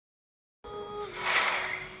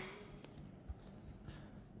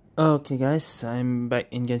Okay guys, I'm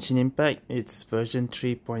back in Genshin Impact. It's version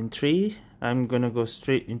 3.3. I'm gonna go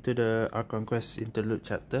straight into the Archon quest interlude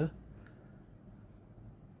chapter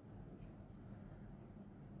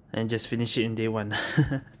and just finish it in day 1.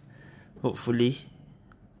 Hopefully.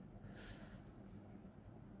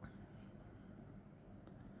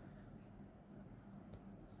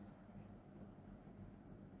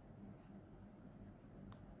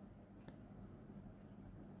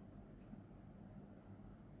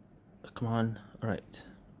 Come on, alright.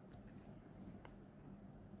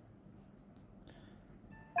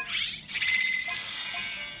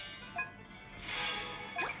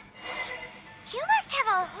 You must have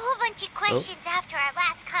a whole bunch of questions after our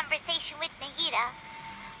last conversation with Nahida.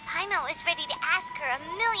 Paimon was ready to ask her a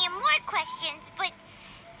million more questions, but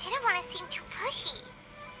didn't want to seem too pushy.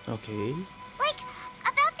 Okay. Like,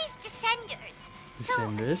 about these Descenders.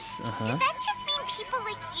 Descenders, Does that just mean people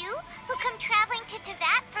like you who come traveling to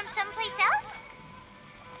Teyvat from someplace else?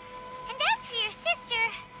 And as for your sister...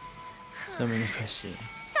 So many questions.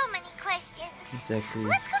 So many questions. Exactly.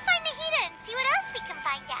 Let's go find Nahida and see what else we can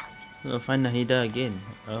find out. We'll find Nahida again.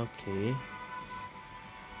 Okay.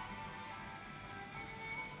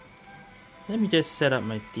 Let me just set up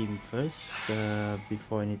my team first,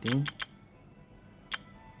 before anything.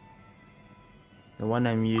 The one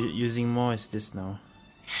I'm using more is this now.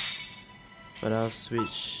 But I'll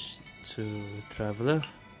switch to Traveler.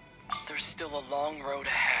 There's still a long road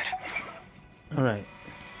ahead. Alright.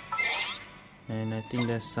 And I think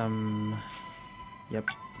there's some... Yep.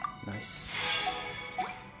 Nice.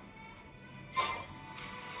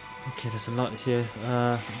 Okay, there's a lot here.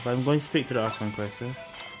 But I'm going straight to the Archon quest.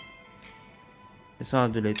 This one I'll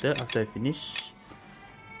do later, after I finish.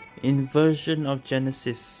 Inversion of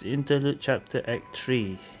Genesis, Interlude Chapter Act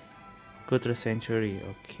 3. Go to the Sanctuary,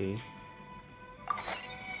 okay.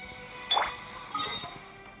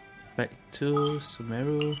 Back to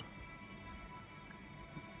Sumeru.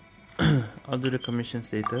 I'll do the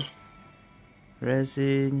commissions later.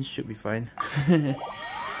 Resin should be fine.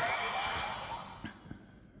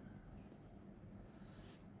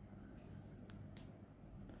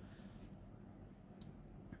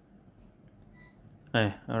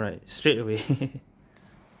 Alright, straight away.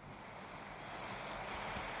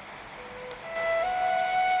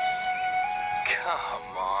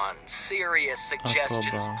 Come on, serious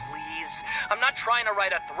suggestions, please. I'm not trying to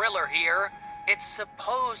write a thriller here. It's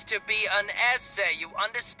supposed to be an essay, you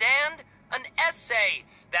understand? An essay.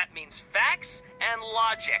 That means facts and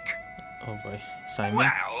logic. Oh boy, Simon.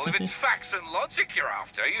 Well, if it's facts and logic you're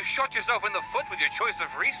after, you shot yourself in the foot with your choice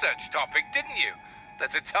of research topic, didn't you? The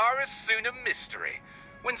Tatara Suna mystery.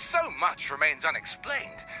 When so much remains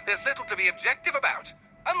unexplained, there's little to be objective about.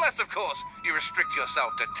 Unless, of course, you restrict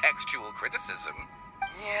yourself to textual criticism.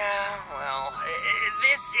 Yeah, well,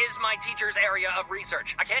 this is my teacher's area of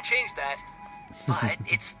research. I can't change that. But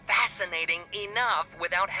it's fascinating enough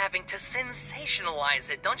without having to sensationalize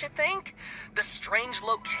it, don't you think? The strange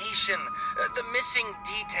location, the missing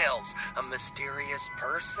details, a mysterious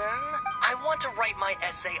person. I want to write my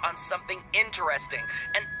essay on something interesting,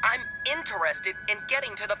 and I'm interested in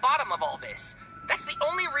getting to the bottom of all this. That's the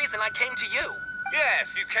only reason I came to you.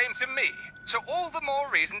 Yes, you came to me. So all the more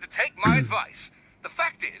reason to take my advice. The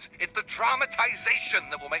fact is, it's the dramatization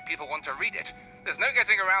that will make people want to read it. There's no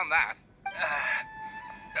getting around that.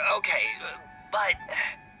 Okay, but...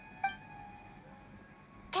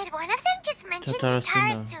 Did one of them just mention Tatara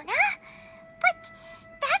Tatara Suna? Suna? But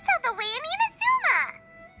that's all the way in Inazuma.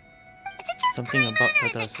 Is it just Something Paimon, about or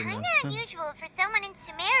is Tatara it Suna? kinda unusual for someone in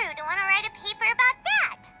Sumeru to want to write a paper about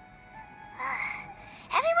that?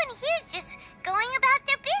 Everyone here's just going about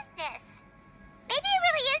their business. Maybe it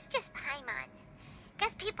really is just Paimon.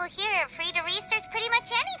 Guess people here are free to research pretty much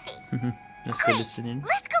anything. Let's go listen in.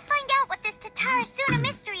 Let's go find out what this Tatara Suna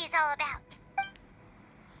mystery is all about.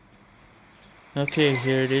 Okay,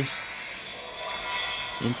 here it is.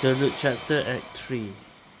 Interlude Chapter Act 3.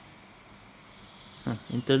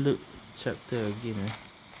 Interlude Chapter again,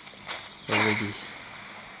 already.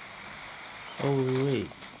 Oh wait.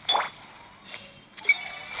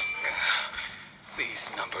 These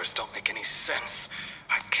numbers don't make any sense.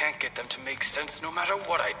 I can't get them to make sense no matter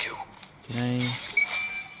what I do. Can I...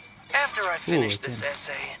 After I finish this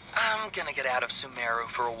essay, I'm gonna get out of Sumeru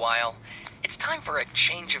for a while. It's time for a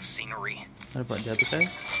change of scenery. What about the other guy?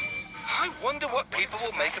 I wonder what people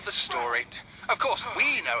will make of the story. Of course,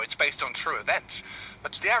 we know it's based on true events,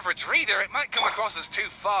 but to the average reader, it might come across as too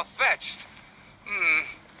far-fetched.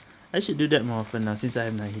 I should do that more often now since I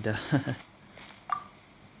have Nahida.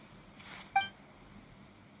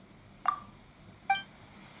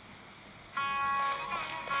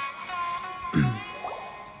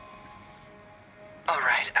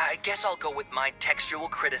 guess I'll go with my textual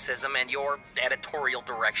criticism and your editorial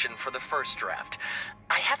direction for the first draft.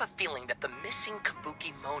 I have a feeling that the missing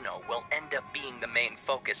Kabuki Mono will end up being the main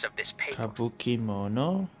focus of this paper. Kabuki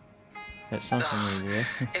Mono? That sounds familiar.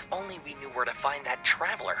 If only we knew where to find that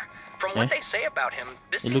traveler. From what they say about him,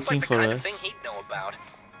 this You're seems like the looking for kind of us? thing he'd know about.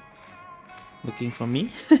 Looking for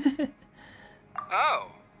me? Oh,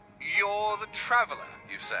 you're the traveler,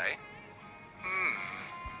 you say?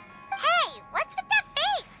 Hey, what's with that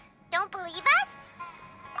face? Don't believe us?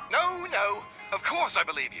 No, of course I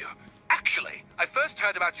believe you. Actually, I first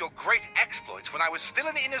heard about your great exploits when I was still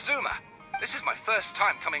in Inazuma. This is my first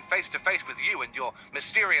time coming face to face with you and your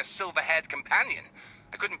mysterious silver-haired companion.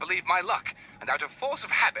 I couldn't believe my luck, and out of force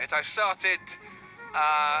of habit, I started,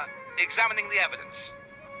 examining the evidence.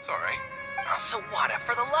 Sorry. Oh, Sawada,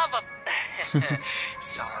 for the love of...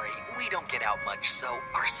 Sorry, we don't get out much, so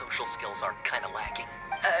our social skills are kind of lacking.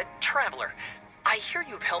 Traveler, I hear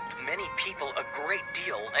you've helped many people a great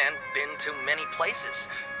deal and been to many places.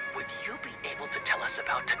 Would you be able to tell us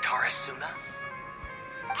about Tatarasuna?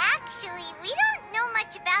 Actually, we don't know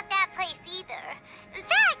much about that place either. In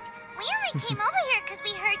fact, we only came over here because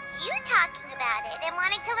we heard you talking about it and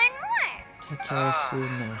wanted to learn more.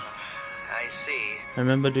 Tatarasuna. I see. I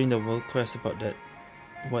remember doing the world quest about that.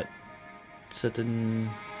 What certain...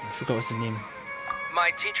 I forgot what's the name.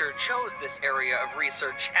 My teacher chose this area of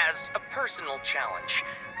research as a personal challenge.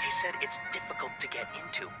 He said it's difficult to get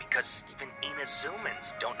into because even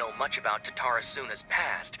Inazumans don't know much about Tatarasuna's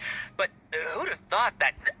past. But who'd have thought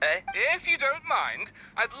that... If you don't mind,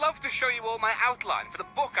 I'd love to show you all my outline for the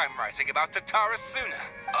book I'm writing about Tatarasuna.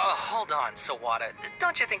 Hold on, Sawada.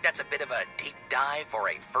 Don't you think that's a bit of a deep dive for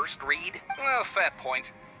a first read? Well, fair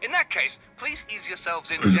point. In that case, please ease yourselves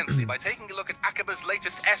in gently by taking a look at Akaba's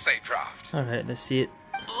latest essay draft. Alright, let's see it.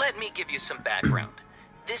 Let me give you some background.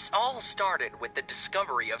 This all started with the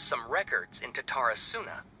discovery of some records in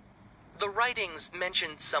Tatarasuna. The writings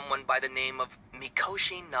mentioned someone by the name of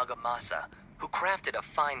Mikoshi Nagamasa, who crafted a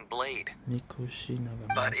fine blade. Mikoshi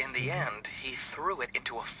Nagamasa. But in the end, he threw it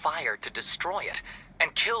into a fire to destroy it,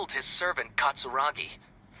 and killed his servant Katsuragi.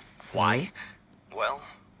 Why? Well,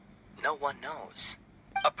 no one knows.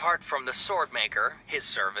 Apart from the swordmaker, his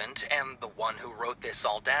servant, and the one who wrote this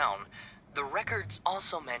all down, the records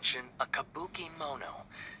also mention a Kabuki Mono.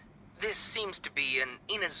 This seems to be an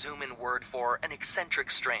Inazuman word for an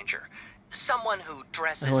eccentric stranger. Someone who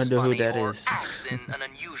dresses funny or acts in an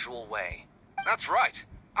unusual way. That's right.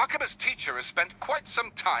 Akaba's teacher has spent quite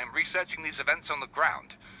some time researching these events on the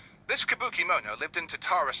ground. This Kabuki Mono lived in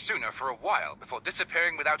Tatarasuna for a while before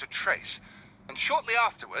disappearing without a trace. And shortly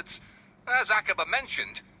afterwards, as Akaba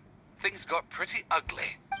mentioned, things got pretty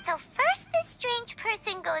ugly. So first this strange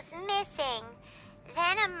person goes missing,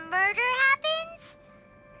 then a murder happens?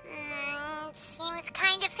 Seems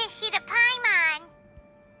kind of fishy to Paimon.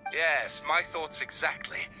 Yes, my thoughts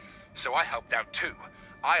exactly. So I helped out too.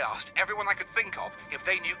 I asked everyone I could think of if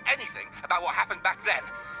they knew anything about what happened back then.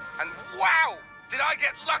 And wow, did I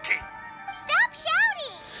get lucky! Stop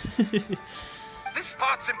shouting! This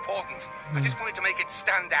part's important. I just wanted to make it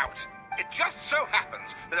stand out. It just so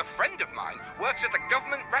happens that a friend of mine works at the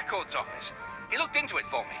government records office. He looked into it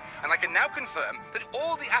for me, and I can now confirm that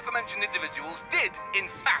all the aforementioned individuals did, in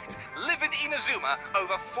fact, live in Inazuma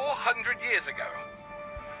over 400 years ago.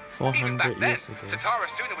 400 Even back then, years ago.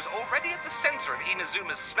 Tatarasuna was already at the center of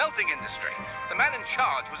Inazuma's smelting industry. The man in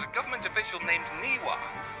charge was a government official named Niwa.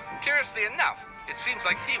 Curiously enough, it seems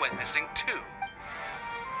like he went missing too.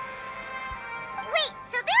 Wait,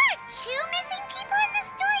 so there are two missing people in the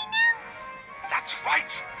story now? That's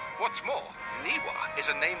right! What's more, Niwa is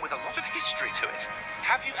a name with a lot of history to it.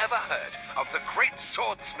 Have you ever heard of the great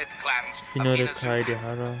swordsmith clans You of know the Inazuma?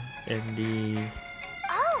 Kaidehara and the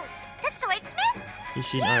Oh, the swordsmith?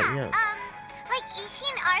 Ishin art, yeah. Like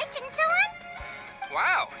Ishin art and so on?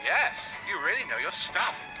 Wow, yes. You really know your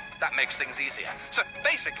stuff. That makes things easier. So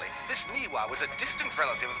basically, this Niwa was a distant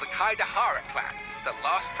relative of the Kaidehara clan, the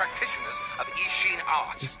last practitioners of Ishin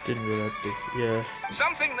art. Distant relative, yeah.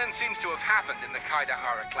 Something then seems to have happened in the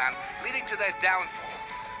Kaidehara clan, leading to their downfall.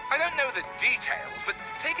 I don't know the details, but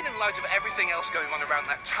taken in light of everything else going on around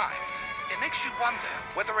that time, it makes you wonder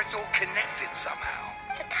whether it's all connected somehow.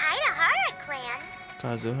 The Kaidehara clan?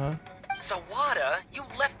 Kazuha? Sawada, you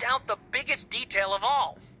left out the biggest detail of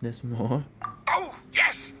all. There's more. Oh,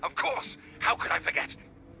 yes, of course. How could I forget?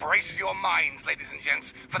 Brace your minds, ladies and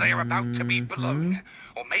gents, for they are about to be blown.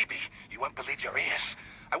 Or maybe you won't believe your ears.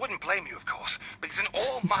 I wouldn't blame you, of course, because in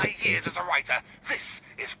all my years as a writer, this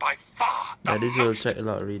is by far the Yeah, this will most... attract a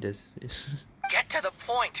lot of readers. Get to the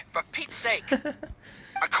point, for Pete's sake.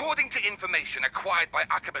 According to information acquired by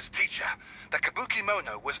Akaba's teacher, the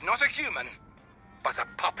Kabukimono was not a human, but a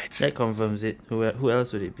puppet. That confirms it. Who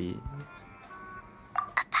else would it be?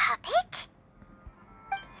 A puppet?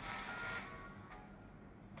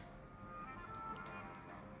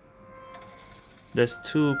 There's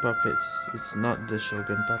 2 puppets. It's not the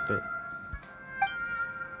Shogun puppet.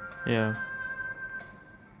 Yeah.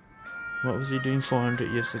 What was he doing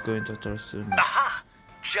 400 years ago in Tatarasuna? Aha!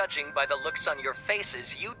 Judging by the looks on your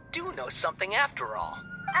faces, you do know something after all.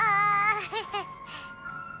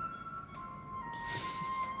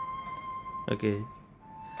 Okay.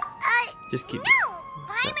 Just keep. No!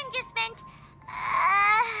 Paimon just meant,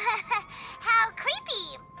 how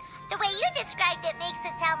creepy. The way you described it makes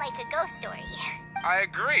it sound like a ghost story. I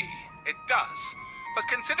agree, it does. But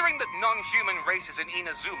considering that non-human races in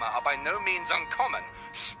Inazuma are by no means uncommon,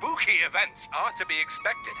 spooky events are to be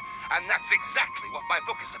expected. And that's exactly what my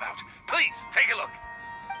book is about. Please, take a look.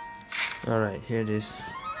 Alright, here it is.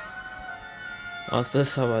 Author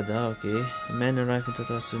Sawada, okay. A man arrived in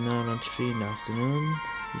Tatarasuna around 3 in the afternoon.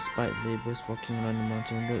 He spied laborers walking around the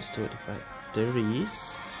mountain roads toward the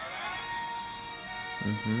factories.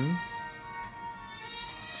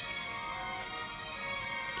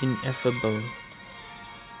 Ineffable.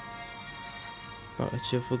 But a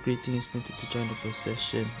cheerful greeting is printed to join the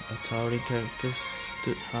procession. A towering character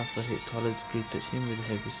stood half a head taller and greeted him with a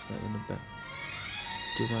heavy slap on the back.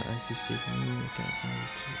 Do my eyes deceive me? I can't tell you.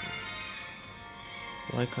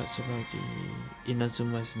 Why Katsuragi?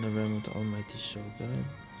 Inazuma is in the realm of the almighty Shogun.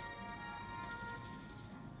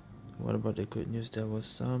 What about the good news? There was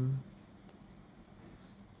some.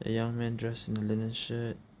 A young man dressed in a linen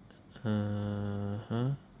shirt.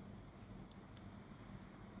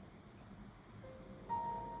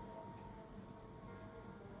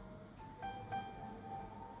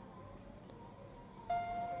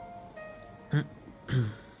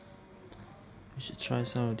 We should try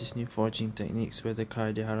some of these new forging techniques, whether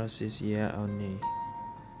Kaedehara says yeah or nay.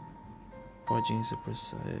 Forging is a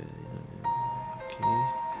precise. Okay.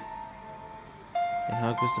 And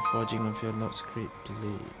how goes the forging of your Lord's great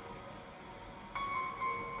blade?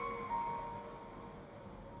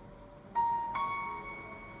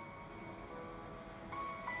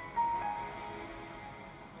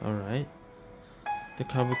 Alright. The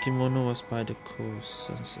Kabukimono was by the coast.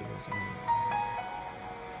 Sunset.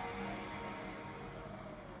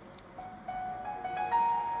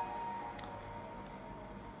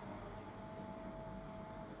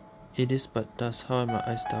 It is but thus how my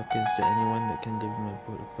eyes darkens that anyone that can live in my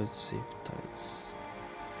boat upon safe tides.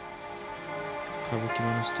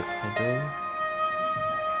 Kabukimono stood idle.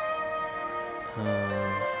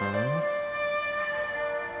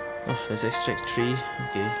 Oh, let's extract 3.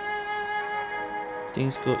 Okay.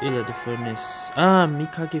 Things go ill at the furnace. Ah,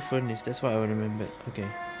 Mikage furnace. That's what I remembered. Okay.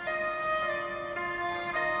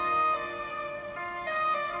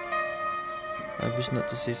 I wish not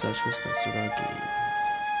to say such words, Katsuragi.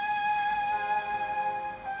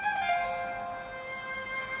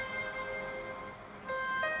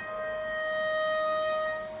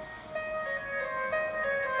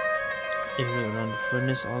 Area around the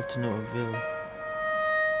furnace, all to no avail.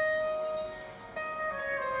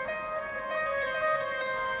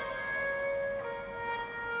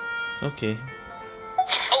 Okay.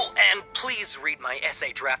 Oh, and please read my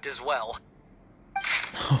essay draft as well.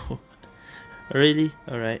 Really?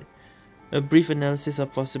 Alright. A brief analysis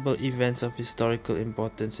of possible events of historical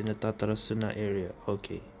importance in the Tatarasuna area.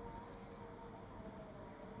 Okay.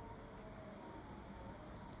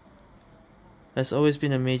 Has always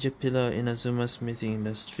been a major pillar in Azuma's smithing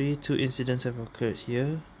industry. 2 incidents have occurred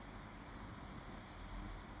here.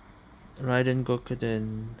 Raiden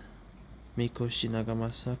Gokuden, Mikoshi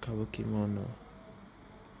Nagamasa, Kabukimono.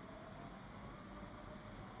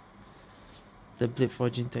 The blade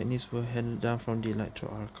forging techniques were handed down from the Electro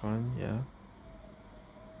Archon, yeah.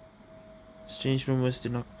 Strange rumors do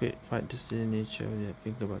not quite the steady nature of the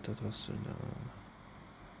think about Tatarasuna.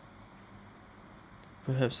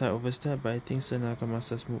 Perhaps I overstepped, but I think Sir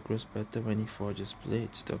Nagamasa's mood grows better when he forges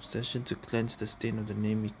blades. The obsession to cleanse the stain of the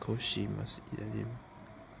name Mikoshi must eat at him.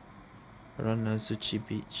 Around Nazuchi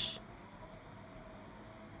Beach.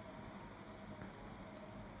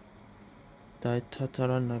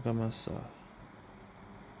 Daitatara Nagamasa.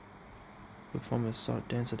 Perform a sword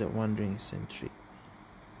dance of that wandering eccentric.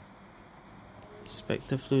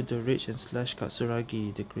 Spectre flew the ridge and slashed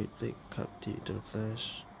Katsuragi. The great blade cut deep to the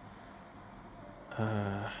flesh.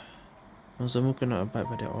 Nozomu could not abide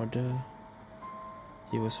by the order.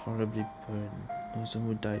 He was horribly burned.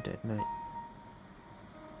 Nozomu died that night.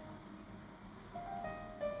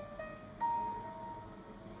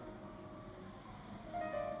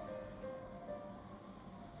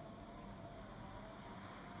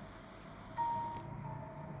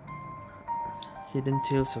 Hidden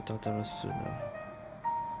Tales of Tatarasuna.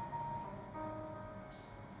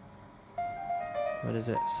 Why does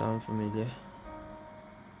that sound familiar?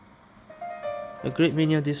 A great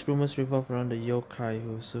many of these rumors revolve around the yokai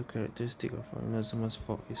who are so characteristic of Inazuma's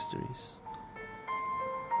folk histories.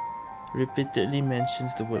 Repeatedly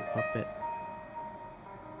mentions the word puppet.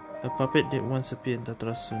 A puppet did once appear in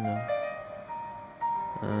Tatarasuna.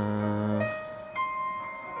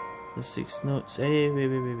 The 6 notes. Hey, wait.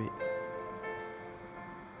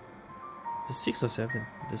 The 6 or 7?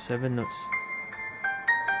 The 7 notes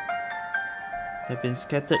have been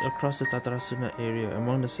scattered across the Tatarasuna area.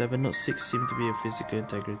 Among the 7 notes, 6 seem to be of physical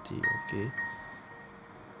integrity. Okay.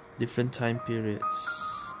 Different time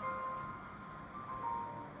periods.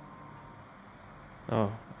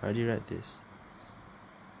 Oh, I already read this.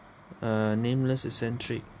 Nameless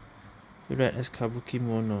eccentric. We read as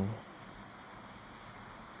Kabukimono.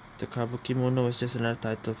 The Kabukimono was just another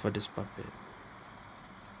title for this puppet.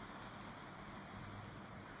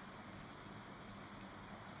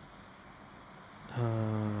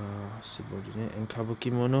 Subordinate and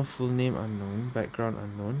Kabukimono, full name unknown, background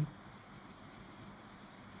unknown.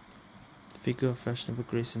 Figure of fashionable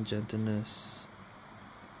grace and gentleness.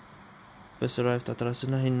 First arrived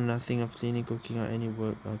Tatarasuna, he knew nothing of cleaning, cooking, or any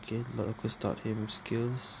work. Okay, locals taught him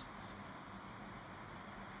skills.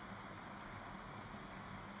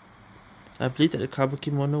 I believe that the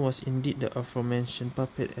Kabukimono was indeed the aforementioned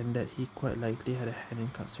puppet and that he quite likely had a hand in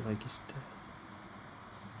Katsuраgi's death.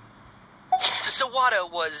 Sawada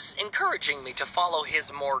was encouraging me to follow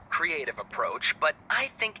his more creative approach, but I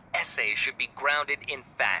think essays should be grounded in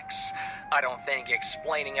facts. I don't think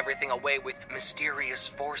explaining everything away with mysterious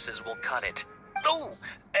forces will cut it. Oh,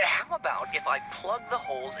 how about if I plug the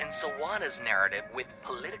holes in Sawada's narrative with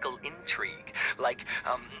political intrigue? Like,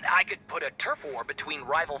 I could put a turf war between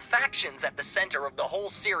rival factions at the center of the whole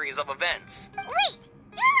series of events. Wait,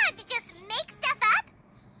 you're allowed to just make stuff up?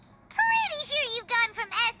 Pretty sure you've gone from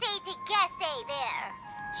essay to guessay there.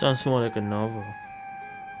 Sounds more like a novel.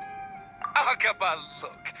 Akaba,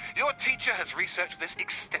 look. Your teacher has researched this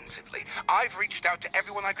extensively. I've reached out to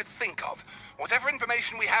everyone I could think of. Whatever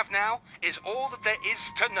information we have now is all that there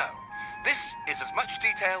is to know. This is as much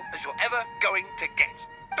detail as you're ever going to get.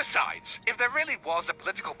 Besides, if there really was a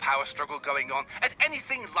political power struggle going on at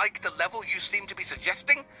anything like the level you seem to be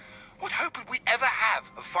suggesting, what hope would we ever have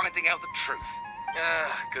of finding out the truth?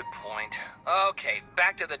 Good point. Okay,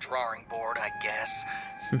 back to the drawing board, I guess.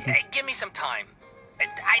 Give me some time.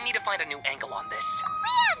 I need to find a new angle on this. We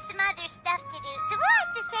have some other stuff to do, so we'll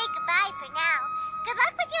have to say goodbye for now. Good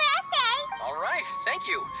luck with your essay. All right, thank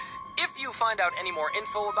you. If you find out any more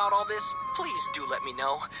info about all this, please do let me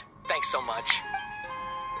know. Thanks so much.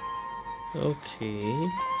 Okay.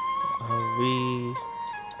 Are we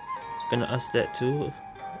gonna ask that too?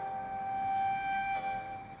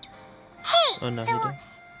 Hey, Oh, no, so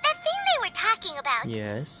that thing they were talking about,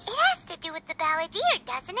 yes. it has to do with the balladeer,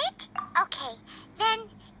 doesn't it? Okay, then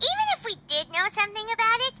even if we did know something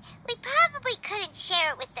about it, we probably couldn't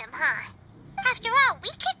share it with them, huh? After all, we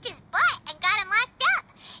kicked his butt and got him locked up.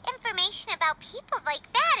 Information about people like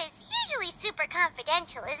that is usually super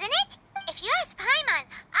confidential, isn't it? If you ask Paimon,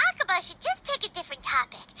 Akaba should just pick a different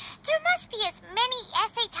topic. There must be as many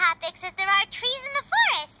essay topics as there are trees in the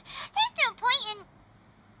forest. There's no point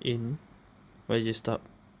in... Why did you stop?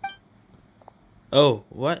 Oh,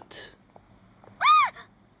 what?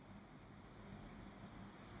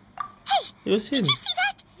 Hey, It was him. did you see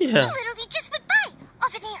that? Yeah. He literally just went by,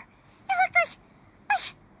 over there. It looked like...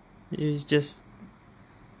 He's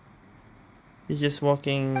just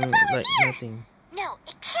walking like nothing. No,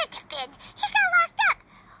 it can't have been. He got locked up.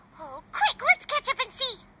 Oh, quick, let's catch up and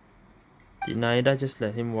see. Did Naida just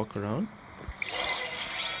let him walk around?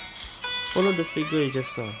 Follow the figure you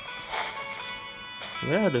just saw.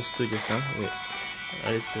 Where are those two just now? Wait,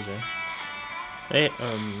 are they still there? Hey,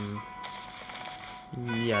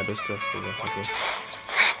 yeah, those two are still there. Okay.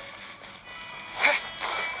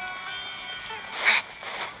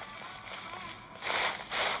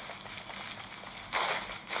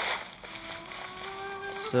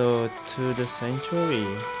 So, to the sanctuary.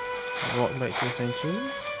 Walk back to the sanctuary?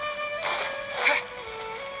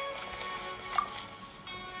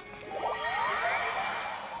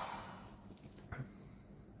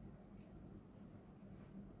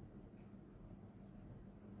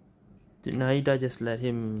 Did Nahida just let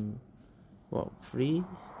him walk free?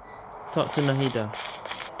 Talk to Nahida.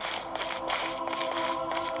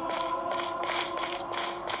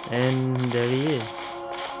 And there he is.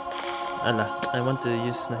 Alah, I want to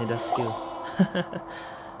use Nahida's skill.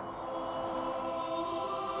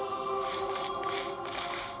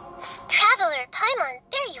 Traveler, Paimon,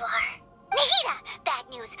 there you are. Nahida,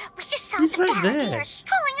 right Balladeer there.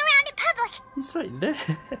 strolling around in public. He's right there.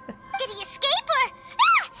 Did he escape or...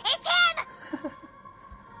 Ah! It's him!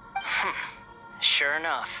 Sure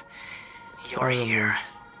enough, you're here.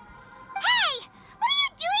 Hey! What are you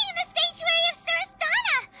doing in the sanctuary of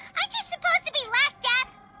Surastana? Aren't you supposed to be locked up?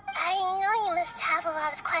 I know you must have a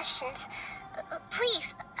lot of questions.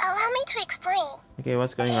 Please, allow me to explain. Okay,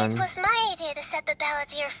 what's going on? It was my idea to set the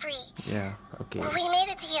Balladeer free. Yeah, okay. We made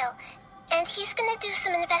a deal, and he's gonna do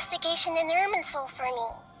some investigation in Irminsul for me.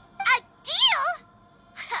 A deal?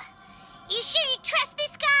 You sure you trust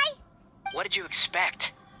this guy? What did you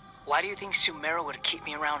expect? Why do you think Sumeru would keep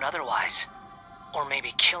me around otherwise? Or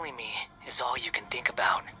maybe killing me is all you can think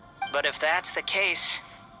about. But if that's the case,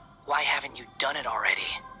 why haven't you done it already?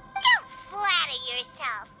 Don't flatter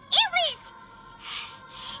yourself. It was...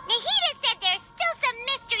 Nahida said there's still some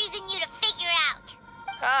mysteries in you to figure out.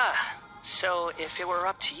 Ah, so if it were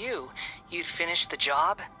up to you, you'd finish the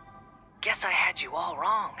job? Guess I had you all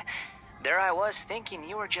wrong. There I was thinking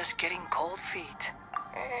you were just getting cold feet.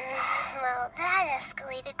 Well, that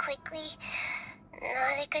escalated quickly.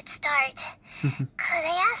 Not a good start. Could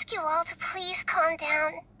I ask you all to please calm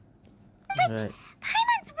down? But Right.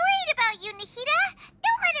 Paimon's worried about you, Nahida.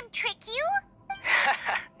 Don't let him trick you.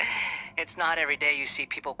 It's not every day you see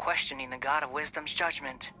people questioning the God of Wisdom's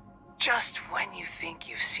judgment. Just when you think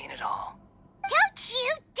you've seen it all. Don't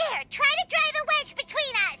you dare try to drive a wedge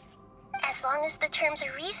between us! As long as the terms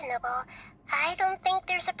are reasonable, I don't think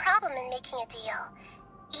there's a problem in making a deal.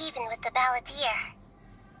 Even with the Balladeer.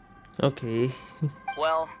 Okay.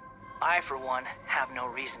 Well, I for one have no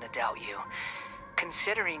reason to doubt you,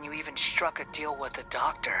 considering you even struck a deal with the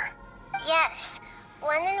doctor. Yes,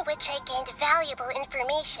 one in which I gained valuable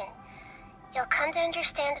information. You'll come to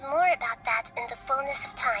understand more about that in the fullness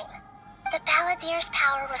of time. The Balladeer's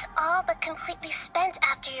power was all but completely spent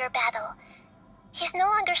after your battle. He's no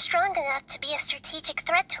longer strong enough to be a strategic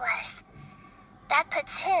threat to us. That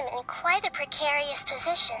puts him in quite a precarious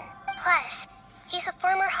position. Plus, he's a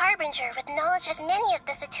former Harbinger with knowledge of many of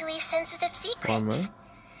the Fatui's sensitive secrets. Former?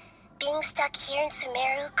 Being stuck here in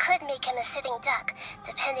Sumeru could make him a sitting duck,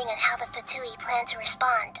 depending on how the Fatui plan to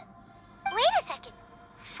respond. Wait a second.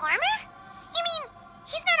 Former? You mean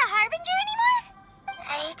he's not a Harbinger anymore?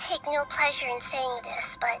 I take no pleasure in saying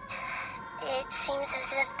this, but it seems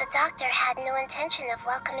as if the doctor had no intention of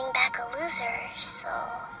welcoming back a loser, so...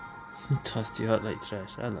 Tossed you out like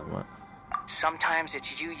trash. I love that. Sometimes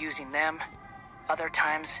it's you using them, other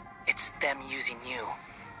times it's them using you.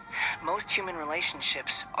 Most human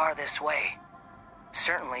relationships are this way.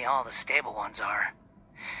 Certainly all the stable ones are.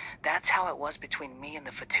 That's how it was between me and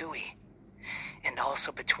the Fatui, and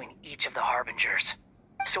also between each of the Harbingers.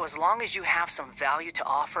 So as long as you have some value to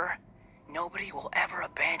offer, nobody will ever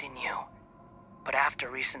abandon you. But after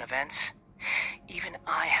recent events, even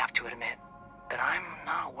I have to admit that I'm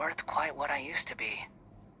not worth quite what I used to be.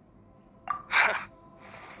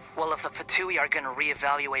 Well, if the Fatui are gonna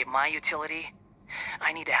reevaluate my utility,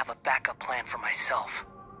 I need to have a backup plan for myself.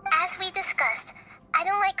 As we discussed, I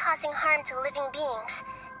don't like causing harm to living beings,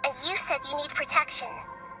 and you said you need protection.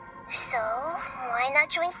 So, why not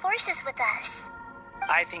join forces with us?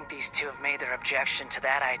 I think these two have made their objection to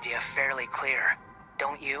that idea fairly clear,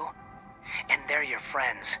 don't you? And they're your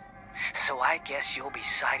friends, so I guess you'll be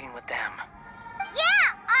siding with them.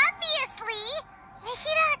 Yeah, obviously!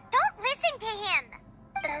 Nahida, don't listen to him!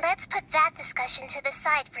 Then let's put that discussion to the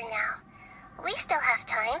side for now. We still have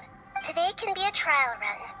time. Today can be a trial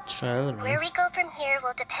run. Trial run. Where we go from here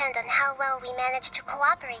will depend on how well we manage to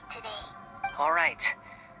cooperate today. All right,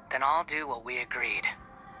 then I'll do what we agreed.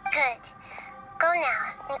 Good. Go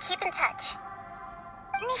now, and keep in touch.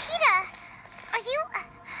 Nahida, are you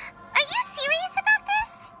serious about this?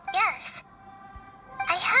 Yes.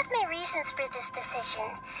 I have my reasons for this decision.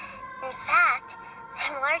 In fact,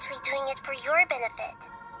 I'm largely doing it for your benefit.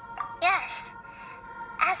 Yes.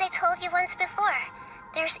 As I told you once before,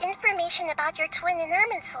 there's information about your twin in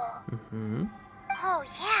Irminsul. Mm-hmm. Oh,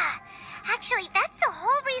 yeah. Actually, that's the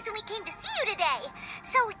whole reason we came to see you today.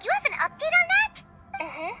 So, you have an update on that?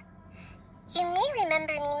 Mm-hmm. You may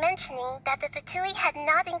remember me mentioning that the Fatui had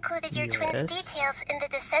not included your twin's details in the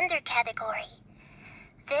Descender category.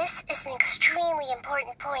 This is an extremely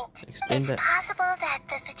important point. Explain it's that. possible that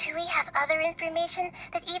the Fatui have other information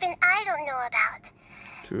that even I don't know about.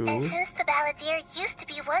 True. And since the Balladeer used to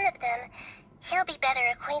be one of them, he'll be better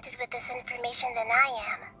acquainted with this information than I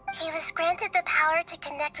am. He was granted the power to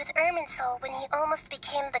connect with Irminsul when he almost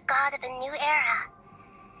became the god of a new era.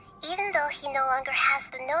 Even though he no longer has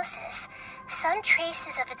the Gnosis, some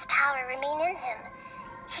traces of its power remain in him.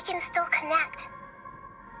 He can still connect.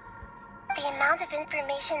 The amount of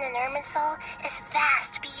information in Irminsul is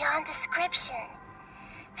vast beyond description.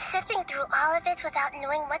 Sifting through all of it without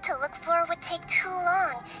knowing what to look for would take too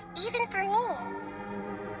long, even for me.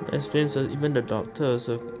 That explains that even the doctor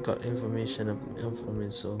also got information from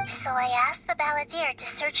Irminsul. So I asked the Balladeer to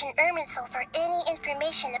search in Irminsul for any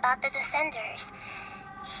information about the Descenders.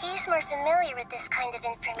 He's more familiar with this kind of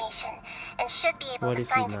information and should be able to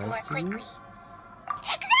find it more quickly.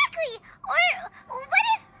 Exactly! Or what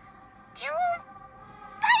if...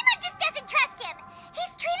 Paimon just doesn't trust him!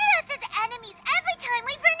 He's treated us as enemies every time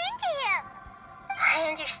we've run into him! I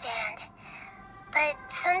understand. But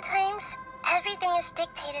sometimes, everything is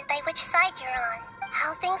dictated by which side you're on.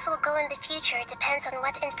 How things will go in the future depends on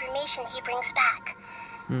what information he brings back.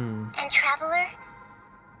 And Traveler,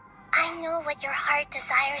 I know what your heart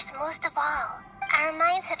desires most of all. Our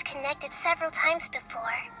minds have connected several times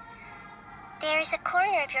before. There is a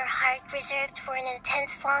corner of your heart reserved for an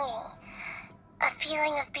intense longing. A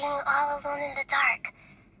feeling of being all alone in the dark,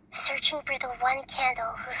 searching for the one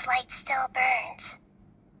candle whose light still burns.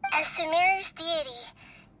 As Sumeru's deity,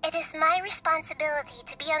 it is my responsibility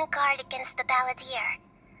to be on guard against the Balladeer.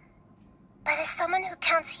 But as someone who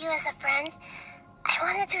counts you as a friend, I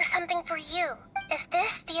want to do something for you. If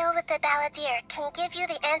this deal with the Balladeer can give you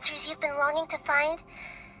the answers you've been longing to find,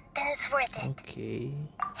 then it's worth it. Okay.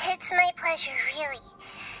 It's my pleasure, really.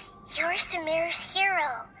 You're Sumeru's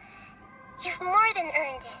hero. You've more than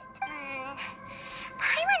earned it.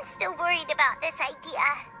 Paimon's still worried about this idea.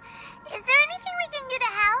 Is there anything we can do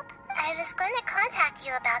to help? I was going to contact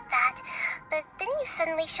you about that, but then you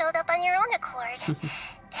suddenly showed up on your own accord.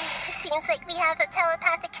 Seems like we have a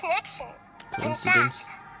telepathic connection. In fact,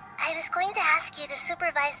 I was going to ask you to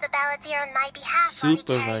supervise the Balladeer on my behalf while he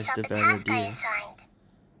carries out the task I assigned.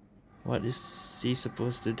 What is he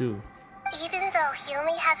supposed to do? Even though he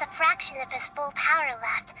only has a fraction of his full power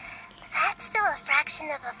left, that's still a fraction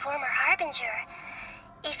of a former Harbinger.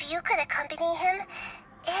 If you could accompany him,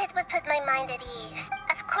 it would put my mind at ease.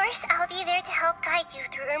 Of course, I'll be there to help guide you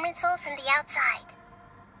through Irminsul from the outside.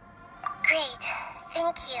 Great.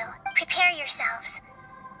 Thank you. Prepare yourselves.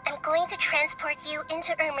 I'm going to transport you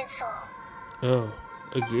into Irminsul. Oh,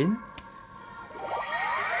 again?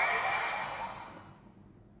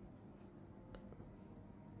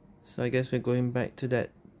 So I guess we're going back to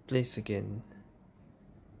that place again.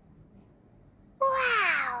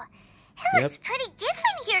 Wow! It looks pretty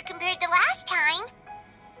different here compared to last time.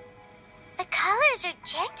 The colors are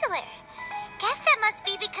gentler. Guess that must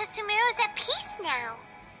be because Sumeru's at peace now.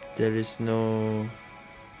 There is no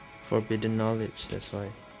forbidden knowledge, that's why.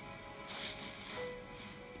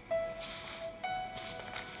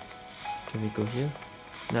 Can we go here?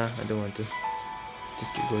 Nah, I don't want to.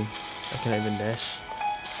 Just keep going. I cannot even dash.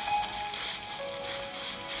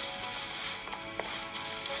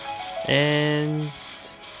 And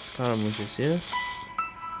Scaramouche is here.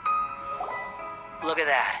 Look at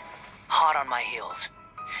that. Hot on my heels.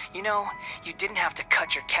 You know, you didn't have to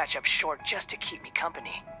cut your catch-up short just to keep me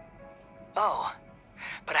company. Oh,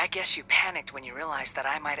 but I guess you panicked when you realized that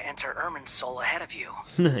I might enter Irminsul ahead of you.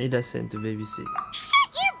 He does send to babysit. Shut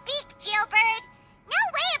your beak, jailbird! No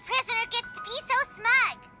way a prisoner gets to be so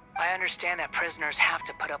smug! I understand that prisoners have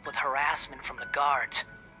to put up with harassment from the guards.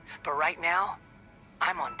 But right now,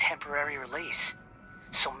 I'm on temporary release.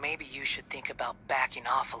 So maybe you should think about backing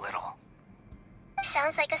off a little.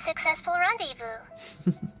 Sounds like a successful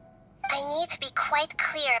rendezvous. I need to be quite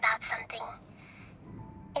clear about something.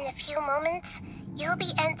 In a few moments, you'll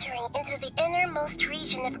be entering into the innermost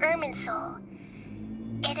region of Irminsul.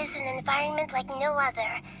 It is an environment like no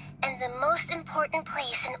other, and the most important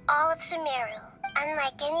place in all of Sumeru.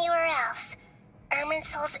 Unlike anywhere else,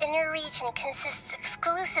 Irminsul's inner region consists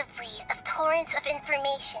exclusively of torrents of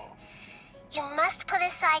information. You must put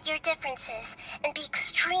aside your differences and be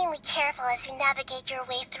extremely careful as you navigate your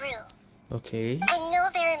way through. Okay. I know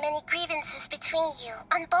there are many grievances between you,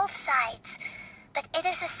 on both sides, but it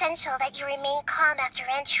is essential that you remain calm after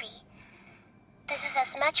entry. This is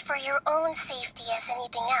as much for your own safety as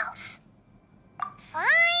anything else. Fine.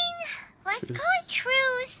 Let's call it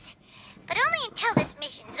truce. But only until this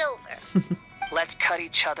mission's over. Let's cut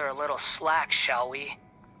each other a little slack, shall we?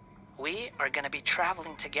 We are going to be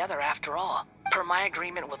traveling together after all. Per my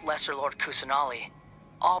agreement with Lesser Lord Kusanali,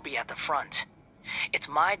 I'll be at the front. It's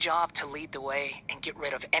my job to lead the way and get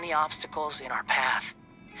rid of any obstacles in our path.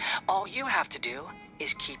 All you have to do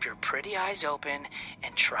is keep your pretty eyes open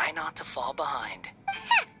and try not to fall behind.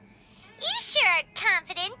 You sure are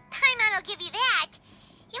confident. Paimon will give you that.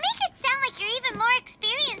 You make it sound like you're even more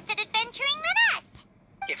experienced at adventuring than us.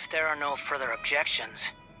 If there are no further objections,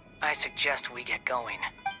 I suggest we get going.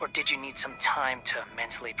 Or did you need some time to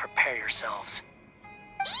mentally prepare yourselves?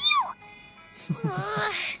 Ew!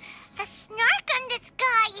 Ugh, the snark on this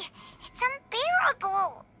guy. It's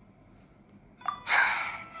unbearable.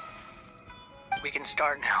 We can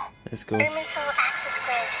start now. Let's go. Irminsul access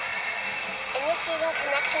granted. Initiating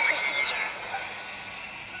connection procedure.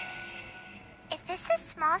 Is this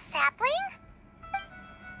a small sapling?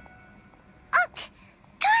 Oh,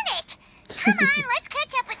 darn it! Come on, let's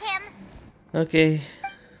catch up with him. Okay.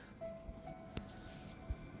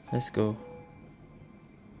 Let's go.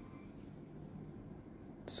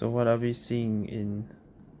 So what are we seeing in...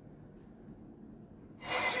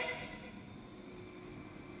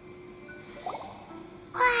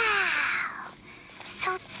 Wow!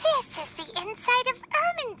 So this is the inside of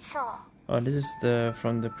Irminsul. Oh, this is the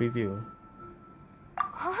from the preview.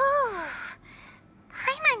 Ooh!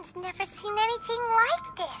 Paimon's never seen anything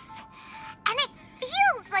like this. And it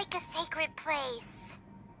feels like a sacred place.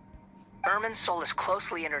 Irminsul is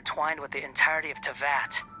closely intertwined with the entirety of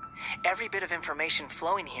Teyvat. Every bit of information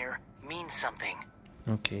flowing here means something.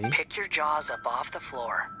 Okay. Pick your jaws up off the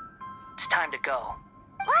floor. It's time to go.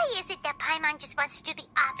 Why is it that Paimon just wants to do the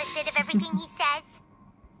opposite of everything he says?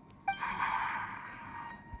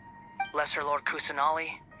 Lesser Lord Kusanali,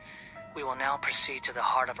 we will now proceed to the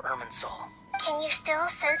heart of Irminsul. Can you still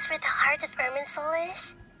sense where the heart of Irminsul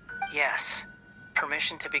is? Yes.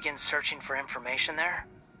 Permission to begin searching for information there?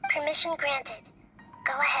 Permission granted.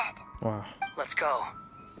 Go ahead. Wow. Let's go.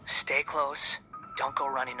 Stay close. Don't go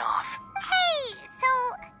running off. Hey, so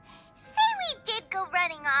say we did go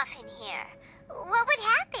running off in here. What would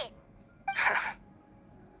happen?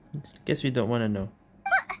 Guess we don't want to know.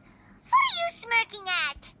 What are you smirking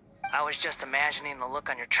at? I was just imagining the look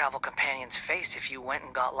on your travel companion's face if you went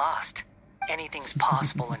and got lost. Anything's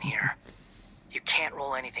possible in here. You can't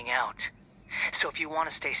rule anything out. So if you want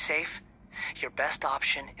to stay safe, your best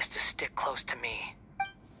option is to stick close to me.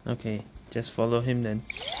 Okay, just follow him then.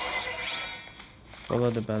 Follow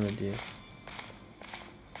the balladeer.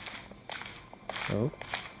 Oh.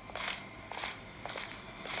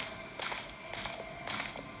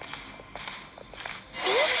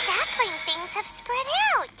 These sapling things have spread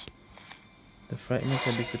out. The fragments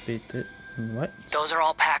are dissipated. And what? Those are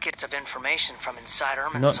all packets of information from inside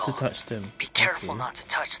Irminsul. Not to touch them. Be careful Okay. not to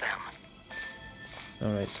touch them.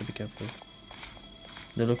 Alright, so be careful.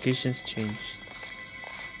 The location's changed.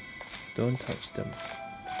 Don't touch them.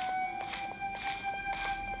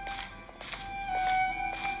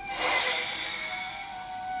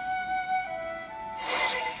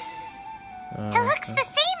 It looks the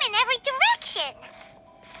same in every direction.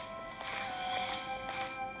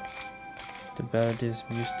 The balladeer's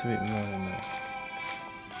used to it more than that.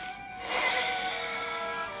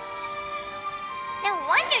 No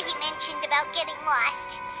wonder he mentioned about getting lost.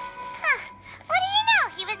 Huh. What do you know?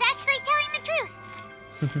 He was actually telling the truth.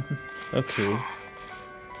 Okay.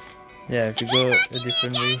 Yeah, if you Is he go a mocking me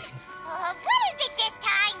different again? way. What is it this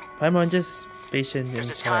time? Paimon, just patient There's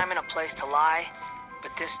and a time sharp. and a place to lie,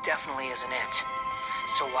 but this definitely isn't it.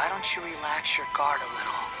 So why don't you relax your guard a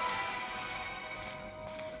little?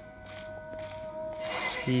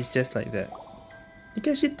 He's just like that. You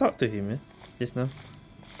can actually talk to him, just now.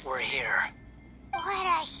 We're here. What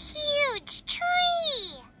a huge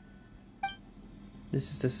tree!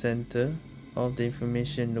 This is the center. All the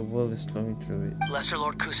information in the world is flowing through it. Lesser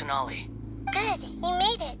Lord Kusanali, Good, you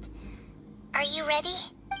made it. Are you ready?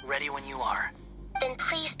 ready when you are. Then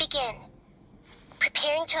please begin.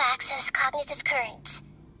 Preparing to access cognitive currents.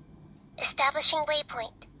 Establishing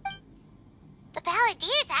waypoint. The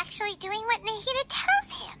balladier's actually doing what Nahida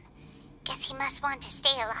tells him. Guess he must want to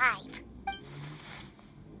stay alive.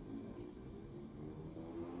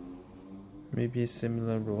 Maybe a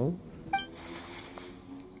similar role.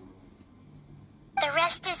 The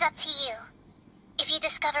rest is up to you. If you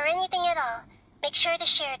discover anything at all, make sure to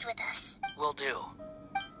share it with us. Will do.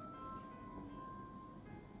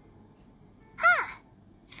 Huh.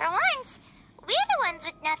 For once, we're the ones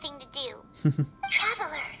with nothing to do.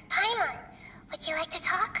 Traveler, Paimon, would you like to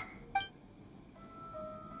talk?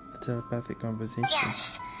 A telepathic conversation.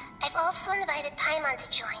 Yes. I've also invited Paimon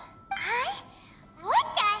to join. Huh? What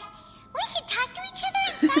the? We can talk to each other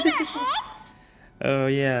inside our heads? Oh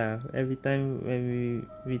yeah, every time when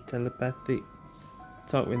we telepathic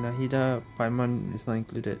talk with Nahida, Paimon is not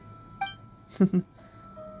included.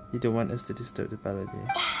 You don't want us to disturb the balladeer.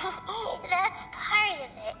 That's part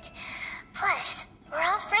of it. Plus, we're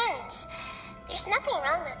all friends. There's nothing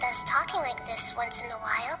wrong with us talking like this once in a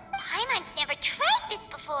while. Paimon's never tried this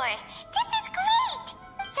before. This is great.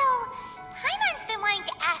 So, Paimon's been wanting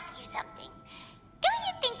to ask you something. Don't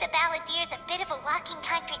you think the balladier's a bit of a walking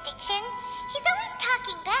contradiction? He's always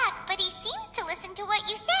talking back, but he seems to listen to what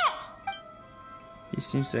you say. He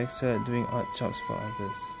seems to excel at doing odd jobs for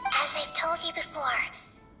others. As I've told you before,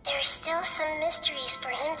 there are still some mysteries for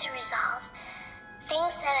him to resolve.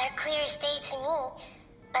 Things that are clear as day to me,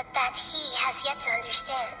 but that he has yet to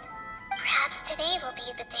understand. Perhaps today will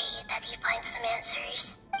be the day that he finds some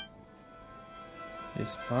answers.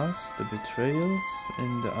 His past, the betrayals,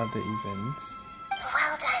 and the other events.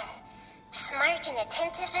 Well done. Smart and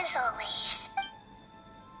attentive as always.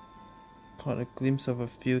 Caught a glimpse of a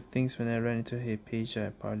few things when I ran into Hypatia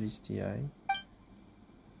at Party's DI.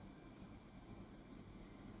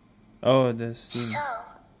 Oh, the scene. So,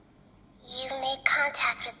 you made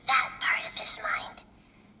contact with that part of his mind.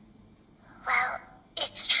 Well,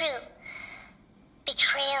 it's true.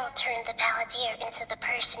 Betrayal turned the Balladeer into the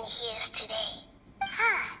person he is today.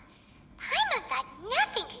 Huh. Paimon thought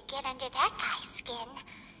nothing could get under that guy's skin.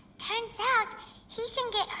 Turns out, he can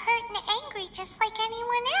get hurt and angry just like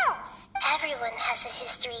anyone else. Everyone has a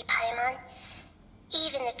history, Paimon.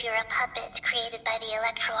 Even if you're a puppet created by the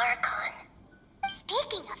Electro Archon.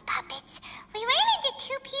 Speaking of puppets, we ran into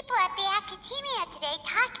two people at the Academia today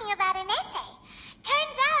talking about an essay.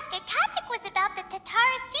 Turns out their topic was about the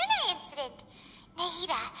Tatara Suna incident.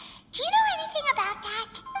 Nahida, do you know anything about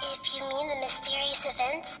that? If you mean the mysterious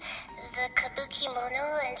events, the Kabuki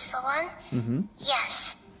Mono and so on,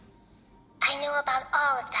 yes. I know about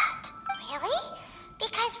all of that. Really?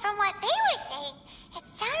 Because from what they were saying, it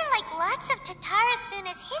sounded like lots of Tatara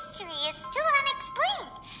Suna's history is still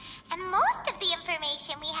unexplained. And most of the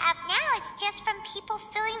information we have now is just from people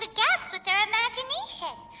filling the gaps with their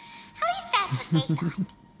imagination. At least that's what they thought.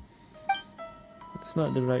 It's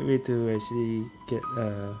not the right way to actually get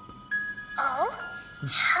Oh?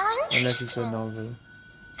 How interesting. unless it's a novel.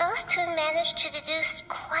 Those two managed to deduce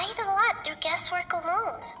quite a lot through guesswork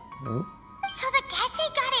alone. Oh? So the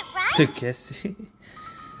Gesse got it right? To guess it.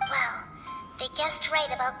 Well, they guessed right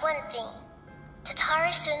about one thing.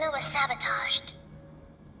 Tatara Suna was sabotaged.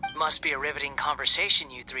 Must be a riveting conversation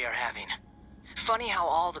you three are having. Funny how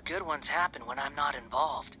all the good ones happen when I'm not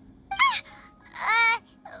involved.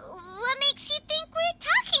 What makes you think we're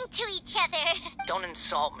talking to each other? Don't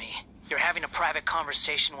insult me. You're having a private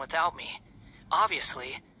conversation without me.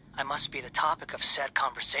 Obviously, I must be the topic of said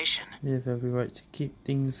conversation. You have every right to keep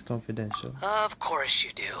things confidential. Of course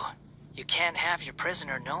you do. You can't have your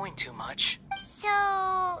prisoner knowing too much.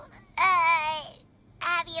 So,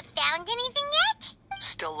 have you found anything yet?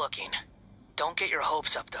 Still looking. Don't get your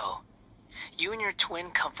hopes up, though. You and your twin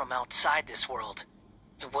come from outside this world.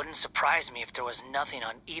 It wouldn't surprise me if there was nothing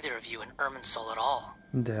on either of you in Irminsul at all.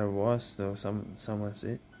 There was, though, someone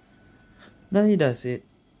said. Nahida said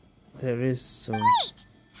there is, so... Wait!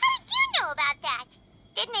 How did you know about that?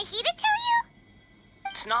 Did Nahida tell you?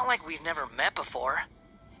 It's not like we've never met before.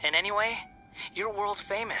 And anyway, you're world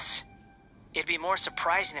famous. It'd be more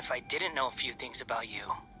surprising if I didn't know a few things about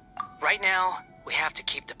you. Right now, we have to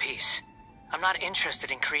keep the peace. I'm not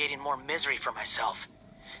interested in creating more misery for myself.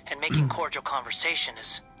 And making cordial conversation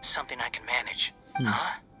is something I can manage.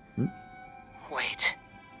 Huh? Wait.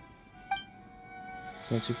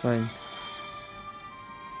 What'd you find?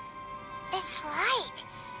 This light.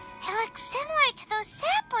 It looks similar to those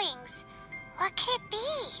saplings. What could it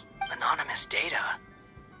be? Anonymous data.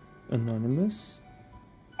 Anonymous?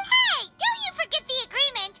 Hey, don't you forget the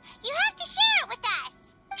agreement. You have to share it with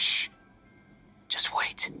us. Shh. Just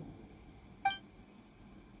wait.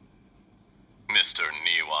 Mr.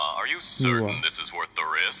 Niwa, are you certain Niwa. this is worth the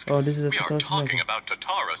risk? Oh, this is a We are Tatara Suna. talking about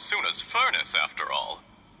Tatara Suna's furnace, after all.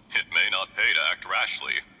 It may not pay to act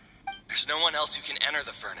rashly. There's no one else who can enter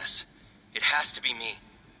the furnace. It has to be me.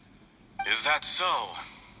 Is that so?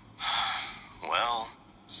 Well,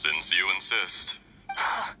 since you insist.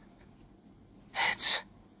 It's...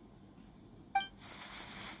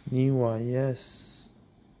 Niwa, yes.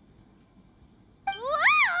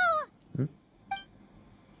 Whoa!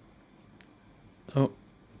 Oh.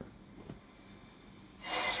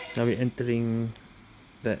 Are we entering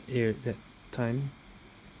that time?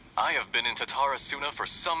 I have been in Tatara Suna for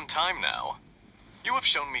some time now. You have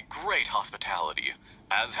shown me great hospitality,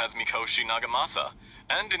 as has Mikoshi Nagamasa,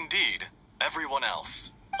 and indeed, everyone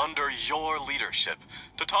else. Under your leadership,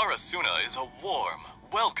 Tatara Suna is a warm,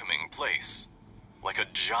 welcoming place. Like a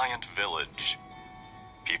giant village.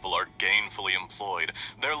 People are gainfully employed.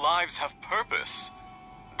 Their lives have purpose.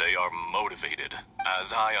 They are motivated.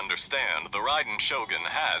 As I understand, the Raiden Shogun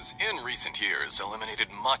has, in recent years, eliminated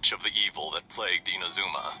much of the evil that plagued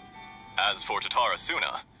Inazuma. As for Tatara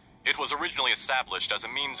Suna, it was originally established as a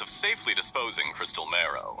means of safely disposing crystal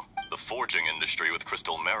marrow. The forging industry with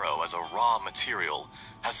crystal marrow as a raw material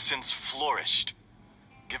has since flourished.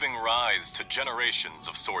 giving rise to generations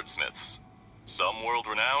of swordsmiths. Some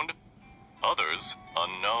world-renowned, others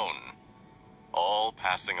unknown. All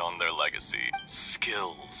passing on their legacy.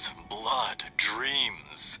 Skills, blood,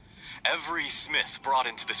 dreams. Every smith brought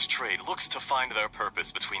into this trade looks to find their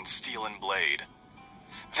purpose between steel and blade.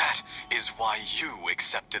 That is why you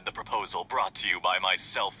accepted the proposal brought to you by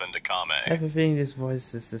myself and Akame. I have a feeling this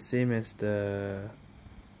voice is the same as the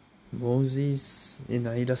Moses in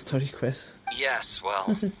Aida's Story Quest. Yes,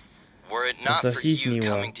 well, were it not So for he's you Niwa.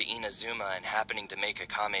 coming to Inazuma and happening to make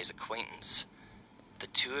Akame's acquaintance, the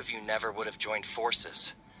two of you never would have joined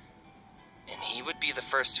forces. And he would be the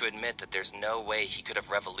first to admit that there's no way he could have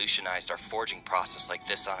revolutionized our forging process like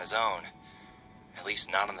this on his own. At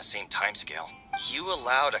least not on the same timescale. You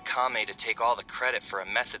allowed Akame to take all the credit for a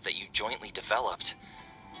method that you jointly developed.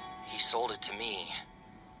 He sold it to me,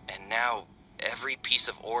 and now every piece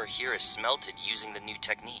of ore here is smelted using the new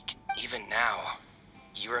technique. Even now,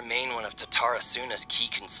 you remain one of Tatara Suna's key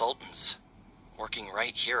consultants, working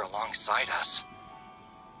right here alongside us.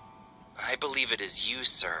 I believe it is you,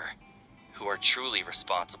 sir, who are truly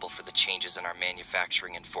responsible for the changes in our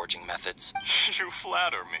manufacturing and forging methods. You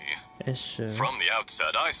flatter me. Escher. From the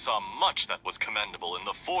outset, I saw much that was commendable in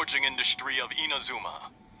the forging industry of Inazuma.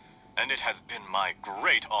 And it has been my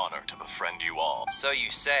great honor to befriend you all. So you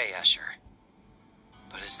say, Escher.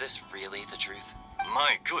 But is this really the truth?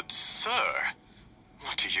 My good sir,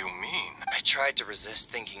 what do you mean? I tried to resist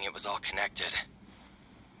thinking it was all connected.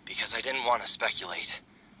 Because I didn't want to speculate.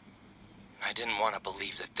 I didn't want to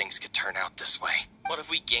believe that things could turn out this way. What have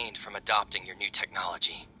we gained from adopting your new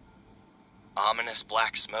technology? Ominous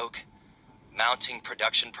black smoke? Mounting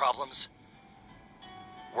production problems?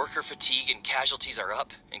 Worker fatigue and casualties are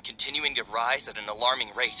up and continuing to rise at an alarming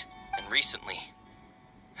rate. And recently,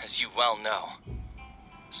 as you well know,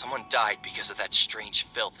 someone died because of that strange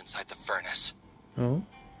filth inside the furnace. Oh?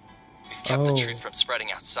 We've kept the truth from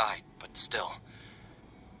spreading outside, but still,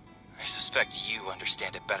 I suspect you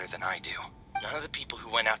understand it better than I do. None of the people who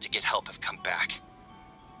went out to get help have come back.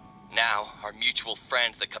 Now, our mutual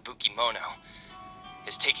friend, the Kabuki Mono,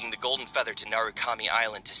 is taking the Golden Feather to Narukami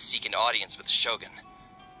Island to seek an audience with Shogun.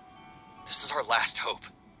 This is our last hope.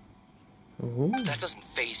 Oh. But that doesn't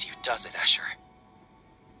faze you, does it, Escher?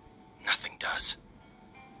 Nothing does.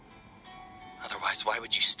 Otherwise, why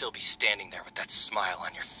would you still be standing there with that smile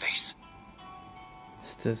on your face?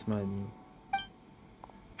 Still smiling.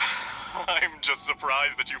 I'm just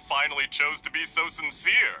surprised that you finally chose to be so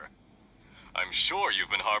sincere. I'm sure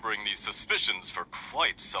you've been harboring these suspicions for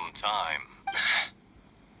quite some time.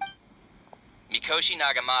 Mikoshi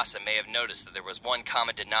Nagamasa may have noticed that there was one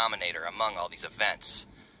common denominator among all these events.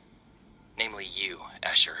 Namely you,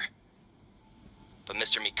 Escher. But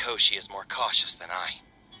Mr. Mikoshi is more cautious than I.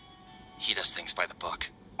 He does things by the book.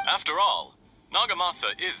 After all,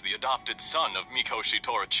 Nagamasa is the adopted son of Mikoshi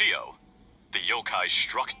Torichio, the yokai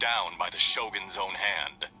struck down by the Shogun's own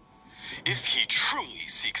hand. If he truly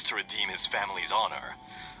seeks to redeem his family's honor,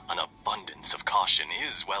 an abundance of caution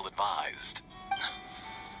is well advised.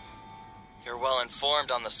 You're well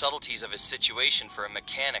informed on the subtleties of his situation for a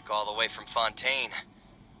mechanic all the way from Fontaine.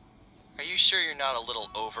 Are you sure you're not a little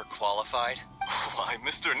overqualified? Why,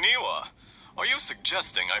 Mr. Niwa, are you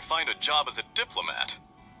suggesting I find a job as a diplomat?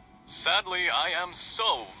 Sadly, I am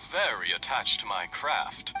so very attached to my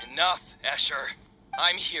craft. Enough, Escher.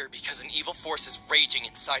 I'm here because an evil force is raging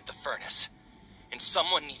inside the furnace. And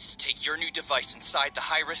someone needs to take your new device inside the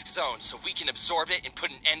high-risk zone so we can absorb it and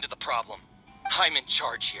put an end to the problem. I'm in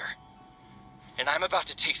charge here. And I'm about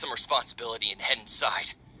to take some responsibility and head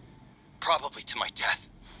inside. Probably to my death.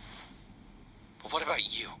 But what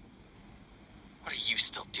about you? What are you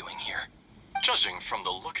still doing here? Judging from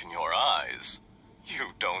the look in your eyes, you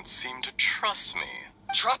don't seem to trust me.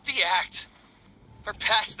 Drop the act! We're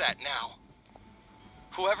past that now.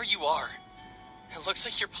 Whoever you are, it looks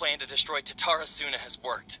like your plan to destroy Tatara Suna has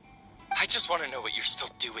worked. I just want to know what you're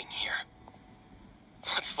still doing here.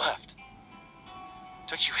 What's left?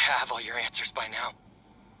 Don't you have all your answers by now?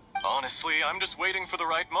 Honestly, I'm just waiting for the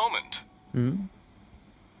right moment. Hmm?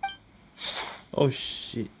 Oh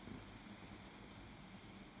shit.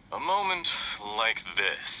 A moment like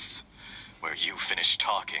this, where you finish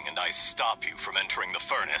talking and I stop you from entering the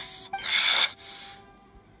furnace.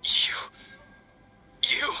 You...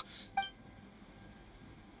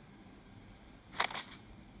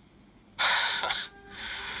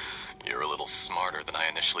 You're a little smarter than I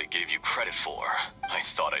initially gave you credit for. I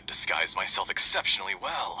thought I'd disguised myself exceptionally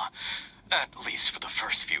well, at least for the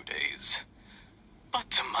first few days. But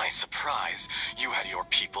to my surprise, you had your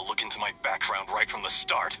people look into my background right from the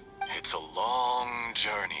start. It's a long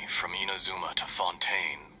journey from Inazuma to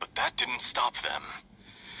Fontaine, but that didn't stop them.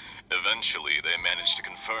 Eventually, they managed to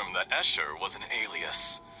confirm that Escher was an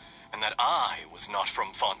alias, and that I was not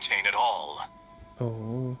from Fontaine at all.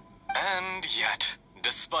 Oh. And yet,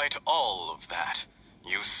 despite all of that,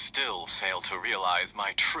 you still fail to realize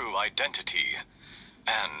my true identity,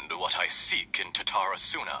 and what I seek in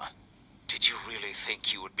Tatarasuna. Did you really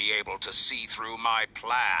think you would be able to see through my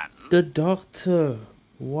plan? The doctor.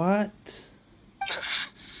 What?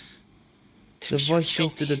 The voice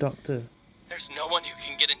changed to the doctor. There's no one who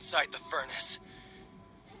can get inside the furnace.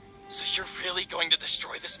 So you're really going to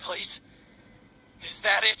destroy this place? Is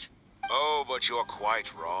that it? Oh, but you're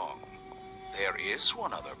quite wrong. There is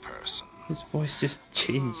one other person. His voice just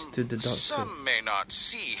changed to the doctor. Some may not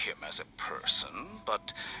see him as a person,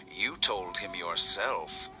 but you told him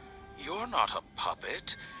yourself. You're not a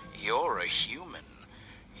puppet. You're a human.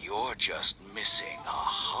 You're just missing a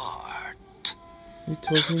heart. You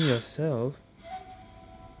told him yourself?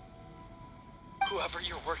 Whoever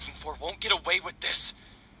you're working for won't get away with this.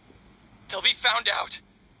 They'll be found out.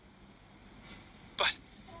 But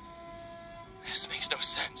this makes no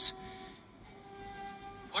sense.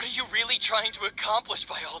 What are you really trying to accomplish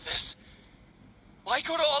by all this? Why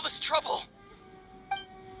go to all this trouble?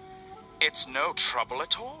 It's no trouble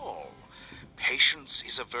at all. Patience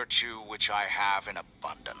is a virtue which I have in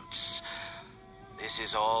abundance. This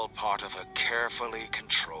is all part of a carefully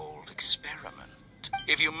controlled experiment.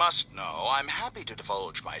 If you must know, I'm happy to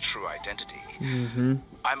divulge my true identity.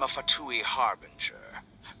 I'm a Fatui Harbinger.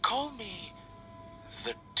 Call me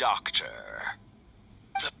the Doctor.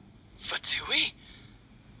 The Fatui?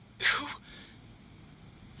 Who?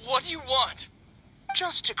 What do you want?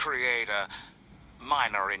 Just to create a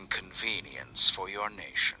minor inconvenience for your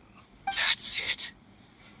nation. That's it?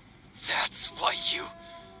 That's why you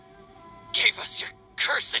gave us your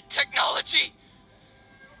cursed technology?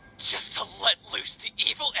 Just to let loose the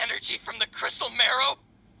evil energy from the crystal marrow?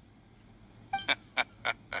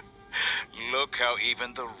 Look how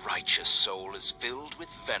even the righteous soul is filled with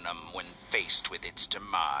venom when faced with its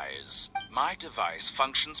demise. My device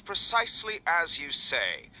functions precisely as you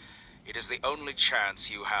say. It is the only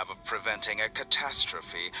chance you have of preventing a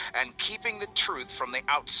catastrophe and keeping the truth from the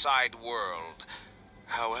outside world.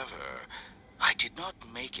 However, I did not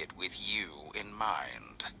make it with you in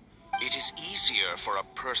mind. It is easier for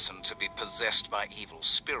a person to be possessed by evil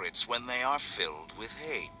spirits when they are filled with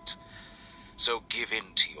hate. So give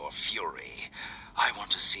in to your fury. I want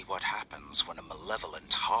to see what happens when a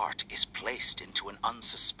malevolent heart is placed into an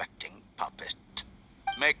unsuspecting puppet.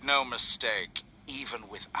 Make no mistake, even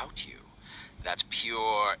without you, that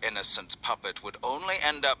pure, innocent puppet would only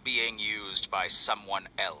end up being used by someone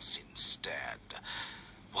else instead.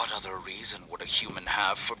 What other reason would a human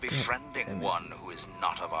have for befriending one who is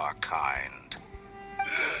not of our kind?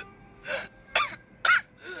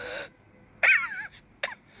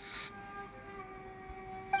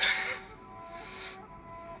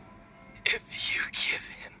 If you give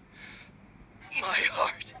him my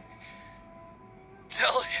heart,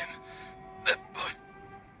 tell him that both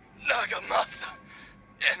Nagamasa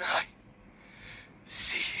and I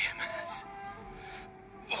see him as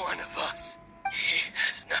one of us. He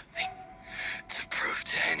has nothing to prove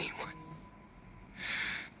to anyone.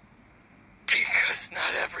 Because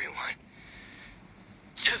not everyone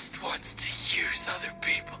just wants to use other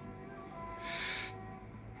people.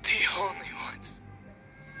 The only ones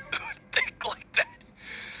who think like that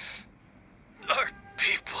are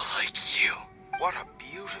people like you. What a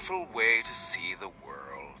beautiful way to see the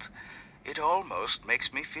world. It almost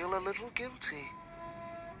makes me feel a little guilty.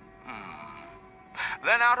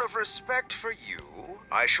 Then out of respect for you,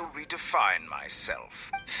 I shall redefine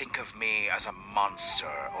myself. Think of me as a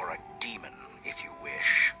monster or a demon, if you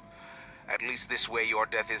wish. At least this way your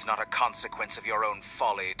death is not a consequence of your own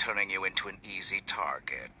folly turning you into an easy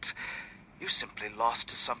target. You simply lost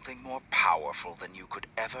to something more powerful than you could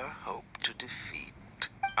ever hope to defeat.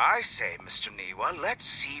 I say, Mr. Niwa, let's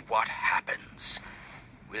see what happens.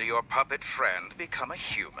 Will your puppet friend become a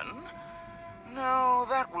human? No,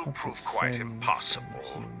 that will prove quite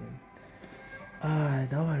impossible.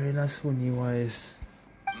 Now I realize who Niwa is.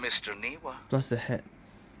 Mr. Niwa? Plus the head.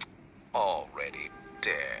 Already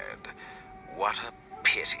dead. What a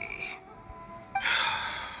pity.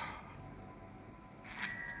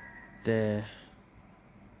 There.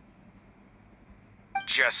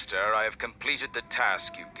 Jester, I have completed the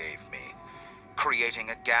task you gave me.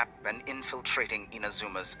 Creating a gap and infiltrating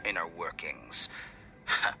Inazuma's inner workings.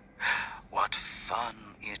 What fun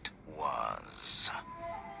it was.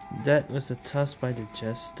 That was a task by the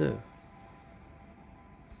Jester.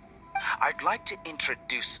 I'd like to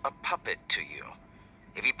introduce a puppet to you.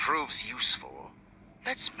 If he proves useful,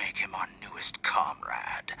 Let's make him our newest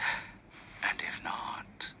comrade. And if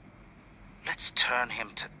not, let's turn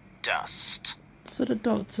him to dust. So the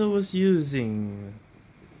doctor was using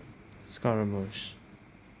Scaramouche.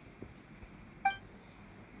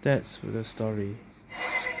 That's the story.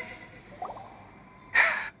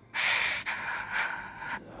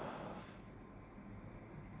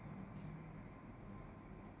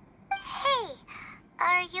 Hey,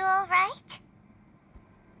 are you alright?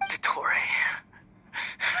 Dottore.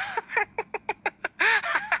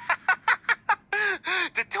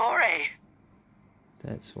 Dottore!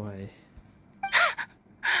 That's why.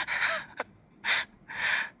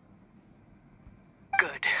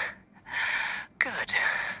 Good. Good.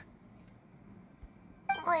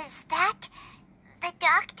 Was that the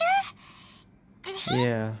doctor? Did he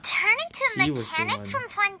Yeah. turn into a He was the mechanic one. from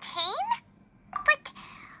Fontaine? But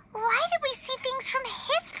why did we see things from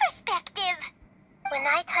his perspective? When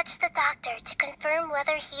I touched the doctor to confirm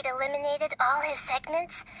whether he'd eliminated all his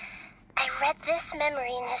segments, I read this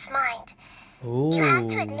memory in his mind. You have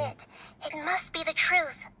to Oh, admit, it must be the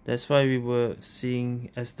truth. that's why we were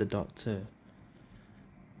seeing as the doctor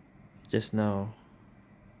just now.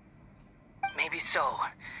 Maybe so,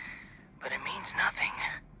 but it means nothing.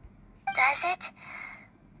 Does it?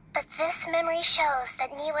 But this memory shows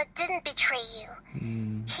that Niwa didn't betray you.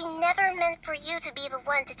 He never meant for you to be the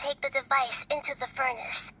one to take the device into the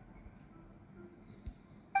furnace.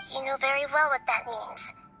 You know very well what that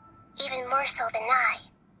means. Even more so than I.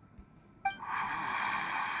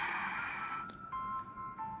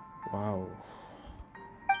 Wow.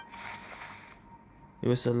 It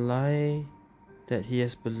was a lie that he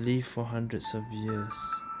has believed for hundreds of years.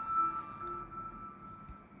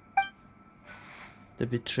 The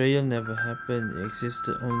betrayal never happened, it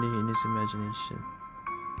existed only in his imagination.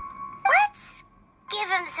 Let's give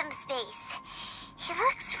him some space. He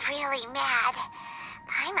looks really mad.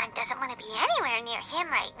 Paimon doesn't want to be anywhere near him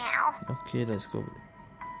right now. Okay, let's go.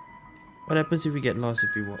 What happens if we get lost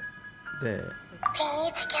if we walk there? We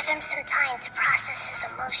need to give him some time to process his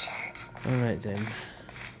emotions. Alright then.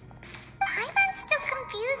 Paimon's still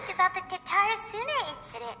confused about the Tatarasuna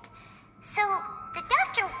incident. So, the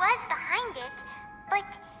doctor was behind it,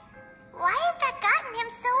 but why has that gotten him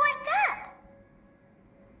so worked up?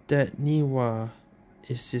 That Niwa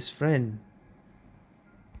is his friend.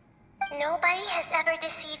 Nobody has ever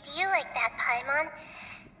deceived you like that, Paimon.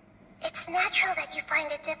 It's natural that you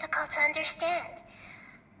find it difficult to understand.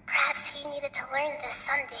 Perhaps he needed to learn this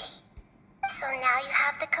someday. So now you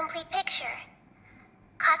have the complete picture.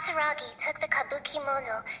 Katsuragi took the Kabuki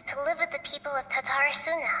Mono to live with the people of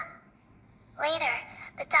Tatarasuna. Later,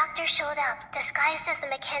 the doctor showed up, disguised as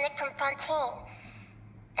the mechanic from Fontaine.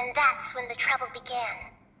 And that's when the trouble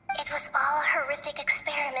began. It was all a horrific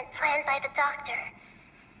experiment planned by the doctor.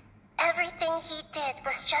 Everything he did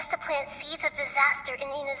was just to plant seeds of disaster in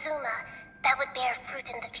Inazuma that would bear fruit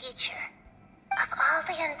in the future. Of all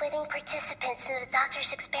the unwitting participants in the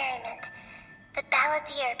doctor's experiment, the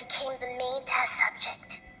balladeer became the main test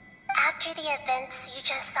subject. After the events you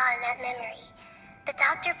just saw in that memory, the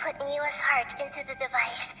doctor put Niwa's heart into the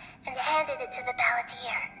device and handed it to the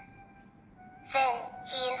balladeer. Then,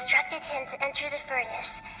 he instructed him to enter the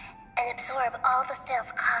furnace and absorb all the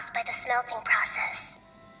filth caused by the smelting process.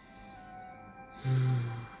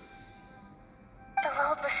 The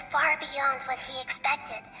load was far beyond what he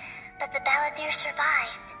expected, but the balladeer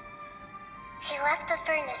survived. He left the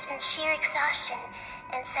furnace in sheer exhaustion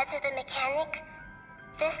and said to the mechanic,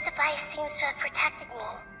 "This device seems to have protected me.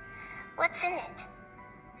 What's in it?"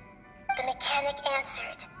 The mechanic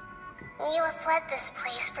answered, "Niwa fled this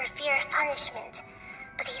place for fear of punishment,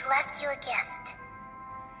 but he left you a gift.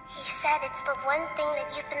 He said it's the one thing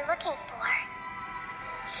that you've been looking for."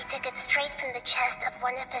 He took it straight from the chest of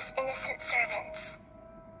one of his innocent servants.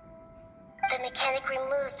 The mechanic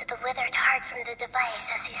removed the withered heart from the device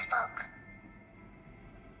as he spoke.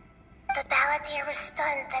 The balladeer was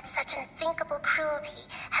stunned that such unthinkable cruelty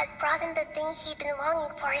had brought him the thing he'd been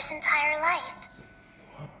longing for his entire life.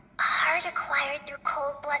 A heart acquired through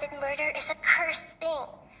cold-blooded murder is a cursed thing,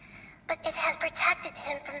 but it has protected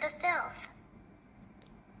him from the filth.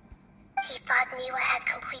 He thought Niwa had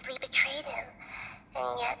completely betrayed him,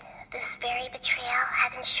 and yet this very betrayal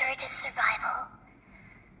had ensured his survival.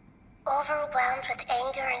 Overwhelmed with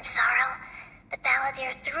anger and sorrow, the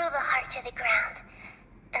balladeer threw the heart to the ground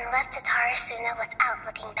and left Tatarasuna without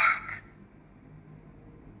looking back.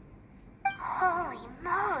 Holy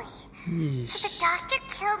moly. So Yeesh. the doctor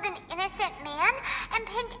killed an innocent man and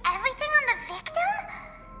pinned everything on the victim?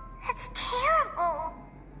 That's terrible.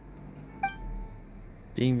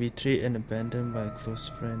 Being betrayed and abandoned by a close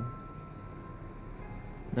friend.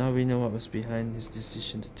 Now we know what was behind his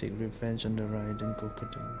decision to take revenge on the Raiden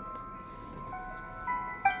Gokuden.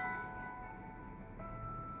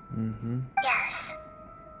 Yes.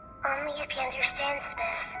 Only if he understands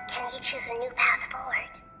this can he choose a new path forward.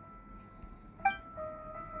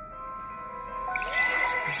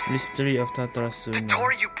 Mystery of Tatarasuna.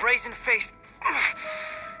 Tori, you brazen-faced...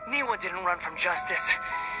 Niwa didn't run from justice.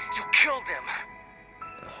 You killed him.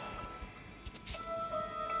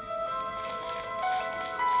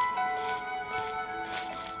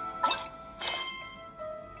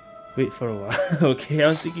 Wait for a while. Okay, I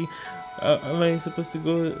was thinking, am I supposed to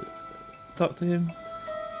go talk to him?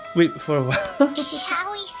 Wait for a while.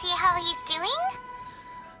 Shall we see how he's doing?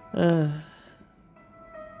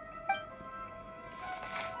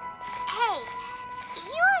 Hey,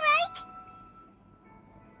 you alright?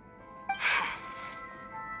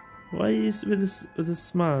 Why is with a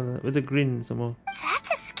smile, with a grin some more? That's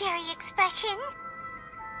a scary expression.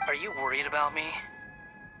 Are you worried about me?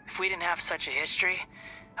 If we didn't have such a history,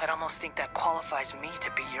 I'd almost think that qualifies me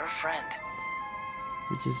to be your friend.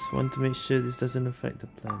 We just want to make sure this doesn't affect the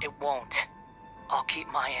plan. It won't. I'll keep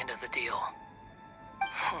my end of the deal.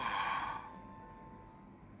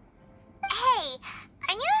 Hey,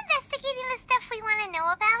 are you investigating the stuff we want to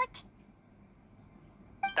know about?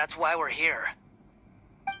 That's why we're here.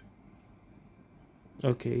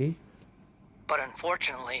 Okay. But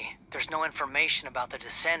unfortunately, there's no information about the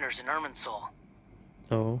Descenders in Irminsul.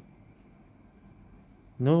 Oh.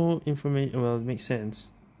 No information. Well, it makes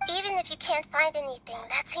sense. Even if you can't find anything,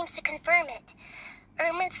 that seems to confirm it.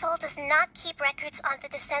 Irminsul does not keep records on the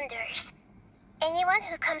Descenders. Anyone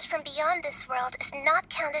who comes from beyond this world is not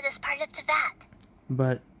counted as part of Teyvat.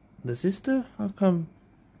 But the sister? How come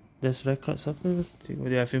there's records of her? Do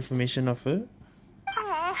you have information of her?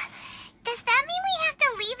 Oh, does that mean we have to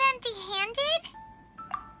leave empty-handed?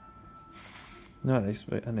 Not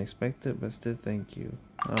unexpected, but still thank you.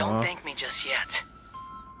 Don't thank me just yet.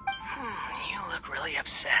 You look really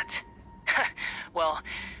upset. Well,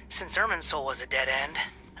 since Irminsul was a dead end,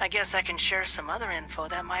 I guess I can share some other info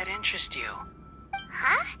that might interest you.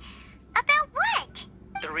 Huh? About what?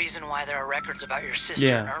 The reason why there are records about your sister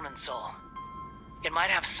in Irminsul. It might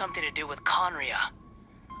have something to do with Conria.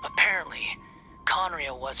 Apparently,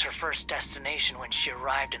 Conria was her first destination when she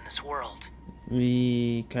arrived in this world.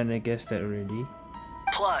 We kinda guessed that already.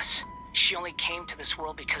 Plus, she only came to this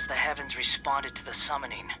world because the heavens responded to the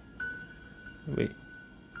summoning. Wait.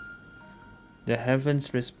 The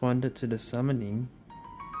heavens responded to the summoning?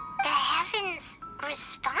 The heavens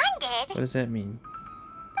responded? What does that mean?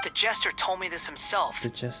 The Jester told me this himself.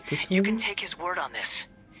 The Jester told You can me? take his word on this.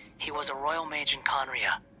 He was a royal mage in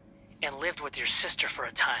Conria, and lived with your sister for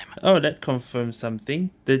a time. Oh, that confirms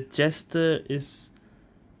something. The Jester is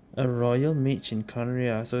a royal mage in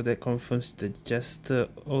Conria, so that confirms the Jester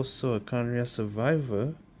also a Conria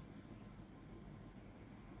survivor.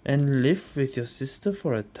 And lived with your sister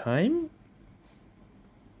for a time?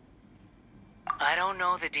 I don't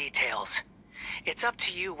know the details. It's up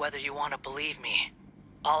to you whether you want to believe me.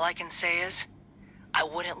 All I can say is, I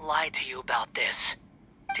wouldn't lie to you about this.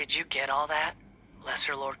 Did you get all that,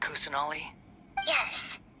 Lesser Lord Kusanali?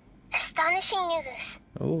 Yes. Astonishing news.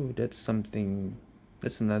 Oh, that's something.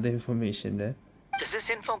 That's another information there. Does this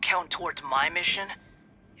info count towards my mission?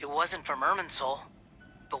 It wasn't from Irminsul,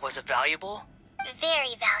 but was it valuable?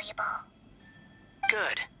 Very valuable.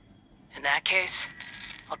 Good. In that case,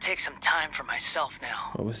 I'll take some time for myself now.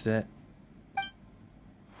 What was that?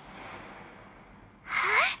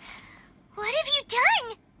 Huh? What have you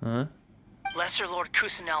done? Huh? Lesser Lord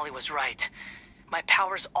Kusanali was right. My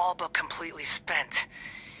power's all but completely spent.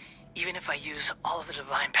 Even if I use all of the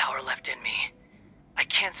divine power left in me, I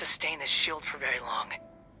can't sustain this shield for very long.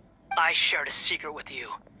 I shared a secret with you,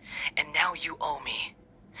 and now you owe me.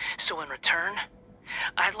 So in return,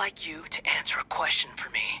 I'd like you to answer a question for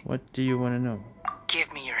me. What do you want to know?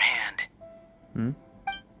 Give me your hand.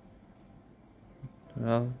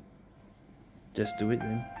 Well, just do it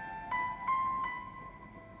then.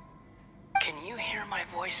 Can you hear my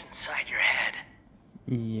voice inside your head?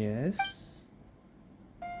 Yes?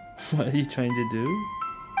 What are you trying to do?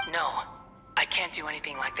 No, I can't do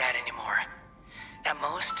anything like that anymore. At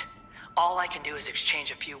most, all I can do is exchange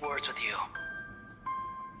a few words with you.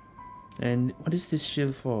 And what is this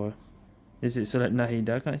shield for? Is it so that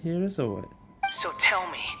Nahida can't hear us or what? So tell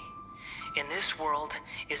me, in this world,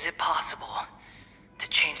 is it possible to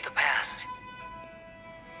change the past?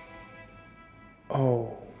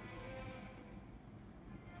 Oh.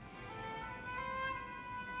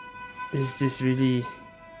 Is this really...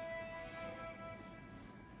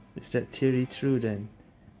 Is that theory true then?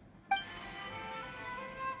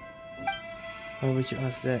 Why would you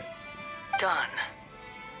ask that? Done.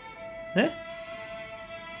 Huh?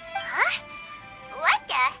 Huh? What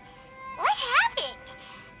the? What happened?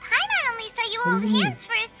 Paimon only saw you What hold do you mean? hands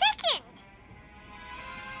for a second.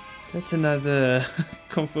 That's another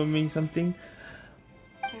confirming something.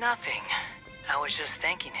 Nothing. I was just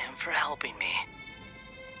thanking him for helping me.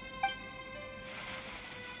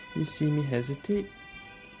 You see me hesitate?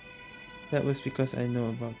 That was because I know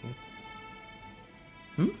about what.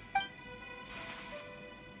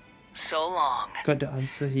 So long. Got the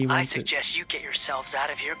answer he wanted. I suggest you get yourselves out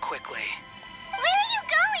of here quickly. Where are you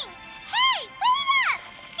going? Hey, wait up!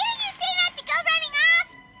 Didn't you say not to go running off?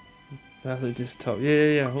 That'll just stop.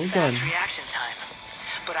 Yeah. Hold on. Fast reaction time.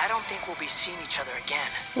 But I don't think we'll be seeing each other again.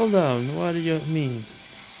 Hold on. What do you mean?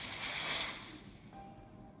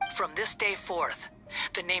 From this day forth,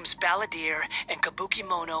 the names Balladeer and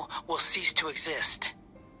Kabukimono will cease to exist.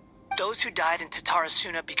 Those who died in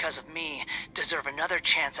Tatarasuna because of me deserve another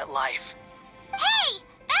chance at life. Hey,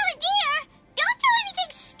 Balladeer! Don't do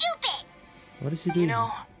anything stupid! What is he doing? You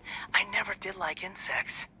know, I never did like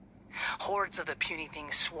insects. Hordes of the puny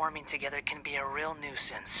things swarming together can be a real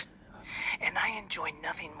nuisance. And I enjoy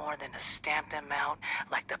nothing more than to stamp them out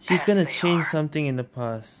like the She's pests gonna they change are. something in the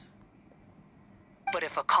past. But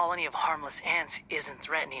if a colony of harmless ants isn't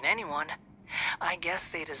threatening anyone, I guess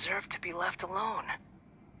they deserve to be left alone.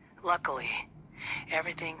 Luckily,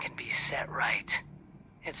 everything can be set right.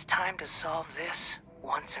 It's time to solve this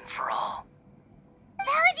once and for all.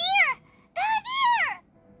 Balladeer! Balladeer!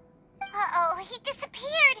 Uh-oh, he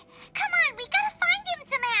disappeared. Come on, we gotta find him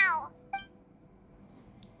somehow.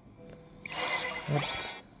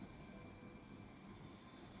 What?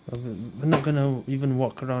 We're not gonna even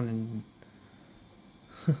walk around and...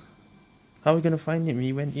 How are we gonna find him?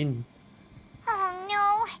 He went in. Oh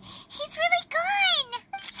no, he's really gone.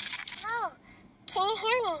 Oh, can you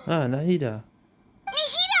hear me? Ah, Nahida.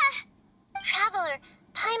 Nahida! Traveler,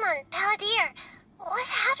 Paimon, Balladeer, what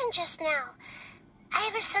happened just now? I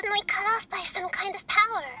was suddenly cut off by some kind of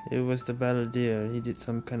power. It was the Balladeer. He did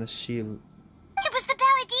some kind of shield. It was the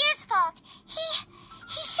Balladeer's fault.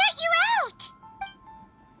 He shut you out.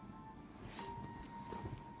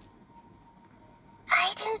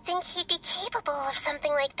 I didn't think he'd be capable of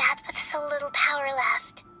something like that with so little power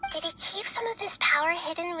left. Did he keep some of his power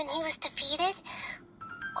hidden when he was defeated?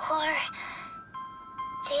 Or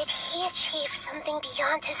did he achieve something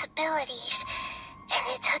beyond his abilities,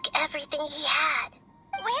 and it took everything he had?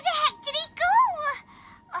 Where the heck did he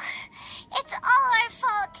go? It's all our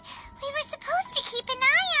fault. We were supposed to keep an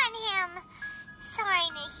eye on him. Sorry,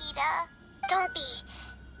 Nahida. Don't be.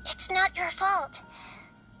 It's not your fault.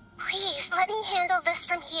 Please, let me handle this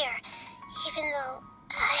from here, even though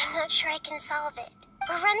I'm not sure I can solve it.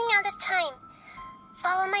 We're running out of time.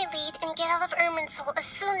 Follow my lead and get out of Irminsul as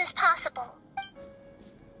soon as possible.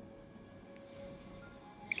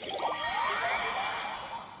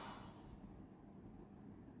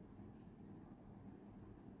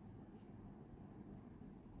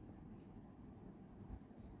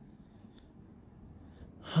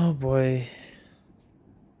 Oh boy.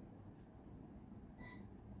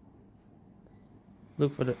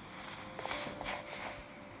 Look for the...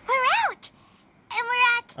 We're out! And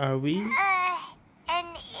we're at, Are we? an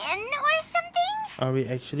inn or something? Are we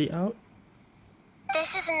actually out?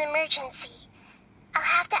 This is an emergency. I'll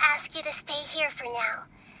have to ask you to stay here for now.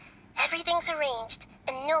 Everything's arranged,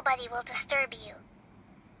 and nobody will disturb you.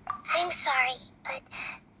 I'm sorry, but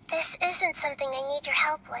this isn't something I need your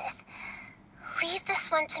help with. Leave this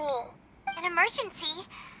one to me. An emergency?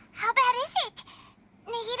 How bad is it?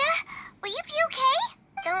 Nahida, will you be okay?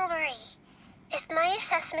 Don't worry. If my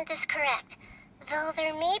assessment is correct, though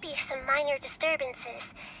there may be some minor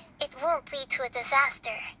disturbances, it won't lead to a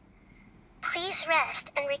disaster. Please rest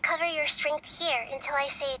and recover your strength here until I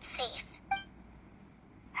say it's safe.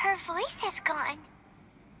 Her voice has gone.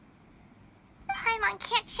 Paimon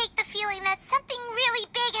can't shake the feeling that something really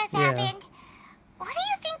big has happened. What do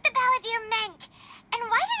you think the Balladeer meant? And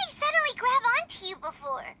why did he suddenly grab onto you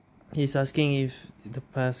before? He's asking if the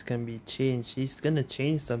past can be changed. He's gonna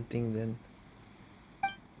change something then.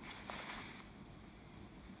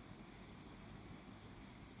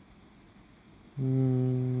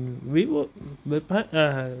 We will, but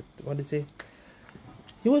what to say?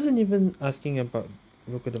 He wasn't even asking about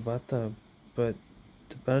Rokudabata, but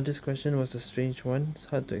the Balladeer's question was a strange one. It's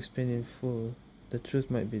hard to explain in full. The truth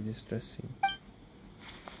might be distressing.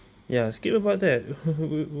 Yeah, skip about that.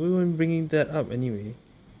 we weren't bringing that up anyway.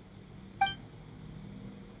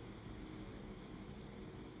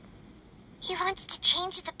 He wants to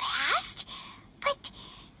change the past? But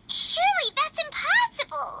surely that's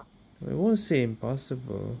impossible! I won't say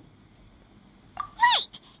impossible.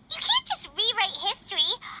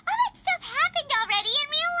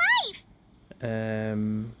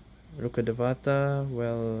 Rukadevata,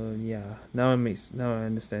 well, yeah. Now I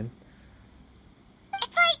understand.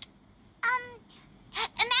 It's like,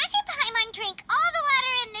 imagine Paimon drank all the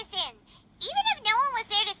water in this inn. Even if no one was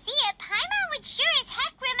there to see it, Paimon would sure as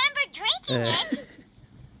heck remember drinking it.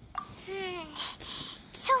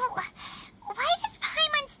 So, why does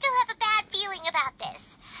Paimon still have a bad feeling about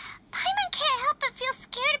this? Paimon can't help but feel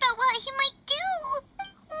scared about what he might do.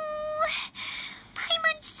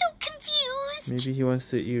 Paimon's so confused. Maybe he wants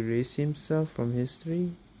to erase himself from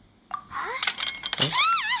history? Huh?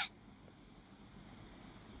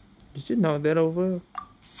 Did you knock that over?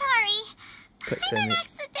 Sorry. God damn Paimon it.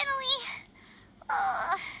 accidentally...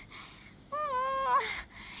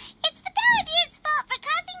 It's the Balladier's fault for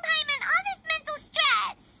causing Paimon all this mental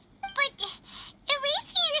stress. But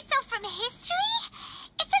erasing yourself from history?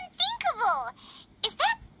 It's unthinkable. Is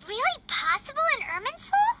that really possible in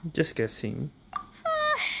Irminsul? Just guessing.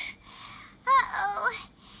 Uh-oh.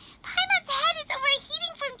 Paimon's head is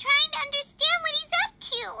overheating from trying to understand what he's up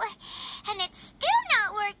to. And it's still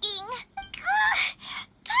not working. Ugh.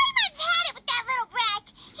 Paimon's had it with that little brat.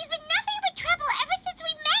 He's been nothing but trouble ever since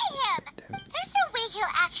we met him. There's no way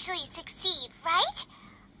he'll actually succeed, right?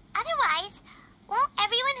 Otherwise, won't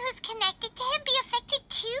everyone who's connected to him be affected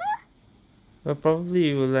too? Well,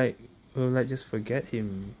 probably we'll just forget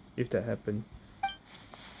him if that happened.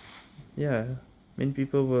 Yeah, many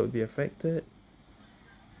people will be affected,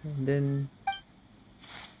 and then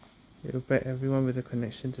it'll back everyone with a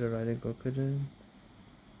connection to the Riding Gokuden.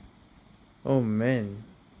 Oh man.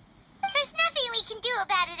 There's nothing we can do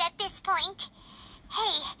about it at this point.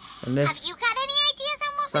 Hey, Unless have you got any ideas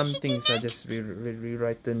on what some we should things do are next? just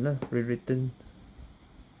rewritten.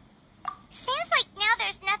 Seems like now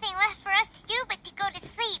there's nothing left for us to do but to go to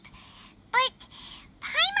sleep. But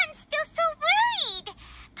Paimon's still so worried.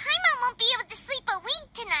 Paimon won't be able to sleep a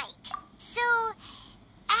wink tonight. So,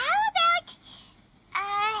 how about,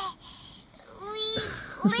 we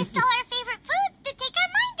list all our favorite foods to take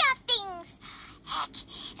our mind off things? Heck,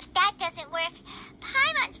 if that doesn't work,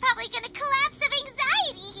 Paimon's probably gonna collapse of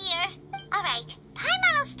anxiety here. Alright,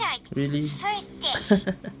 Paimon will start. Really? First dish.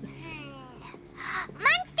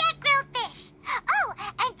 Munstack grilled fish. Oh,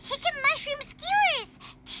 and chicken mushroom skewers.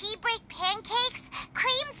 Tea break pancakes,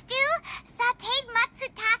 cream stew, sauteed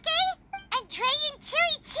matsutake, and Dragon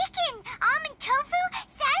chili chicken, almond tofu,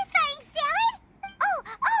 satisfying salad. Oh,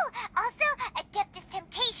 also Adeptus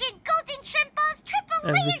Temptation, golden shrimp balls, triple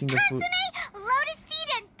Every layered single food. consomme, lotus seed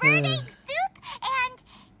and bird egg soup,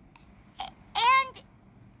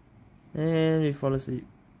 And we fall asleep.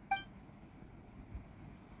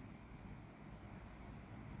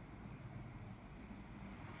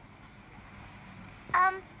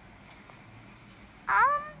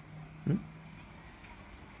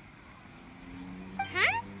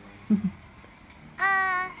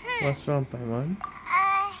 What's wrong, Paimon?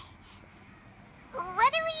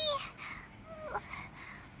 What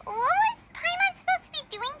was Paimon supposed to be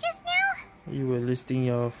doing just now? You were listing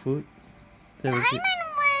your food? That was it. Paimon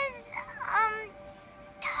was,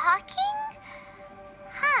 talking?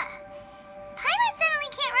 Huh. Paimon suddenly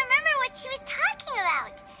can't remember what she was talking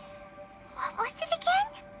about. What was it again?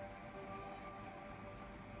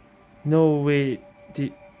 No, wait.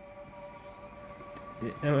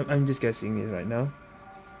 I'm just guessing it right now.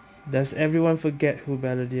 Does everyone forget who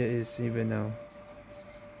Balladeer is even now?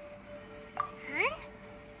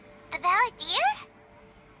 The Balladeer?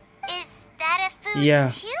 Is that a food Yeah.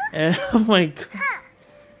 too? Oh my god. Huh.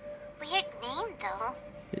 Weird name though.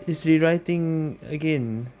 It's rewriting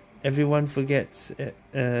again. Everyone forgets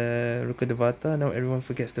Rukadevata. Now everyone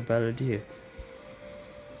forgets the Balladeer.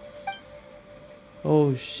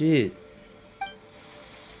 Oh shit.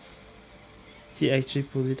 He actually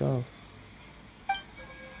pulled it off.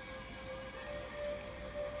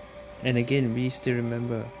 And again, we still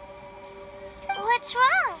remember. What's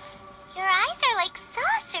wrong? Your eyes are like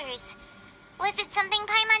saucers. Was it something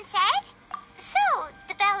Paimon said? So,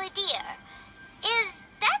 the Balladeer. Is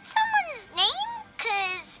that someone's name?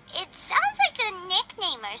 'Cause it sounds like a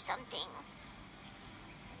nickname or something.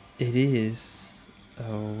 It is.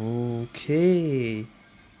 Okay.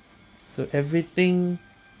 So everything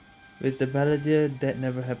with the Balladeer, that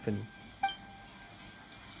never happened.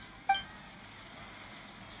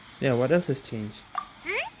 Yeah, what else has changed?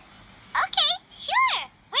 Okay, sure.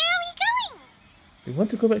 Where are we going? We want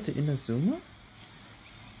to go back to Inazuma?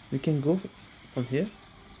 We can go from here?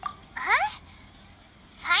 Huh?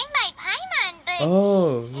 Fine by Paimon, but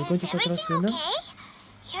Oh, we're going is to everything Tatarasuna? okay?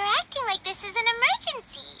 You're acting like this is an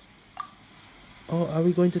emergency. Oh, are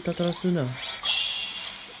we going to Tatarasuna?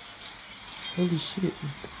 Holy shit.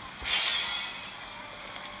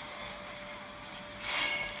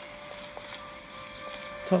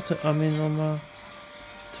 Talk to Aminoma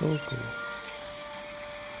Togo.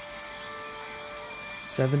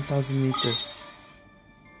 7,000 meters.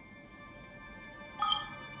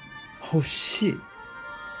 Oh shit.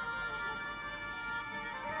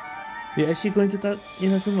 We're actually going to talk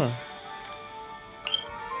Inazuma.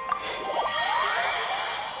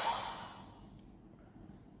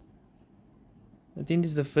 I think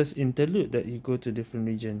this is the first interlude that you go to different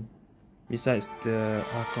region. Besides the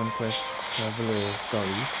Archon Quest Traveler story.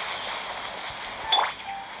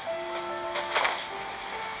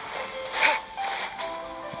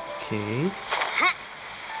 Okay.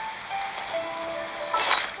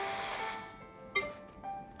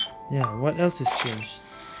 Yeah, what else has changed?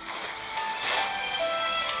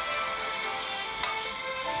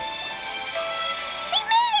 We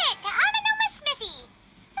made it to Aminoma Smithy!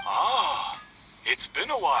 Ah, it's been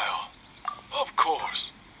a while. Of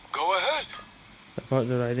course. Go ahead. About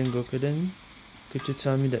the Raiden Gokuden? Could you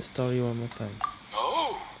tell me that story one more time?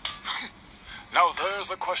 Oh. Now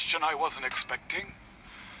there's a question I wasn't expecting.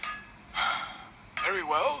 Very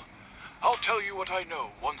well. I'll tell you what I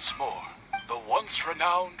know once more. The once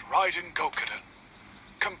renowned Raiden Gokuden,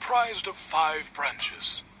 comprised of 5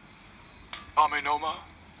 branches. Aminoma,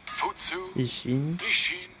 Futsu, Ishin,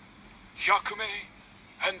 Hyakume,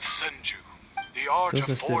 and Senju. The art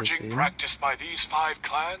of forging practiced by these 5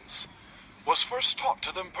 clans was first taught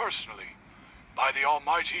to them personally by the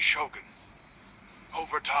almighty Shogun.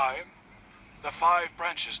 Over time, the 5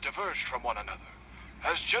 branches diverged from one another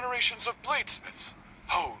as generations of bladesmiths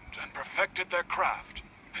honed and perfected their craft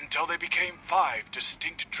until they became 5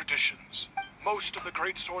 distinct traditions. Most of the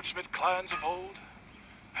great swordsmith clans of old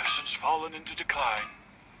have since fallen into decline.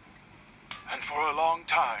 And for a long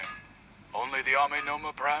time, only the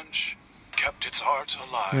Aminoma branch kept its art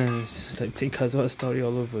alive. Man, it's like playing Kazuha's story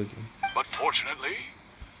all over again. But fortunately,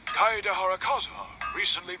 Kaedehara Kazuha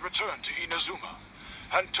recently returned to Inazuma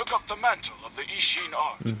and took up the mantle of the Ishin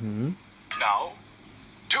art. Now,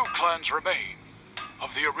 2 clans remain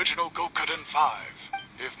of the original Gokuden 5.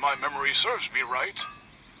 If my memory serves me right,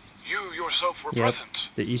 you yourself were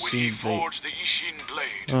present the Ishin when he blade. forged the Ishin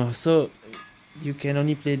blade. Oh, so you can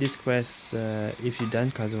only play this quest if you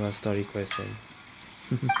done Kazuha's story quest then.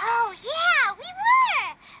 Oh yeah, we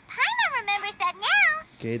were! Paimon remembers that now.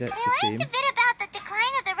 Okay, that's we the same. learned a bit about the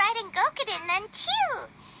decline of the Raiden Gokuden then too.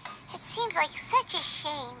 It seems like such a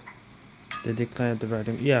shame. The decline of the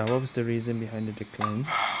Raiden. Yeah, what was the reason behind the decline?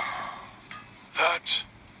 That,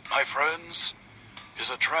 my friends,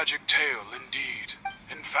 is a tragic tale indeed.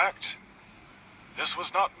 In fact, this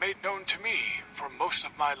was not made known to me for most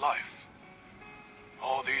of my life.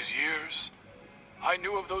 All these years, I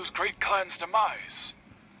knew of those great clans' demise,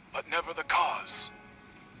 but never the cause.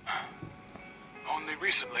 Only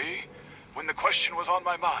recently, when the question was on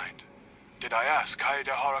my mind, did I ask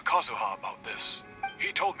Kaedehara Kazuha about this.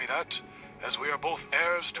 He told me that, as we are both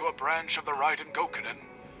heirs to a branch of the Raiden Gokuden,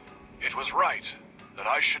 it was right that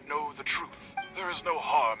I should know the truth. There is no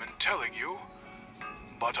harm in telling you,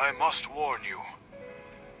 but I must warn you.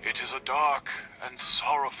 It is a dark and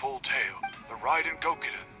sorrowful tale. The Raiden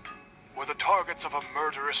Gokuden were the targets of a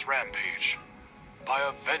murderous rampage by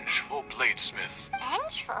a vengeful bladesmith.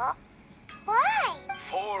 Vengeful? Why?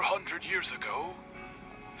 400 years ago,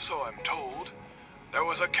 so I'm told, there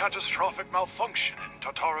was a catastrophic malfunction in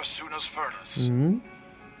Tatarasuna's furnace.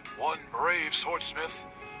 One brave swordsmith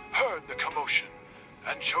heard the commotion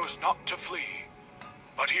and chose not to flee,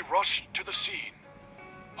 but he rushed to the scene,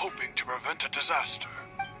 hoping to prevent a disaster.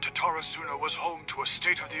 Tatarasuna was home to a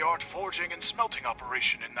state-of-the-art forging and smelting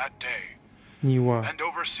operation in that day. Niwa. And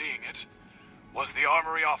overseeing it was the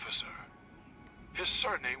armory officer. His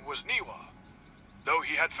surname was Niwa, though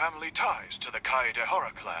he had family ties to the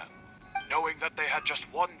Kaedehara clan. Knowing that they had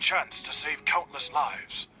just one chance to save countless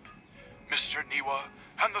lives, Mr. Niwa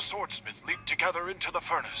and the swordsmith leaped together into the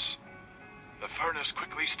furnace. The furnace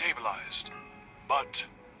quickly stabilized, but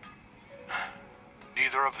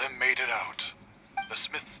neither of them made it out. The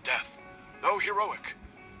smith's death, though heroic,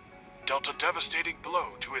 dealt a devastating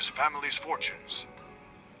blow to his family's fortunes.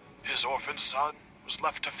 His orphan son was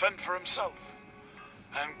left to fend for himself,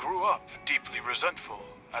 and grew up deeply resentful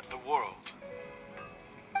at the world.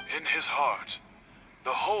 In his heart,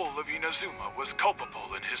 the whole of Inazuma was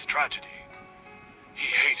culpable in his tragedy. He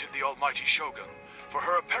hated the almighty Shogun for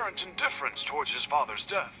her apparent indifference towards his father's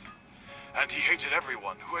death, and he hated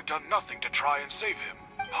everyone who had done nothing to try and save him.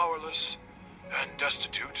 Powerless and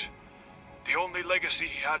destitute, the only legacy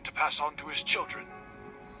he had to pass on to his children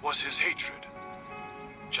was his hatred.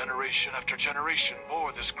 Generation after generation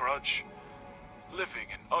bore this grudge, living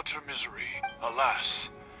in utter misery. Alas,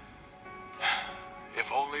 if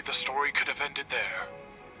only the story could have ended there.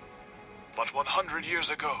 But 100 years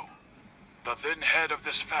ago, the then head of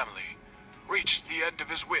this family reached the end of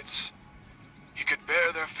his wits. He could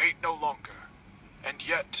bear their fate no longer, and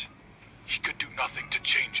yet he could do nothing to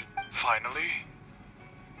change it. Finally,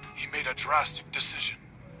 he made a drastic decision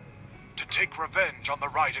to take revenge on the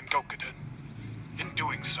Raiden Gokuden. In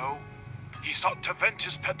doing so, he sought to vent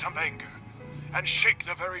his pent-up anger and shake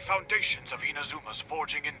the very foundations of Inazuma's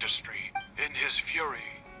forging industry. In his fury,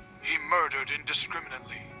 he murdered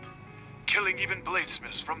indiscriminately, killing even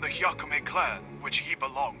bladesmiths from the Hyakume clan which he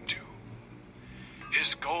belonged to.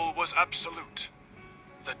 His goal was absolute,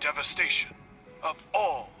 the devastation of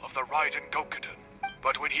all of the Raiden Gokuden.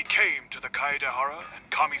 But when he came to the Kaedehara and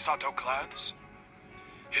Kamisato clans,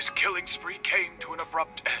 his killing spree came to an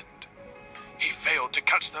abrupt end. He failed to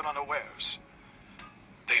catch them unawares.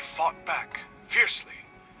 They fought back fiercely,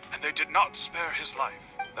 and they did not spare his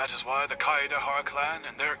life. That is why the Kaedehara clan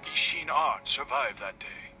and their Ishin art survived that day.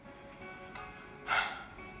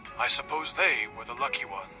 I suppose they were the lucky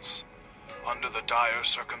ones, under the dire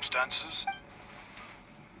circumstances.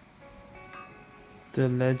 The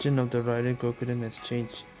legend of the Raiden Gokuden has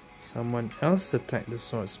changed. Someone else attacked the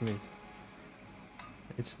swordsmith.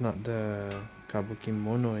 It's not the Kabuki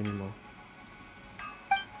Mono anymore.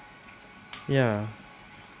 Yeah,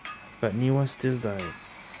 but Niwa still died.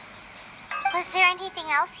 Was there anything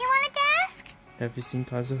else you wanted to ask? Have you seen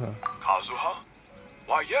Kazuha? Kazuha?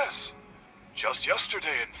 Why, yes. Just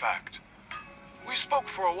yesterday, in fact. We spoke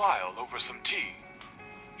for a while over some tea.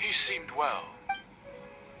 He seemed well.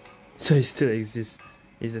 So he still exists.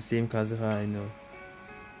 It's the same Kazuha I know.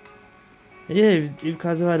 Yeah, if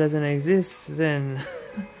Kazuha doesn't exist, then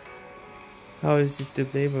how is he still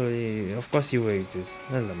playable? Yeah, of course he will exist.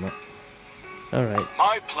 Alamak. Alright.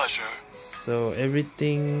 My pleasure. So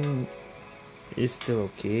everything is still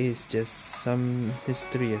okay. It's just some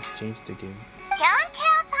history has changed the game. Don't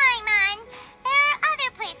tell Paimon. There are other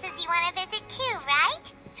places you want to visit too, right?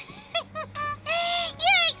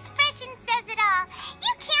 Your expression says it all.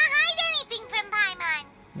 You can't hide anything from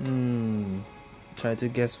Paimon. Try to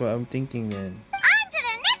guess what I'm thinking then. On to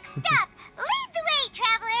the next stop. Lead the way,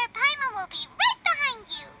 traveler. Paimon will be right behind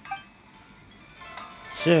you.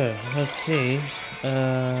 Sure, okay.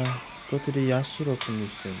 Go to the Yashiro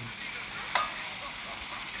Commission.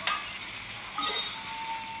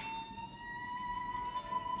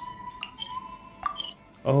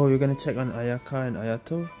 Oh, you're gonna check on Ayaka and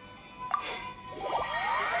Ayato?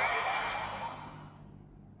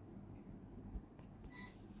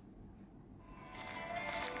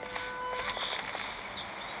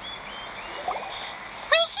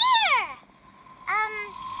 We're here!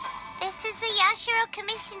 This is the Yashiro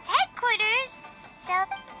Commission's headquarters, so...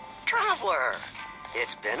 Traveler,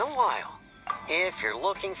 it's been a while. If you're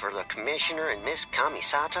looking for the Commissioner and Miss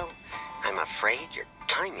Kamisato, I'm afraid your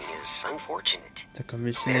timing is unfortunate. The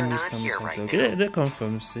Commissioner They're and Miss not here Kamisato. right now. Okay, that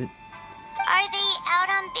confirms it. Are they out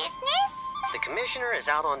on business? The Commissioner is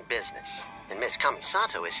out on business, and Miss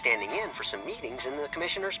Kamisato is standing in for some meetings in the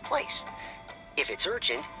Commissioner's place. If it's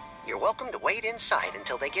urgent, you're welcome to wait inside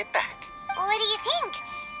until they get back. What do you think?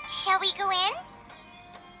 Shall we go in?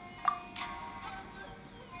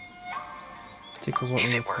 Take a walk.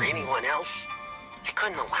 If it were anyone else, I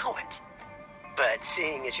couldn't allow it. But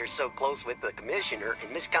seeing as you're so close with the Commissioner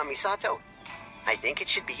and Miss Kamisato, I think it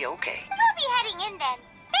should be okay. We'll be heading in then.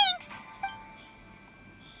 Thanks!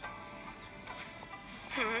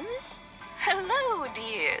 Hello,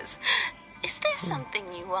 dears. Is there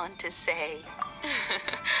something you want to say?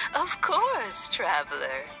 Of course,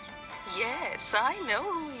 traveler. Yes, I know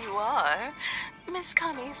who you are. Miss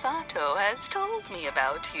Kamisato has told me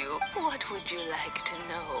about you. What would you like to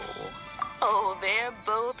know? Oh, they're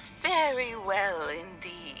both very well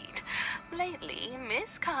indeed. Lately,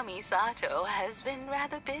 Miss Kamisato has been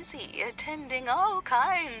rather busy attending all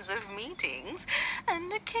kinds of meetings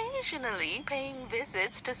and occasionally paying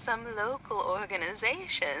visits to some local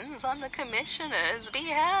organizations on the Commissioner's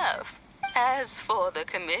behalf. As for the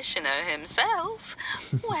Commissioner himself,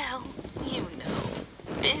 well, you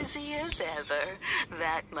know, busy as ever.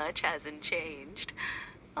 That much hasn't changed.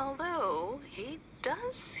 Although, he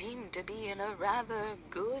does seem to be in a rather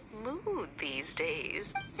good mood these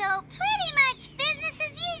days. So pretty much business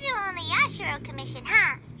as usual in the Yashiro Commission,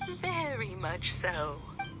 huh? Very much so.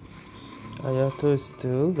 Ayato is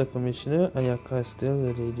still the Commissioner. Ayaka is still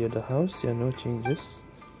the lady of the house. There are no changes.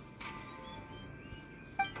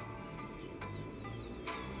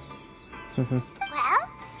 Well,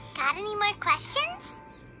 got any more questions?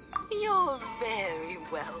 You're very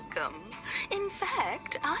welcome. In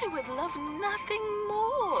fact, I would love nothing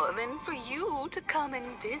more than for you to come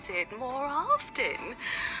and visit more often.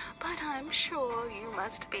 But I'm sure you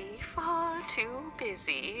must be far too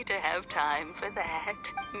busy to have time for that.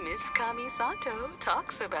 Miss Kamisato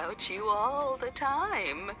talks about you all the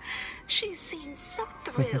time. She seems so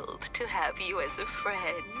thrilled to have you as a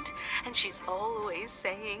friend, and she's always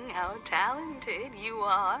saying how talented you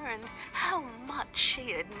are and how much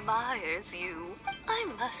she admires you. I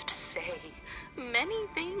must say, many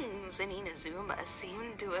things in Inazuma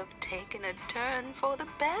seem to have taken a turn for the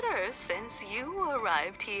better since you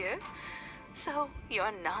arrived here. So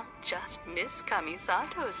you're not just Miss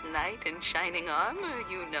Kamisato's knight in shining armor,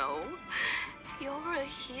 you know. You're a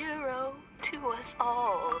hero to us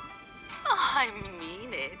all. I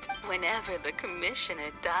mean it. Whenever the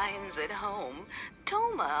commissioner dines at home,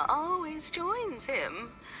 Toma always joins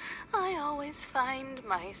him. I always find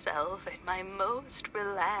myself at my most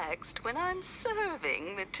relaxed when I'm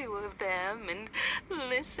serving the two of them and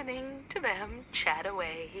listening to them chat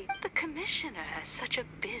away. The commissioner has such a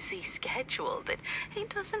busy schedule that he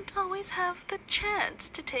doesn't always have the chance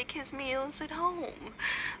to take his meals at home.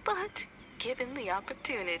 But given the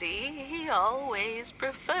opportunity, he always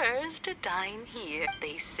prefers to dine here.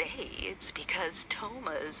 They say it's because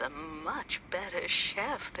Toma's a much better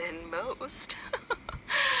chef than most.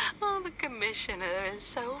 Oh, the commissioner is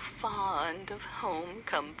so fond of home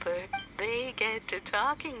comfort. They get to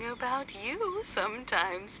talking about you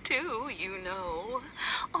sometimes too, you know.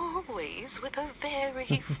 Always with a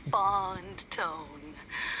very fond tone.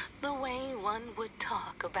 The way one would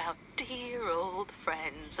talk about dear old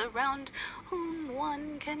friends around whom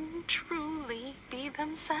one can truly be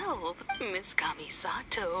themselves. Miss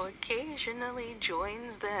Kamisato occasionally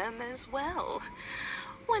joins them as well.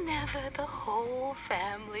 Whenever the whole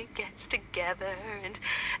family gets together and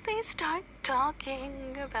they start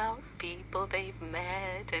talking about people they've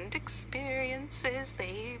met and experiences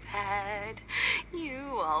they've had, you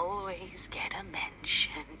always get a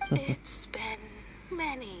mention. It's been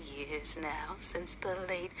many years now since the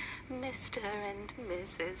late Mr. and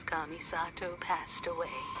Mrs. Kamisato passed away.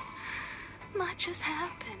 Much has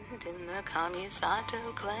happened in the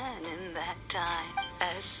Kamisato clan in that time.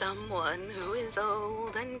 As someone who is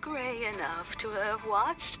old and gray enough to have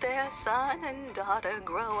watched their son and daughter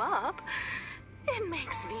grow up, it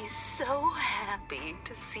makes me so happy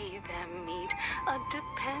to see them meet a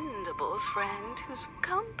dependable friend whose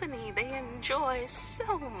company they enjoy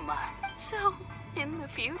so much. So, in the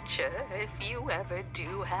future, if you ever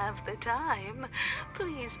do have the time,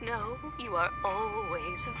 please know you are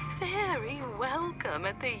always very welcome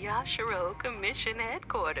at the Yashiro Commission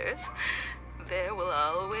headquarters. There will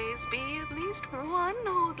always be at least one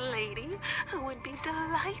old lady who would be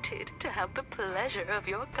delighted to have the pleasure of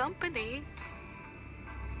your company.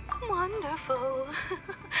 Wonderful.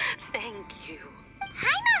 Thank you.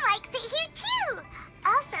 Paimon likes it here too.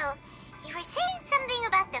 Also, you were saying something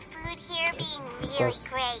about the food here being really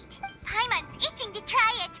great. Paimon's itching to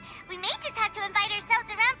try it. We may just have to invite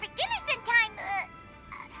ourselves around for dinner sometime.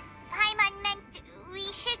 Paimon meant we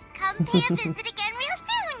should come pay a visit again real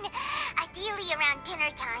soon. Ideally around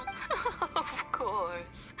dinner time. Of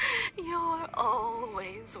course. You're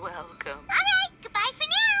always welcome. Alright, goodbye for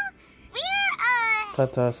now.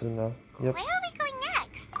 Tatasuna. Yep. Where are we going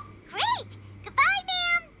next? Great! Goodbye,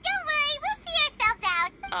 ma'am. Don't worry, we'll see ourselves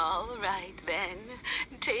out. All right, then.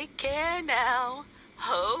 Take care now.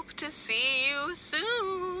 Hope to see you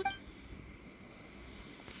soon.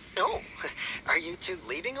 Oh, are you two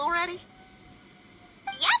leaving already?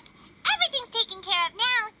 Yep, everything's taken care of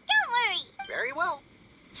now. Don't worry. Very well.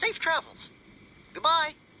 Safe travels.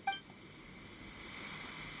 Goodbye.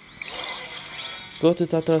 Go to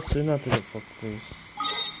Tatasuna to look for clues.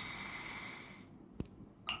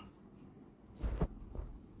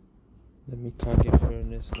 The Mikage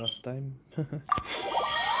furnace last time.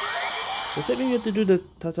 Does that mean you have to do the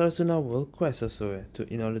Tatarasuna world quest also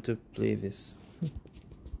in order to play this?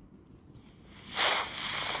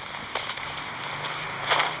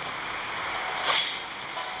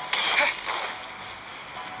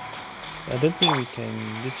 I don't think we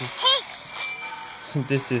can. This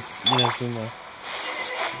is Inazuma.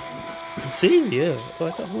 Xavier? Oh,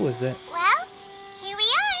 I thought, who was that? Well, here we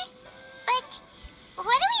are. But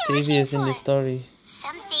what are we Xavier's looking for? in the story.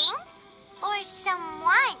 Something or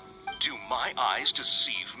someone? Do my eyes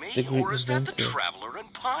deceive me, The Great or is that the Adventure. Traveler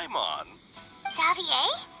and Paimon? Xavier?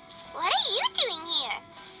 What are you doing here?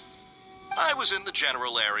 I was in the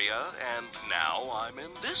general area, and now I'm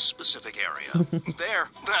in this specific area. There,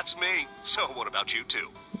 that's me. So what about you two?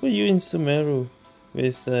 Were you in Sumeru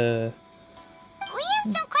with We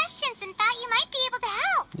have some questions and thought you might be able to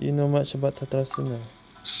help. do you know much about Tatarasuna?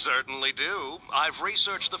 Certainly do. I've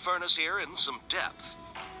researched the furnace here in some depth.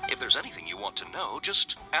 If there's anything you want to know,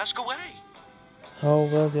 just ask away. How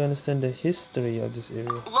well do you understand the history of this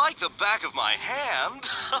area? Like the back of my hand.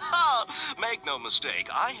 Make no mistake,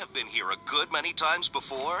 I have been here a good many times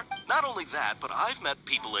before. Not only that, but I've met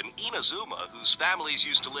people in Inazuma whose families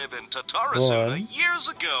used to live in Tatarasuna years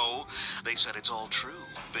ago. They said it's all true,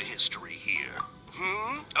 the history here.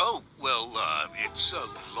 Oh, well, it's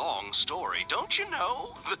a long story, don't you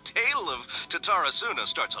know? The tale of Tatarasuna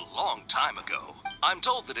starts a long time ago. I'm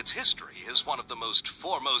told that its history is one of the most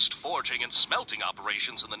foremost forging and smelting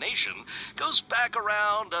operations in the nation. Goes back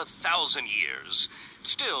around 1,000 years.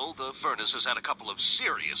 Still, the furnace has had a couple of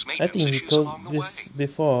serious I maintenance think we issues along told the this way.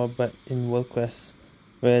 before, but in World Quest,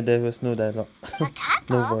 where there was no dialogue.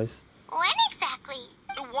 No voice. When exactly?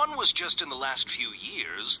 One was just in the last few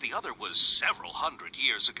years, the other was several hundred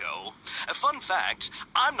years ago. A fun fact,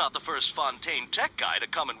 I'm not the first Fontaine tech guy to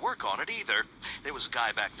come and work on it either. There was a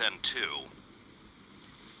guy back then too.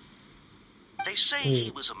 They say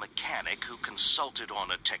he was a mechanic who consulted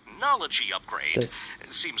on a technology upgrade. It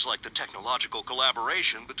seems like the technological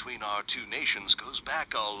collaboration between our two nations goes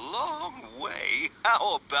back a long way.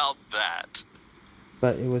 How about that?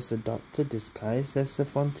 But it was the doctor disguised as a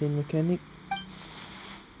Fontaine mechanic?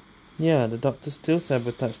 Yeah, the doctor still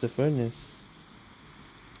sabotaged the furnace.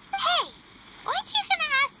 Hey, weren't you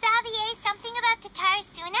gonna ask Xavier something about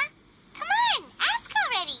Tatarasuna? Come on, ask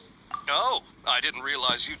already. Oh, I didn't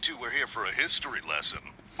realize you two were here for a history lesson.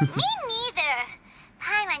 Me neither.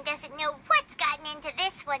 Paimon doesn't know what's gotten into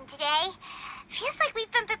this one today. Feels like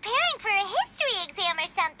we've been preparing for a history exam or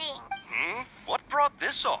something. What brought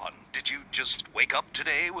this on? Did you just wake up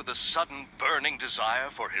today with a sudden burning desire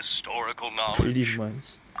for historical knowledge? Pretty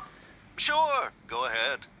much. Sure, go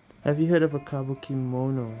ahead. Have you heard of a kabuki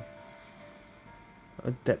mono?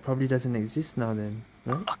 That probably doesn't exist now then,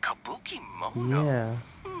 right? A kabuki mono? Yeah.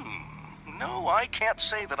 No, I can't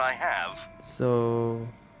say that I have. So,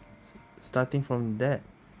 starting from that,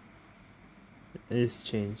 it's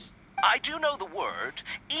changed. I do know the word.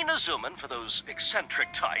 Inazuman for those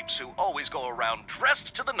eccentric types who always go around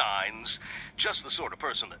dressed to the nines. Just the sort of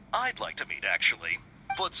person that I'd like to meet, actually.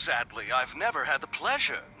 But sadly, I've never had the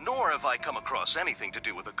pleasure, nor have I come across anything to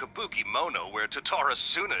do with a kabuki mono where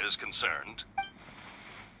Tatarasuna is concerned.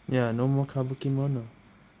 Yeah, no more kabuki mono.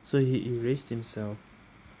 So he erased himself.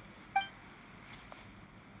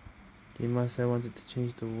 He must have wanted to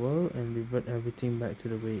change the world and revert everything back to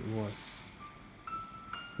the way it was.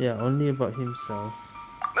 Yeah, only about himself.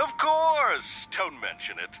 Of course! Don't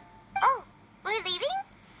mention it. Oh, we're leaving?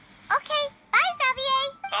 Okay, bye,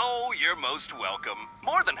 Xavier. Oh, you're most welcome.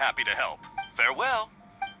 More than happy to help. Farewell.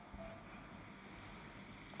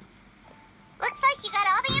 Looks like you got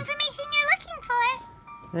all the information you're looking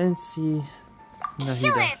for. And see Nahida.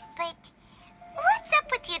 Sure, but what's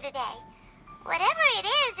up with you today? Whatever it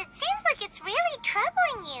is, it seems like it's really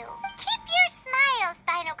troubling you. Keep your smile,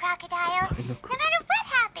 Spinal Crocodile. No matter what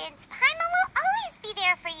happens, Paimon will always be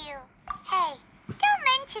there for you. Hey, don't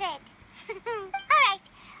mention it. Alright,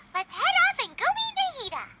 let's head off and go meet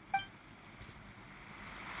Nahida.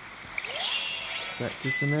 Back to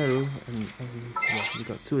Sumeru, and yes, we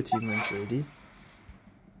got 2 achievements already.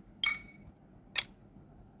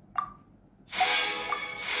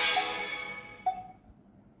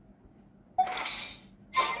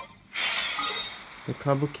 The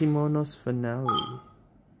Kabuki Mono's finale.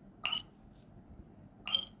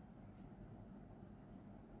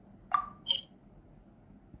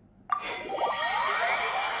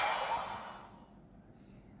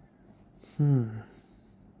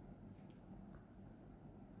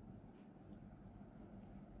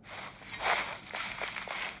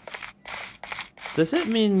 Does that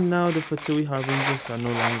mean now the Fatui Harbingers are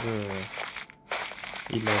no longer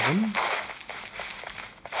 11?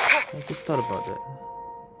 I just thought about that.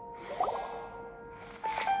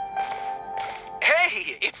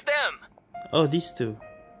 Hey, it's them! Oh, these two.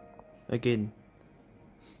 Again.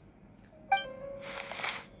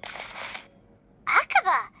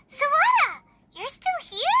 Akaba! Sawada! You're still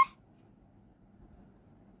here?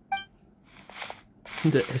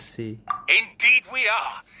 The essay. Indeed we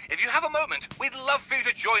are. If you have a moment, we'd love for you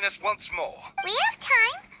to join us once more. We have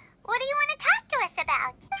time. What do you want to talk to us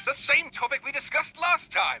about? It's the same topic we discussed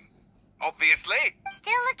last time. Obviously.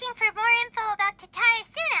 Still looking for more info about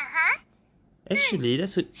Tatarasuna, huh? Actually,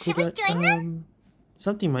 that's a Should we join them?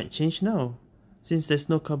 Something might change now, since there's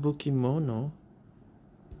no Kabuki Mono.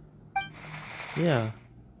 Yeah.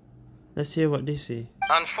 Let's hear what they say.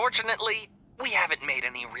 Unfortunately, we haven't made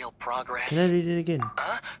any real progress. Can I read it again?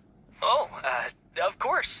 Oh, of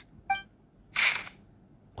course.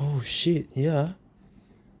 Oh shit, yeah.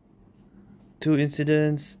 Two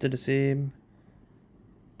incidents, still the same.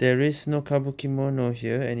 There is no kabukimono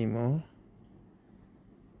here anymore.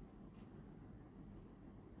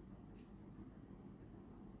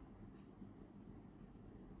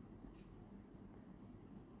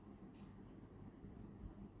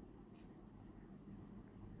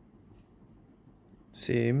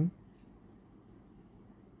 Same.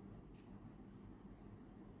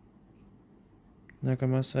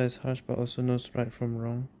 Nagamasa is harsh but also knows right from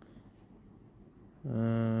wrong.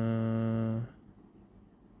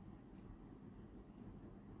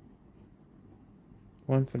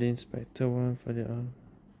 One for the inspector, one for the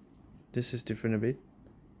this is different a bit.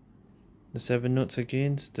 The 7 notes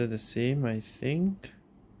again, still the same, I think.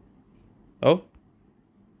 Oh?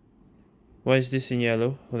 Why is this in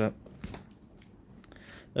yellow? Hold up.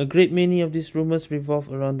 A great many of these rumors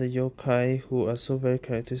revolve around the yokai, who are so very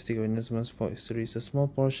characteristic of Inazuma's folk histories. A small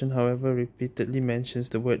portion, however, repeatedly mentions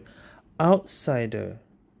the word outsider.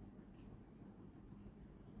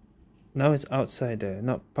 Now it's outsider,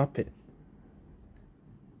 not puppet.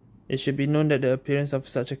 It should be known that the appearance of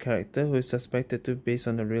such a character, who is suspected to be based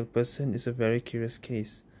on a real person, is a very curious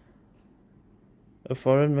case. A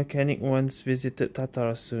foreign mechanic once visited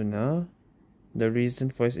Tatarasuna. The reason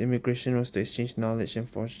for his immigration was to exchange knowledge and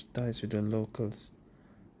forge ties with the locals.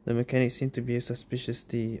 The mechanic seemed to behave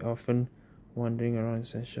suspiciously, often wandering around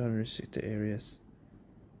essential and restricted areas.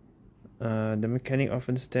 The mechanic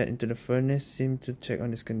often stared into the furnace, seemed to check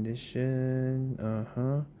on his condition.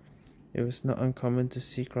 It was not uncommon to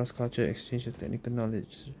see cross-cultural exchange of technical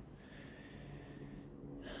knowledge.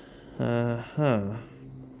 And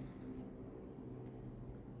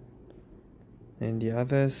the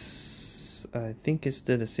others, I think it's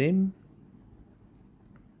still the same.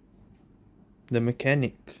 The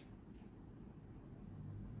mechanic.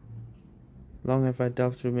 Long have I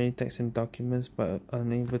delved through many texts and documents, but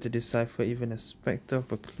unable to decipher even a spectre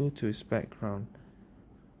of a clue to his background.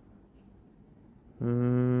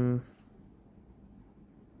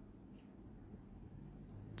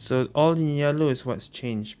 So all in yellow is what's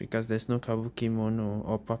changed, because there's no kabukimono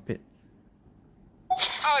or puppet.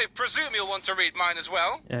 I presume you'll want to read mine as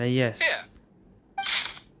well? Yes. Here.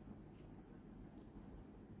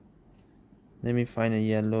 Let me find a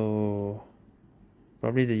yellow.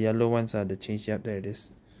 Probably the yellow ones are the change. Yep, there it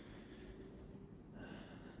is.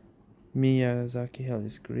 Miyazaki held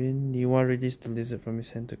his grin. Niwa released the lizard from his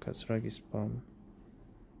hand to Katsuragi's palm.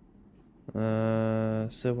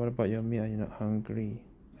 Sir, what about your meal? Are you not hungry?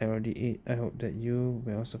 I already ate. I hope that you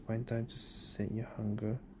will also find time to sate your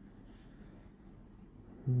hunger.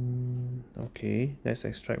 Okay, let's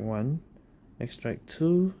extract 1. Extract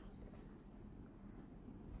 2.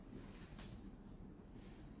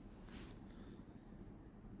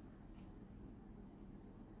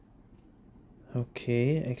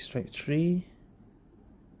 Okay, extract 3.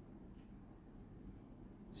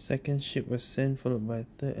 Second ship was sent, followed by a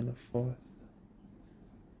third and a fourth.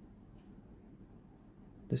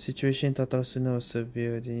 The situation in Tatarasuna was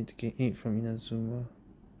severe. They need to gain aid from Inazuma.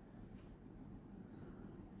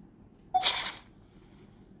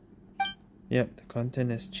 Yep, the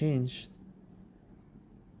content has changed.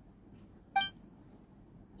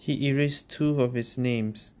 He erased 2 of his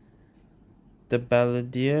names. The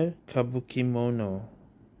Balladeer Kabukimono.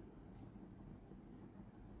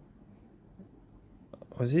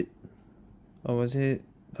 Was it? Or was it?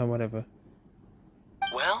 Whatever.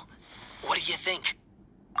 Well, what do you think?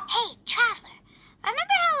 Hey, Traveler.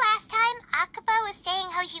 Remember how last time Akaba was saying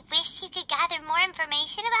how he wished he could gather more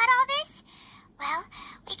information about all this? Well,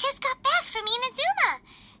 we just got back from Inazuma.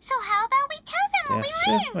 So how about we tell them what we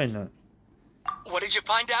learned? Why not? What did you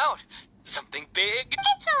find out? Something big?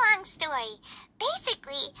 It's a long story.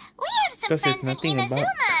 Basically, we have some friends in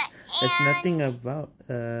Inazuma, there's nothing about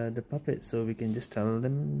the puppet, so we can just tell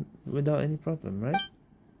them without any problem, right?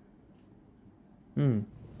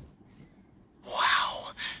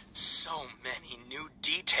 Wow, so many new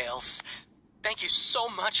details. Thank you so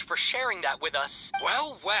much for sharing that with us.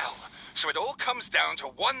 Well, well, so it all comes down to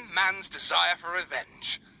one man's desire for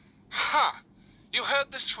revenge. Huh. You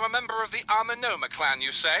heard this from a member of the Amanoma clan,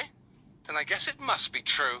 you say? Then I guess it must be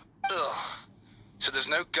true. Ugh. So there's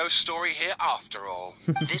no ghost story here after all.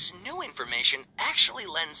 This new information actually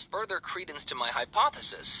lends further credence to my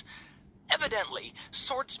hypothesis. Evidently,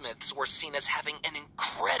 swordsmiths were seen as having an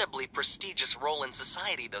incredibly prestigious role in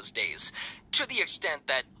society those days, to the extent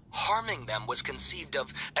that harming them was conceived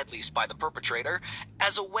of, at least by the perpetrator,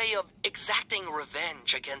 as a way of exacting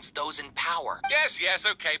revenge against those in power. Yes,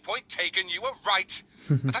 okay, point taken, you were right.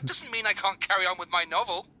 But that doesn't mean I can't carry on with my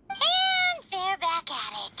novel. And they're back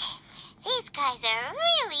at it. These guys are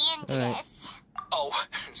really into this. Oh,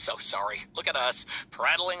 so sorry. Look at us,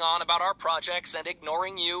 prattling on about our projects and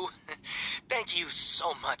ignoring you. Thank you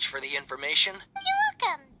so much for the information. You're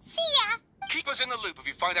welcome. See ya. Keep us in the loop if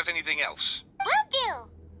you find out anything else. Will do.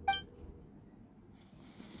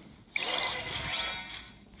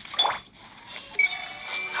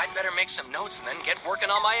 I'd better make some notes and then get working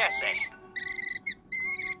on my essay.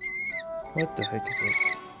 What the heck is that?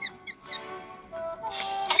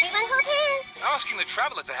 Everyone hold hands. Asking the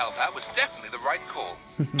Traveler to help out was definitely the right call.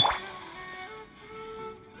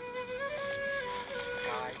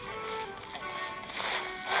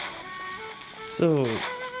 So,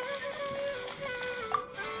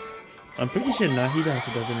 I'm pretty sure Nahida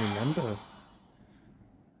also doesn't remember.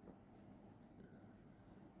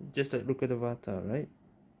 Just like look at the Vata, right?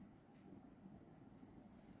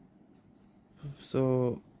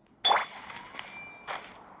 So,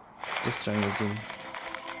 just trying again.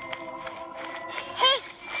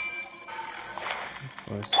 Of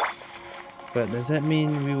course. But does that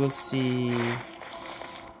mean we will see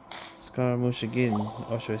Scaramouche again?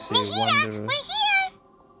 Or should I say Wanderer? We're here!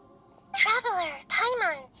 Traveler,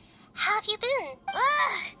 Paimon, how have you been?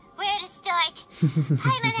 Ugh, where to start?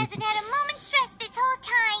 Paimon hasn't had a moment's rest this whole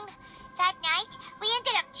time. That night, we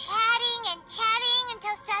ended up chatting and chatting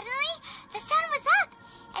until suddenly the sun was up.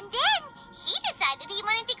 And then he decided he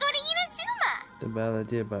wanted to go to Inazuma. The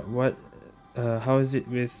Balladeer, but what? How is it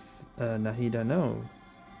with Nahida now?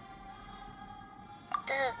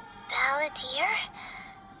 The Balladeer?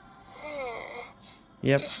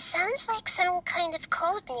 Yep. It sounds like some kind of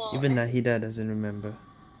code name. Even Nahida doesn't remember.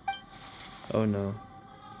 Oh no.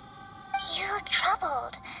 You look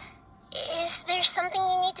troubled. Is there something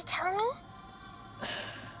you need to tell me?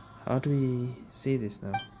 How do we say this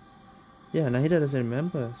now? Yeah, Nahida doesn't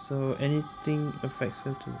remember, so anything affects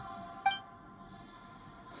her too.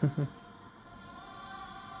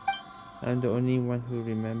 I'm the only one who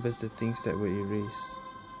remembers the things that were erased.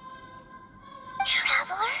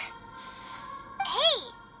 Traveler?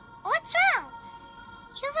 Hey, what's wrong?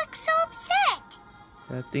 You look so upset.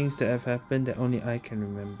 There are things that have happened that only I can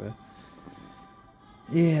remember.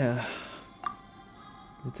 Yeah.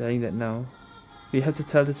 You're telling that now. We have to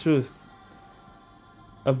tell the truth.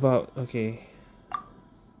 About, okay.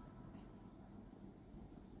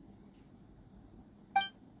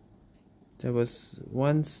 There was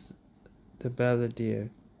once the Balladeer,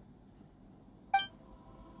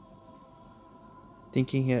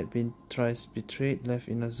 thinking he had been thrice betrayed, left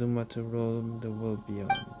Inazuma to roam the world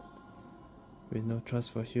beyond. With no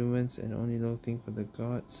trust for humans and only loathing for the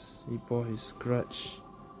gods, he bore his grudge.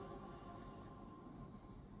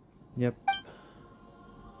 Yep.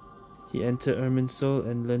 He entered Irminsul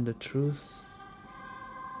and learned the truth.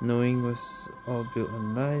 Knowing was all built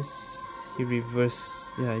on lies, he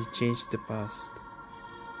changed the past.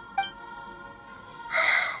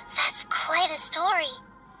 That's quite a story.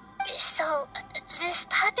 So, this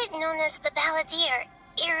puppet known as the Balladeer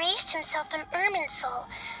erased himself from Irminsul,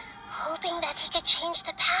 hoping that he could change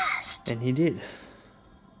the past. And he did.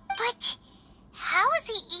 But how was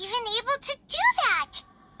he even able to do that?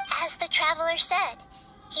 As the Traveler said,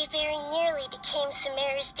 he very nearly became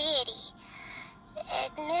Sumeru's deity.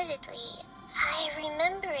 Admittedly, I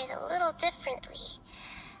remember it a little differently.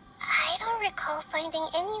 I don't recall finding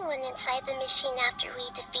anyone inside the machine after we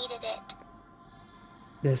defeated it.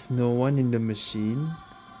 There's no one in the machine?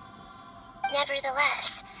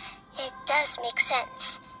 Nevertheless, it does make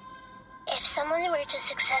sense. If someone were to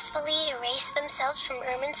successfully erase themselves from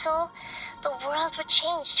Irminsul, the world would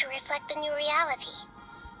change to reflect the new reality.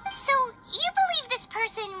 So, you believe this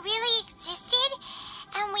person really existed,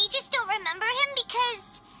 and we just don't remember him because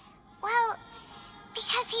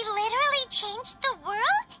he literally changed the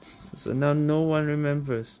world? So now no one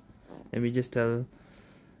remembers, and we just tell...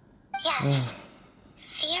 Yes.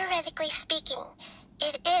 Theoretically speaking,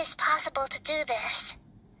 it is possible to do this.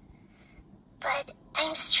 But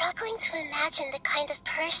I'm struggling to imagine the kind of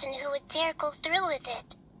person who would dare go through with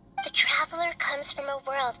it. The Traveler comes from a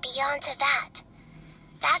world beyond to that.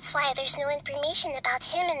 That's why there's no information about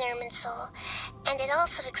him in Irminsul, and it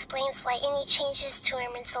also explains why any changes to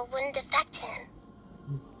Irminsul wouldn't affect him.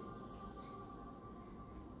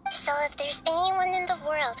 So if there's anyone in the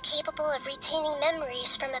world capable of retaining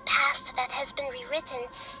memories from a past that has been rewritten,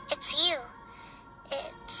 it's you.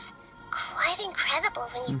 It's quite incredible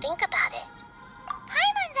when you think about it.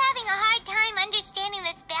 Paimon's having a hard time understanding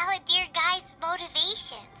this Balladeer guy's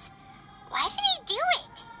motivations. Why did he do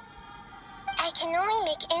it? I can only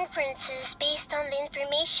make inferences based on the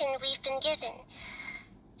information we've been given.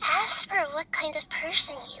 As for what kind of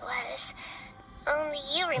person he was, only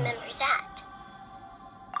you remember that.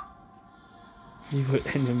 You were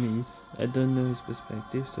enemies. I don't know his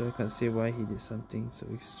perspective, so I can't say why he did something so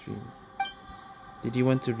extreme. Did he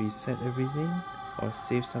want to reset everything? Or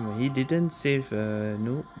save someone? He didn't save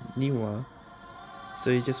Niwa.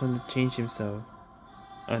 So he just wanted to change himself.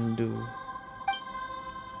 Undo.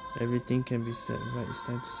 Everything can be set right. It's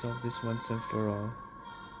time to solve this once and for all.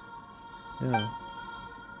 No.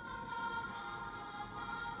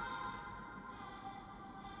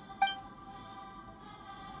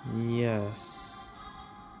 Yes.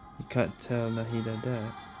 You can't tell Nahida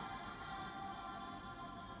that.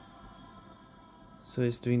 So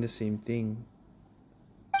it's doing the same thing.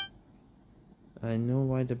 I know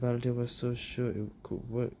why the Balladeer was so sure it could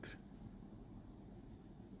work.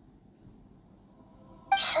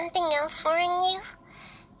 Something else worrying you?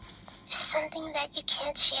 Something that you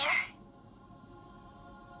can't share?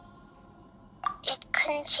 It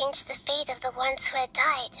couldn't change the fate of the ones who had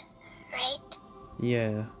died, right?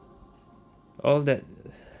 Yeah. All that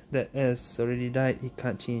has already died, he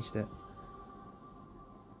can't change that.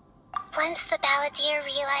 Once the Balladeer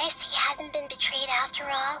realized he hadn't been betrayed after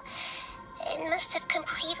all, it must have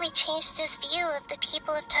completely changed his view of the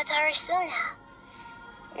people of Tatarasuna.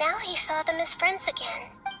 Now he saw them as friends again.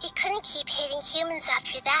 He couldn't keep hating humans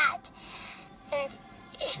after that. And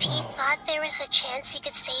if he thought there was a chance he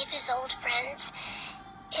could save his old friends,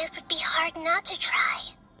 it would be hard not to try.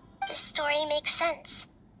 The story makes sense.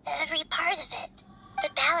 Every part of it. The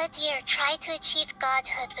Balladeer tried to achieve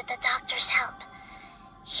godhood with the doctor's help.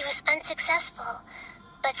 He was unsuccessful,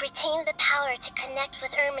 but retained the power to connect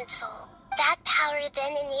with Irminsul. That power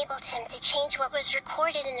then enabled him to change what was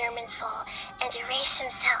recorded in Irminsul and erase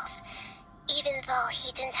himself, even though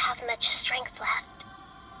he didn't have much strength left.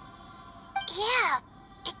 Yeah,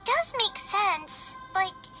 it does make sense,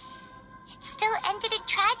 but it still ended in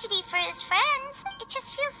tragedy for his friends. It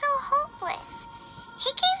just feels so hopeless.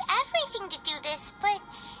 He gave everything to do this, but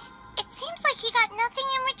it seems like he got nothing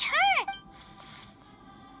in return.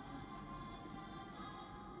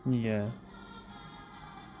 Yeah.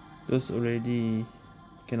 Those already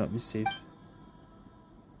cannot be saved.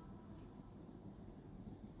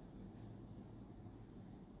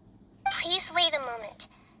 Please wait a moment.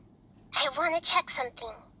 I want to check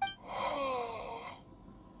something.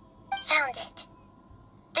 Found it.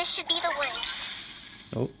 This should be the one.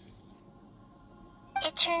 Oh.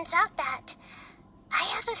 It turns out that I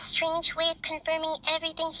have a strange way of confirming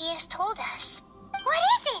everything he has told us. What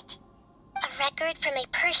is it? A record from a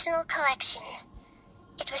personal collection.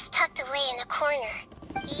 It was tucked away in a corner.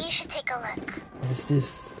 You should take a look. Is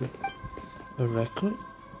this a record?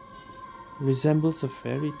 Resembles a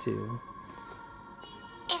fairy tale.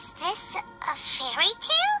 Is this a fairy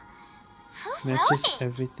tale? Who Matches wrote it?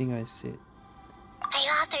 everything I said. I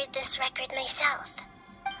authored this record myself.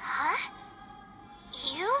 Huh?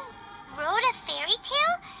 You wrote a fairy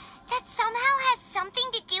tale that somehow has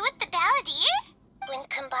something to do with the Balladeer? When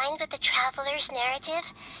combined with the Traveler's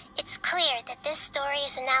narrative, it's clear that this story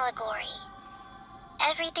is an allegory.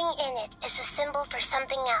 Everything in it is a symbol for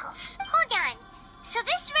something else. Hold on. So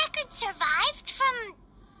this record survived from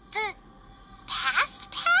the past?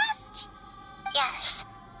 Yes.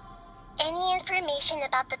 Any information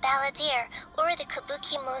about the Balladeer or the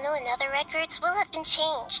Kabukimono and other records will have been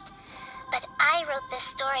changed. But I wrote this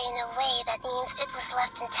story in a way that means it was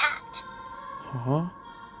left intact. Huh?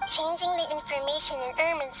 Changing the information in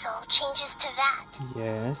Irminsul changes to that.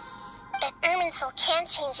 Yes. But Irminsul can't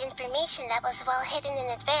change information that was well hidden in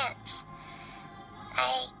advance.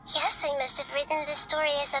 I guess I must have written this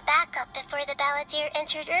story as a backup before the Balladeer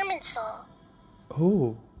entered Irminsul.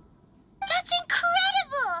 Oh. That's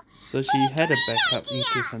incredible! So she had a backup in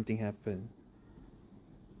case something happened.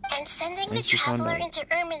 And sending And the she found Traveler out. into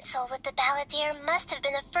Irminsul with the Balladeer must have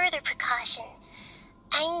been a further precaution.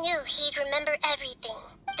 I knew he'd remember everything.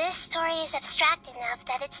 This story is abstract enough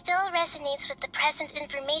that it still resonates with the present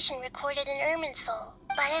information recorded in Irminsul.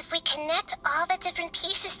 But if we connect all the different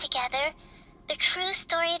pieces together, the true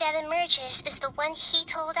story that emerges is the one he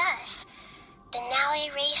told us. The now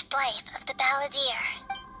erased life of the Balladeer.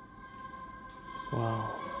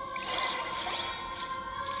 Wow.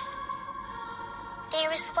 There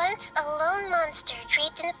was once a lone monster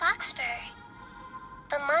draped in fox fur.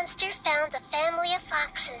 The monster found a family of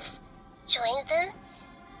foxes, joined them,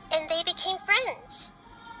 and they became friends.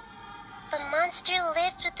 The monster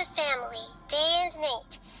lived with the family day and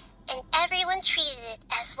night, and everyone treated it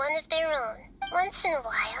as one of their own. Once in a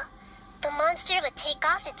while, the monster would take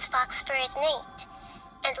off its fox fur at night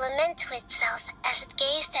and lament to itself as it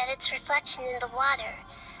gazed at its reflection in the water.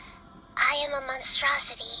 I am a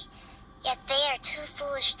monstrosity, yet they are too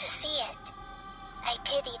foolish to see it. I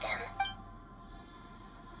pity them.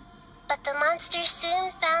 But the monster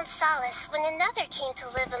soon found solace when another came to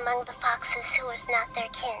live among the foxes who was not their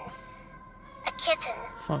kin. A kitten,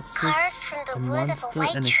 Foxes, carved from the a wood of a monster,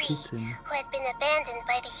 white and a tree kitten. who had been abandoned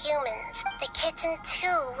by the humans. The kitten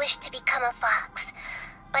too wished to become a fox,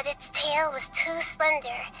 but its tail was too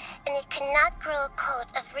slender and it could not grow a coat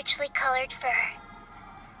of richly colored fur.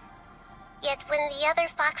 Yet when the other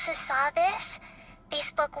foxes saw this, they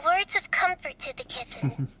spoke words of comfort to the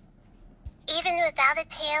kitten. Even without a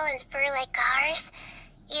tail and fur like ours,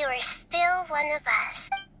 you are still one of us.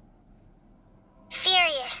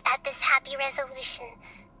 Furious at this happy resolution,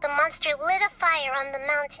 the monster lit a fire on the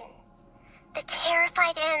mountain. The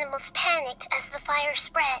terrified animals panicked as the fire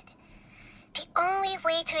spread. The only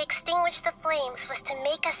way to extinguish the flames was to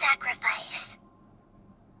make a sacrifice.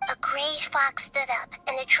 A gray fox stood up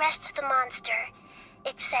and addressed the monster.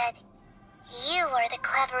 It said, "You are the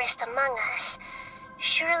cleverest among us.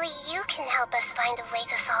 Surely you can help us find a way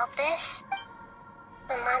to solve this."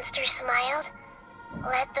 The monster smiled,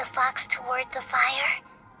 led the fox toward the fire,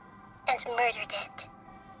 and murdered it.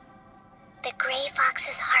 The gray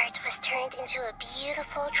fox's heart was turned into a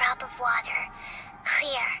beautiful drop of water,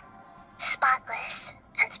 clear, spotless,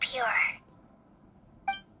 and pure.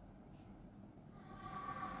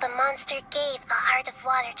 The monster gave the heart of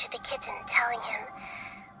water to the kitten, telling him,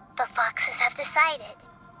 "The foxes have decided.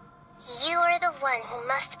 You are the one who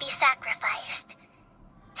must be sacrificed.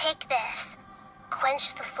 Take this,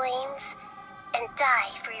 quench the flames, and die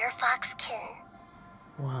for your fox kin."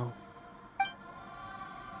 Wow.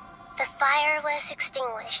 The fire was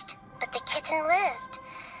extinguished, but the kitten lived.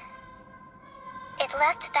 It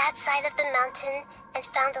left that side of the mountain and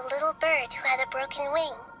found a little bird who had a broken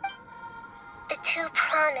wing. The two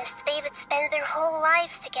promised they would spend their whole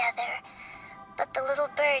lives together, but the little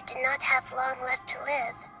bird did not have long left to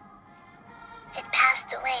live. It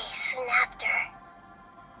passed away soon after.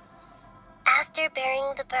 After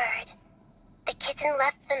burying the bird, the kitten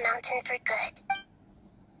left the mountain for good.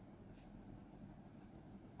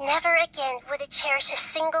 Never again would it cherish a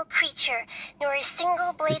single creature, nor a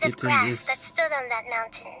single blade of grass that stood on that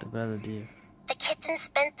mountain. The Balladeer. The kitten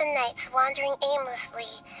spent the nights wandering aimlessly,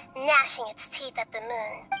 gnashing its teeth at the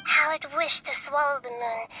moon. How it wished to swallow the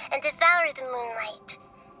moon and devour the moonlight.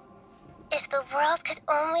 If the world could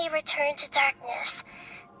only return to darkness,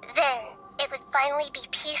 then it would finally be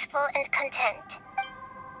peaceful and content.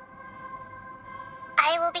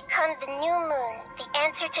 I will become the new moon, the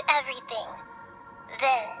answer to everything.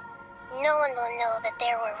 Then, no one will know that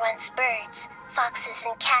there were once birds, foxes,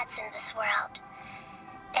 and cats in this world.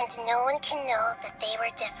 And no one can know that they were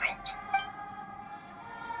different.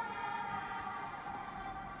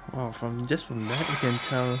 Wow, from that you can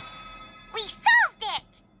tell. We solved it!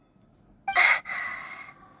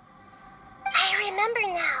 I remember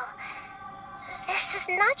now. This is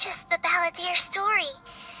not just the Balladeer story.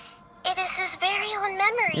 It is his very own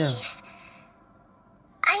memories. Yeah.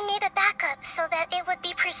 I made a backup so that it would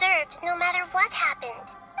be preserved no matter what happened.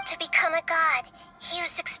 To become a god, he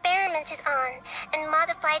was experimented on and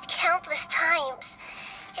modified countless times.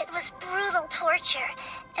 It was brutal torture,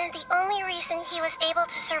 and the only reason he was able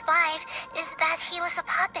to survive is that he was a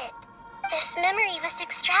puppet. This memory was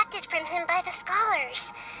extracted from him by the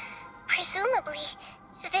scholars. Presumably,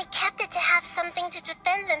 they kept it to have something to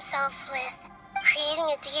defend themselves with. Creating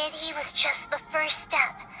a deity was just the first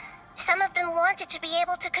step. Some of them wanted to be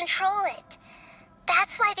able to control it.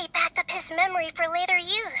 That's why they backed up his memory for later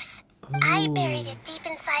use. I buried it deep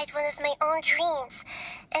inside one of my own dreams,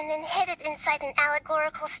 and then hid it inside an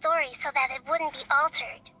allegorical story so that it wouldn't be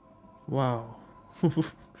altered. Wow.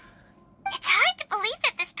 It's hard to believe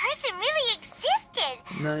that this person really existed,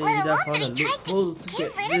 Now let you alone found that a he tried loophole to to get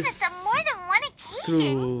get rid of this us on more than one occasion.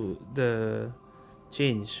 through the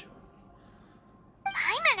change.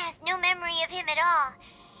 Paimon has no memory of him at all.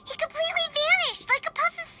 He completely vanished like a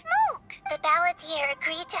puff of smoke. The Balladeer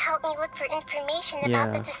agreed to help me look for information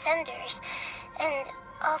about the Yeah. Descenders, and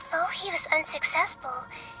although he was unsuccessful,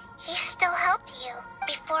 he still helped you.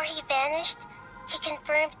 Before he vanished, he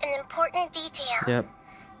confirmed an important detail. Yep.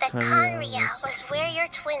 That Conria Conria was where your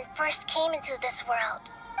twin first came into this world.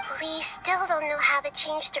 We still don't know how the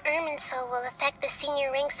change to Irminsul will affect the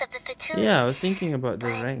senior ranks of the Fatui. Yeah, I was thinking about the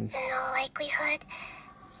but ranks. in all likelihood,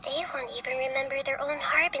 they won't even remember their own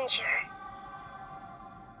Harbinger.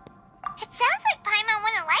 It sounds like Paimon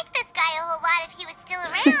wouldn't like this guy a whole lot if he was still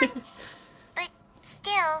around. But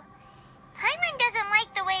still, Paimon doesn't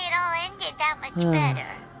like the way it all ended that much better.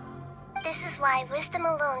 This is why wisdom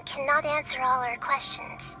alone cannot answer all our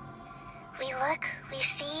questions. We look, we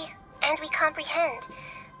see, and we comprehend,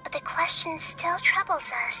 but the question still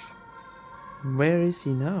troubles us. Where is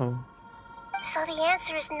he now? So the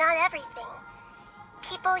answer is not everything.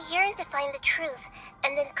 People yearn to find the truth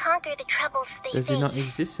and then conquer the troubles they face. Does it not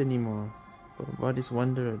exist anymore? What is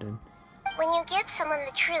Wanderer then? When you give someone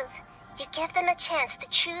the truth, you give them a chance to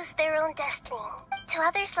choose their own destiny. To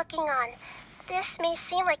others looking on, this may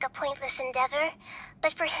seem like a pointless endeavor,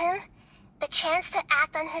 but for him, the chance to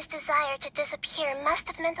act on his desire to disappear must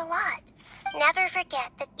have meant a lot. Never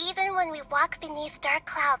forget that even when we walk beneath dark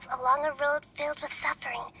clouds along a road filled with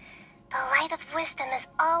suffering, the light of wisdom is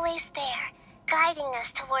always there, guiding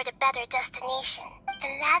us toward a better destination.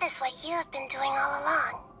 And that is what you have been doing all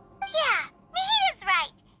along. Yeah, Nahita's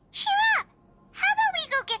right. Cheer up. How about we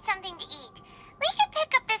go get something to eat? We can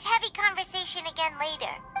pick up this heavy conversation again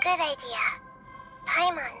later. Good idea.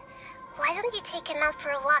 Paimon, why don't you take him out for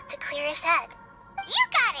a walk to clear his head? You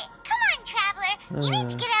got it. Come on, Traveler. You need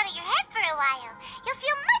to get out of your head for a while. You'll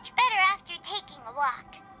feel much better after taking a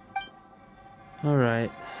walk.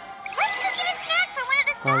 Alright. Let's go get a snack from one of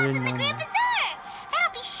the stalls in the Grand Bazaar.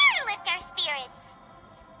 That'll be sure to lift our spirits.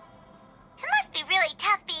 It must be really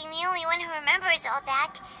tough being the only one who remembers all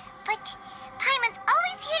that. But Paimon's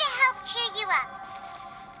always here to help cheer you up.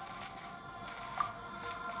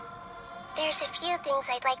 There's a few things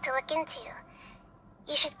I'd like to look into.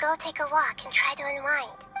 You should go take a walk and try to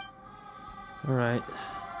unwind. Alright.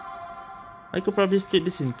 I could probably split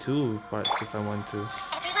this in 2 parts if I want to.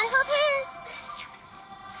 Everyone hold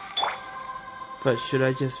hands! But should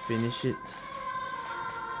I just finish it?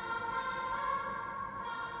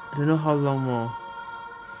 I don't know how long more.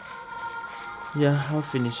 Yeah, I'll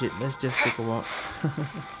finish it. Let's just take a walk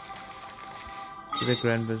to the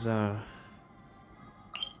Grand Bazaar.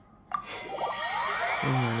 Oh,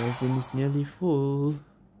 my resin is nearly full.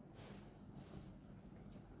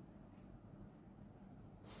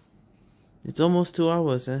 It's almost 2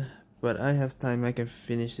 hours, but I have time. I can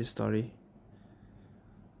finish this story.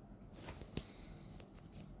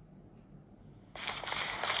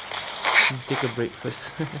 Take a break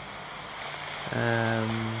first.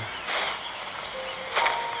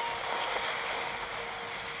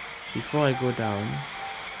 Before I go down,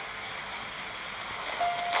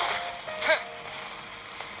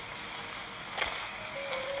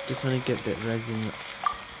 just want to get that resin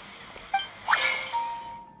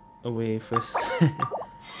away first.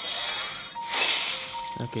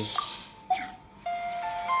 Okay.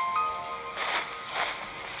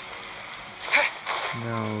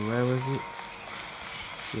 Now, where was it?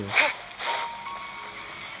 Here.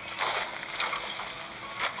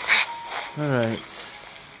 Alright.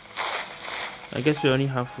 I guess we're only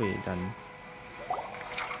halfway done.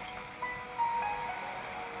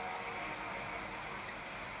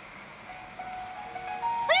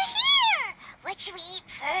 We're here! What should we eat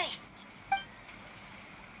first?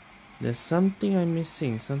 There's something I'm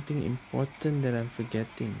missing, something important that I'm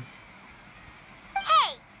forgetting.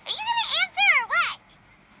 Hey, are you gonna answer or what?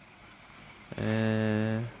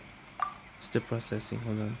 Still processing,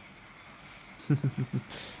 hold on.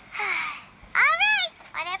 Alright,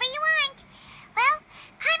 whatever you want. Well,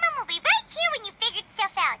 Paimon will be right here when you figured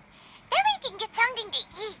stuff out. Then we can get something to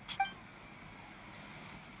eat.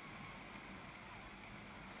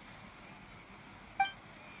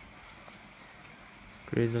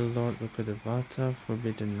 Greater Lord Rukkhadevata,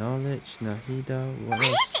 Forbidden Knowledge, Nahida, what What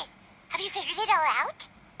else? is it? Have you figured it all out?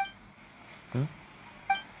 Huh?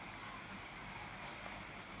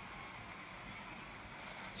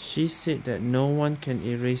 She said that no one can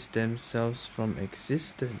erase themselves from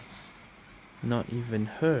existence. Not even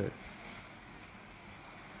her.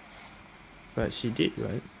 But she did,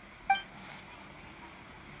 right?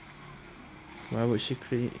 Why would she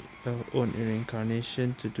create her own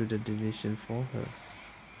reincarnation to do the deletion for her?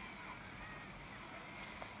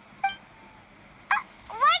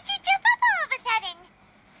 Why'd you jump up all of a sudden?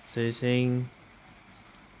 So you're saying...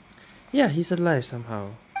 Yeah, he's alive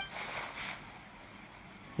somehow.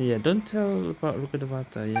 Yeah, don't tell about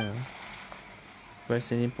Rukkhadevata, yeah. But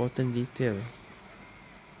it's an important detail.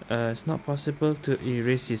 It's not possible to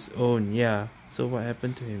erase his own, yeah. So what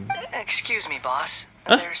happened to him? Excuse me, boss.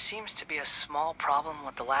 There seems to be a small problem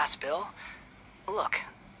with the last bill. Look,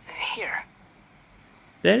 here.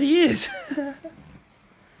 There he is!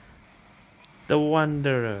 The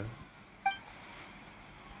Wanderer.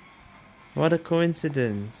 What a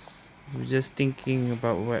coincidence. We're just thinking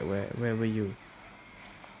about where were you?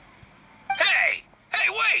 Hey! Hey,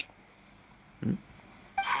 wait!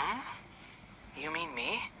 You mean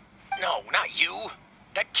me? No, not you.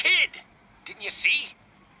 That kid. Didn't you see?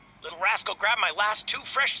 Little rascal grabbed my last 2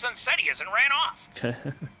 fresh Sunsettias and ran off.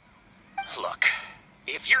 Look,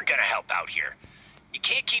 if you're gonna help out here, you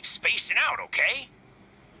can't keep spacing out, okay?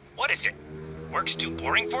 What is it? Work's too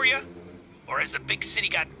boring for you? Or has the big city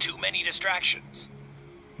got too many distractions?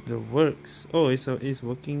 The works. Oh, it's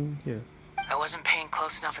working here. I wasn't paying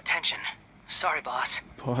close enough attention. Sorry, boss.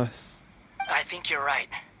 Boss. I think you're right.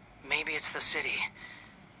 Maybe it's the city.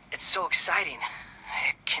 It's so exciting.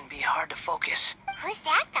 It can be hard to focus. Who's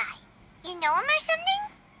that guy? You know him or something?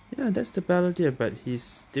 Yeah, that's the balladeer, but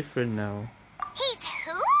he's different now. He's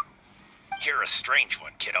who? You're a strange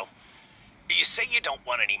one, kiddo. You say you don't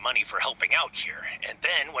want any money for helping out here, and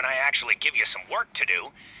then when I actually give you some work to do,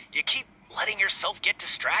 you keep letting yourself get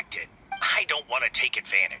distracted. I don't want to take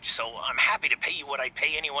advantage, so I'm happy to pay you what I'd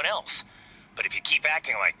pay anyone else. But if you keep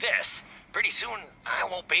acting like this, pretty soon I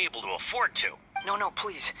won't be able to afford to. No,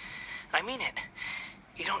 please. I mean it.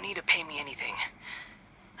 You don't need to pay me anything.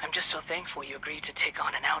 I'm just so thankful you agreed to take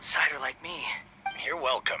on an outsider like me. You're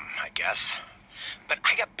welcome, I guess. But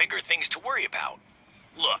I got bigger things to worry about.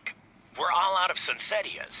 Look, we're all out of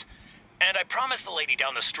Sunsetias, and I promised the lady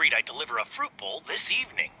down the street I'd deliver a fruit bowl this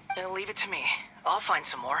evening. Leave it to me. I'll find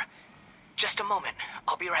some more. Just a moment.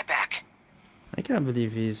 I'll be right back. I can't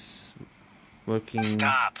believe he's working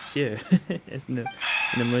Stop. here in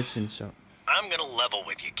the merchant shop. I'm gonna level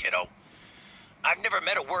with you, kiddo. I've never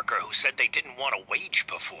met a worker who said they didn't want a wage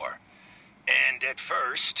before. And at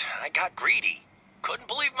first, I got greedy. Couldn't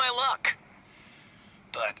believe my luck.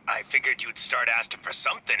 But I figured you'd start asking for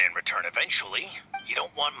something in return eventually. You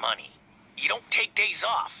don't want money. You don't take days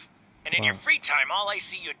off. And in your free time, all I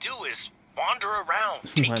see you do is wander around,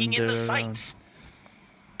 taking in the sights.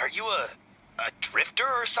 Are you a drifter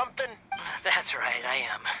or something? That's right, I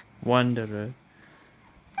am. Wanderer.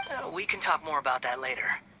 We can talk more about that later.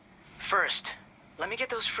 First, let me get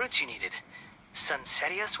those fruits you needed.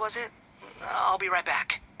 Sunsetias, was it? I'll be right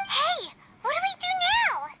back. Hey, what do we do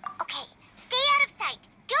now? Okay, stay out of sight.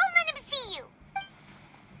 Don't let him see you.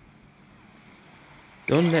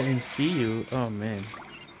 Don't let him see you? Oh, man.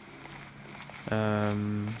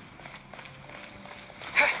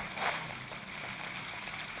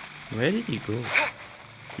 Where did he go?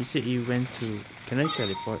 He said he went to... Can I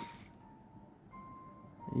teleport?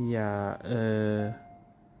 Yeah,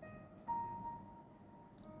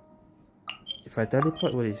 if I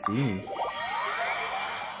teleport, will he see me?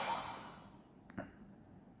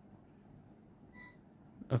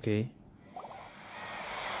 Okay.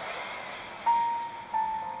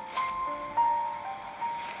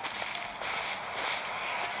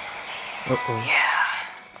 Uh-oh. Yeah,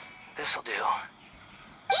 this'll do.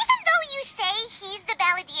 Even though you say he's the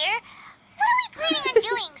balladeer, what are we planning on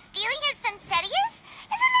doing? Stealing his Sunsetias?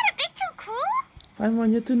 Isn't that a bit too cruel? Fine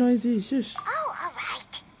one, you're too noisy. Shush. Oh,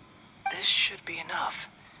 alright. This should be enough.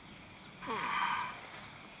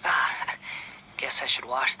 Guess I should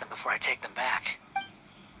wash them before I take them back.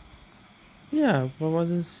 Yeah, if I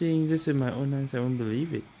wasn't seeing this with my own eyes, I won't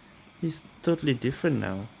believe it. He's totally different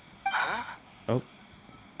now. Huh? Oh.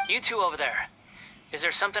 You two over there. Is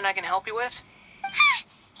there something I can help you with?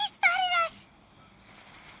 He spotted us!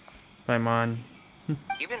 Paimon.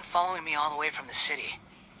 You've been following me all the way from the city.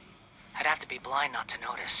 I'd have to be blind not to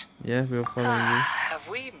notice. Yeah, we're following you. Have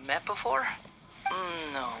we met before?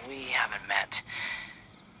 No, we haven't met.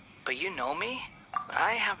 But you know me?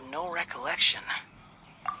 I have no recollection.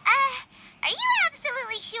 Are you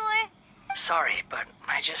absolutely sure? Sorry, but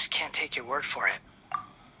I just can't take your word for it.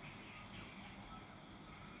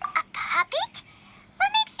 A puppet?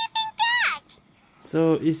 What makes you think that?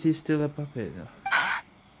 So, is he still a puppet? Huh?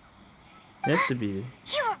 He has to be.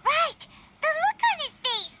 You were right. The look on his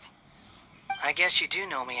face. I guess you do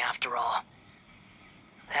know me after all.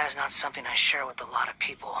 That is not something I share with a lot of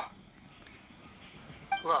people.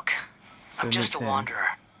 Look, So I'm just a wanderer.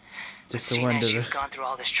 Just But a seeing as wanderer. you've gone through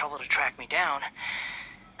all this trouble to track me down,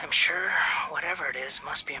 I'm sure whatever it is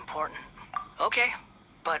must be important. Okay,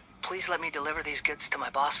 but please let me deliver these goods to my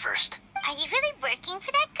boss first. Are you really working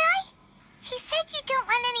for that guy? He said you don't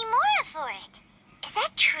want any more for it. Is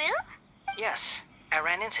that true? Yes, I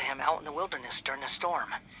ran into him out in the wilderness during a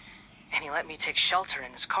storm, and he let me take shelter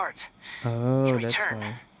in his cart. Oh, In that's return,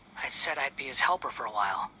 why. I said I'd be his helper for a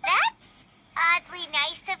while. That's oddly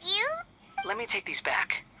nice of you. Let me take these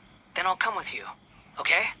back. Then I'll come with you,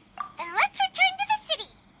 okay? Then let's return to the city.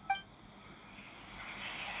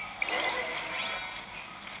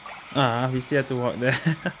 Ah, we still have to walk there.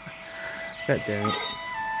 God damn it.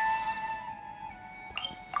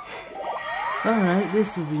 Alright,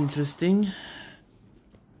 this will be interesting.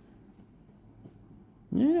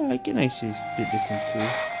 Yeah, I can actually split this in two.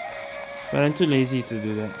 But I'm too lazy to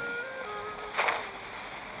do that.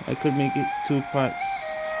 I could make it 2 parts.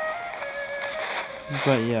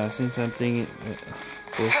 But yeah, since I'm playing it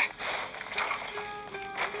both.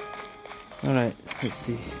 Alright, let's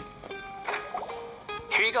see.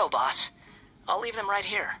 Here you go, boss. I'll leave them right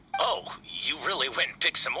here. Oh, you really went and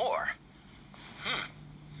picked some more.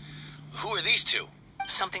 Who are these two?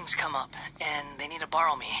 Something's come up, and they need to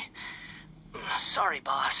borrow me. Sorry,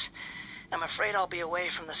 boss. I'm afraid I'll be away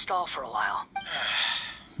from the stall for a while.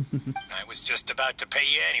 I was just about to pay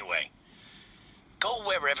you anyway. Go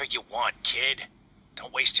wherever you want, kid.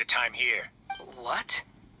 Don't waste your time here. What?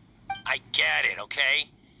 I get it, okay?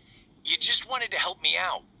 You just wanted to help me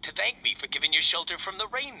out, to thank me for giving you shelter from the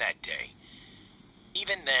rain that day.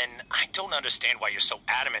 Even then, I don't understand why you're so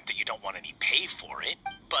adamant that you don't want any pay for it.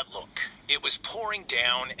 But look, it was pouring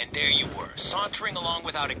down, and there you were, sauntering along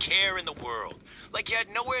without a care in the world. Like you had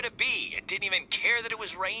nowhere to be, and didn't even care that it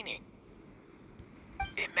was raining.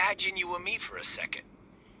 Imagine you and me for a second.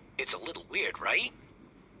 It's a little weird, right?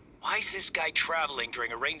 Why is this guy traveling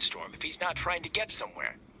during a rainstorm if he's not trying to get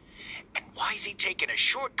somewhere? And why is he taking a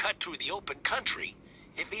shortcut through the open country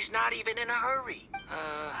if he's not even in a hurry?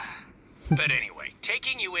 But anyway,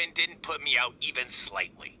 taking you in didn't put me out even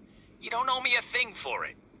slightly. You don't owe me a thing for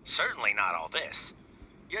it. Certainly not all this.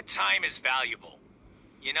 Your time is valuable.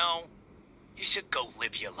 You know, you should go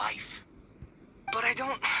live your life. But I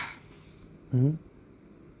don't...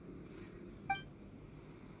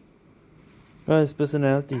 Well, his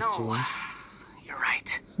personality's No, changed. you're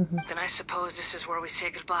right. Then I suppose this is where we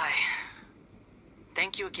say goodbye.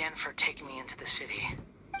 Thank you again for taking me into the city.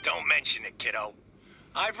 Don't mention it, kiddo.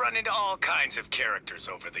 I've run into all kinds of characters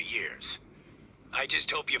over the years. I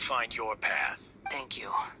just hope you find your path. Thank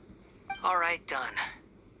you. All right, done.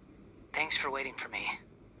 Thanks for waiting for me.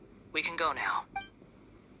 We can go now.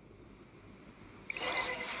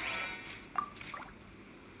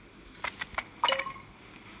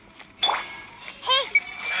 Hey!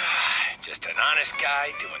 Just an honest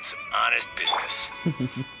guy doing some honest business.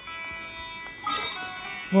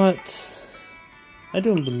 What? I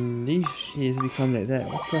don't believe he's become like that.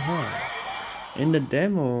 What the hell? In the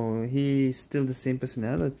demo, he's still the same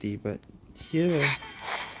personality, but here...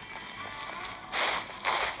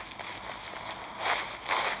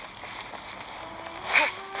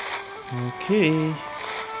 Okay.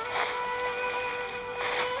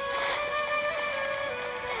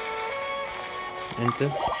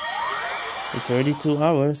 Enter. It's already 2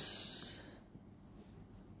 hours.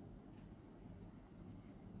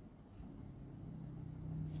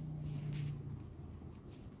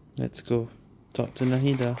 Let's go talk to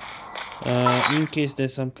Nahida. In case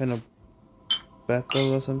there's some kind of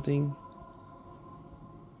battle or something.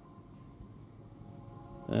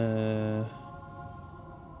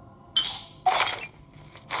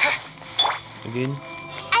 Again.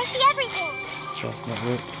 I see everything. Does not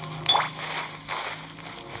work.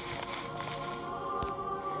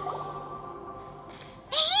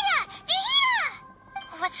 Nahida! Nahida!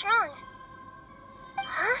 What's wrong?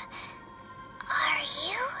 Huh? Are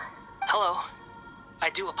you? Hello. I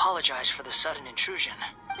do apologize for the sudden intrusion.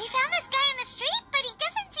 We found this guy in the street, but he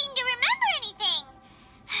doesn't seem to remember anything.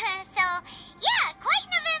 So, yeah, quite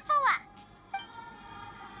an eventful walk.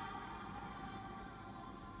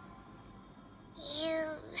 You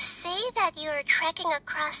say that you are trekking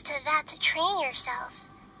across Teyvat to train yourself.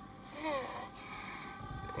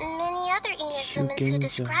 Many other Inazumans who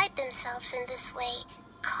describe themselves in this way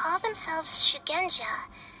call themselves Shugenja.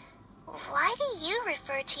 Why do you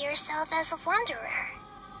refer to yourself as a wanderer?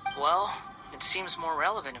 Well, it seems more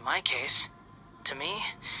relevant in my case. To me,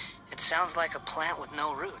 it sounds like a plant with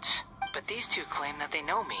no roots. But these two claim that they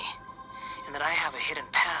know me, and that I have a hidden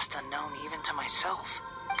past unknown even to myself.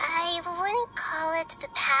 I wouldn't call it the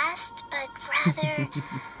past, but rather...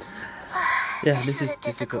 Yeah, this is a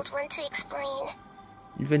difficult one to explain.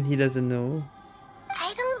 Even he doesn't know.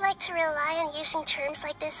 I don't like to rely on using terms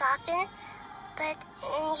like this often, but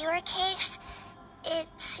in your case, it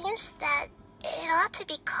seems that it ought to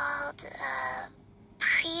be called,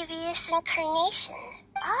 previous incarnation.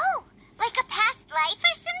 Oh, like a past life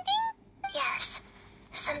or something? Yes,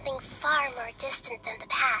 something far more distant than the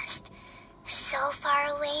past. So far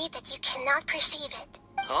away that you cannot perceive it.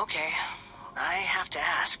 Okay, I have to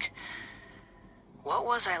ask. What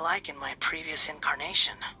was I like in my previous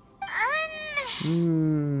incarnation?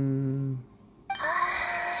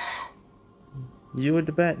 You were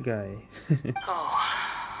the bad guy. Oh,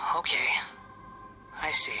 okay.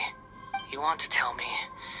 I see. You want to tell me,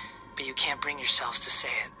 but you can't bring yourselves to say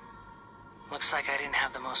it. Looks like I didn't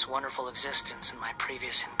have the most wonderful existence in my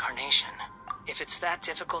previous incarnation. If it's that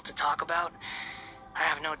difficult to talk about, I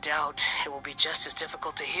have no doubt it will be just as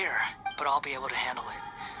difficult to hear, but I'll be able to handle it.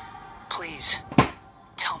 Please,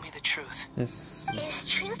 tell me the truth. Yes. Is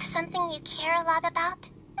truth something you care a lot about?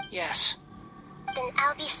 Yes. Then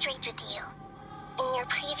I'll be straight with you. In your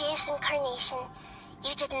previous incarnation,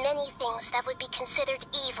 You did many things that would be considered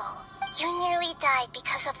evil. You nearly died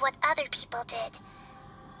because of what other people did,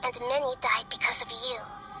 and many died because of you.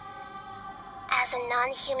 As a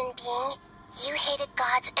non-human being, you hated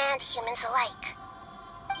gods and humans alike.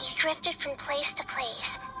 You drifted from place to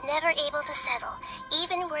place, never able to settle,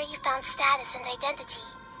 even where you found status and identity.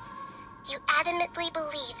 You adamantly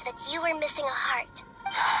believed that you were missing a heart.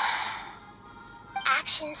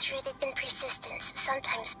 Actions rooted in persistence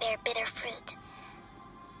sometimes bear bitter fruit.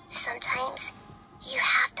 Sometimes, you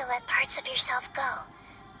have to let parts of yourself go,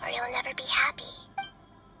 or you'll never be happy.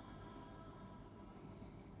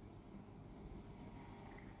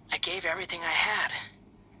 I gave everything I had,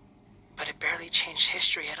 but it barely changed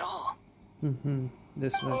history at all.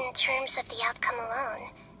 That's right. In terms of the outcome alone,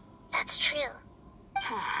 that's true.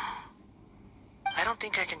 I don't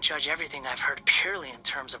think I can judge everything I've heard purely in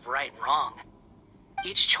terms of right and wrong.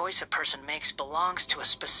 Each choice a person makes belongs to a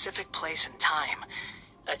specific place and time,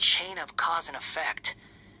 a chain of cause and effect,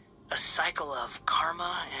 a cycle of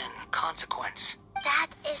karma and consequence. That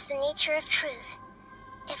is the nature of truth.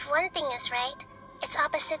 If one thing is right, its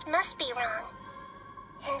opposite must be wrong.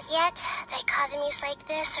 And yet, dichotomies like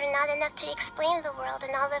this are not enough to explain the world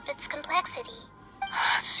in all of its complexity.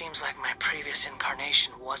 It seems like my previous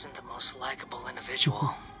incarnation wasn't the most likable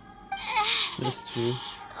individual. That's true.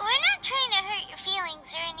 We're not trying to hurt your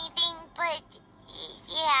feelings or anything, but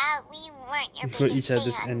yeah, we weren't your We're biggest each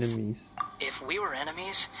other's fans. enemies. If we were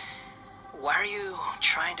enemies, why are you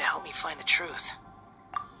trying to help me find the truth?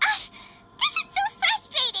 This is so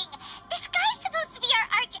frustrating! This guy's supposed to be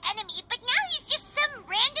our arch enemy, but now he's just some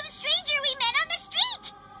random stranger we met on the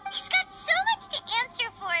street! He's got so much to answer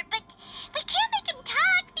for, but we can't make him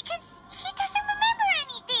talk because he doesn't remember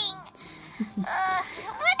anything!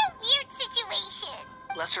 What a weird situation!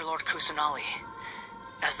 Lesser Lord Kusanali,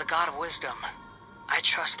 as the god of wisdom, I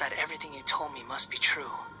trust that everything you told me must be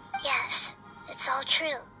true. Yes, it's all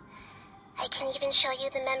true. I can even show you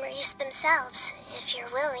the memories themselves, if you're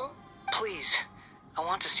willing. Please, I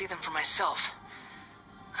want to see them for myself.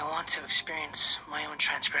 I want to experience my own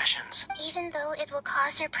transgressions. Even though it will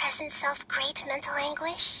cause your present self great mental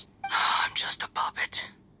anguish? I'm just a puppet,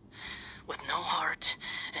 with no heart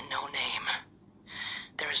and no name.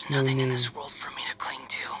 There is nothing in this world for me to cling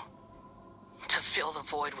to fill the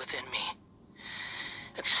void within me.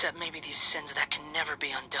 Except maybe these sins that can never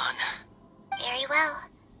be undone. Very well.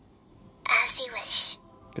 As you wish.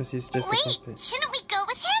 Because he's just a Wait, puppet. shouldn't we go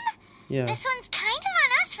with him? Yeah. This one's kind of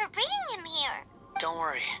on us for bringing him here. Don't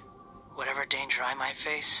worry. Whatever danger I might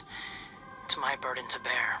face, it's my burden to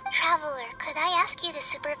bear. Traveler, could I ask you to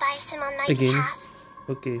supervise him on my Again? behalf?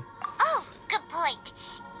 Okay. Oh, good point.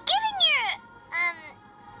 Given your,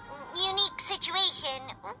 unique situation,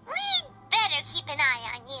 we'd better keep an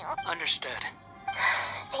eye on you. Understood.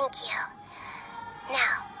 Thank you.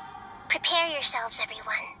 Now, prepare yourselves,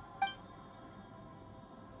 everyone.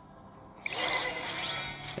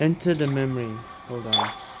 Enter the memory. Hold on.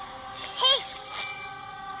 Hey!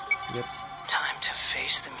 Yep. Time to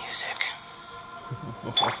face the music.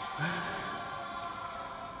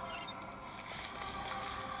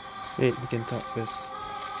 Wait, we can talk first.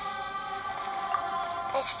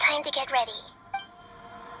 It's time to get ready.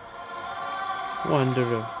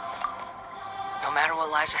 Wanderer. No matter what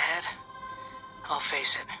lies ahead, I'll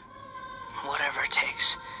face it. Whatever it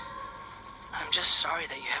takes. I'm just sorry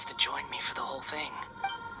that you have to join me for the whole thing.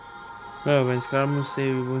 Well, when Scaramouche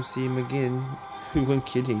said we won't see him again, we weren't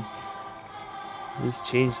kidding. He's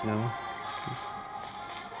changed now.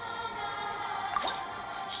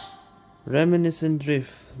 Reminiscent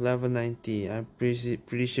Drift, level 90. I'm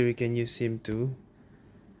pretty sure we can use him too.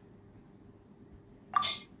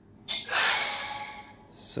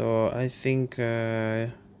 So I think,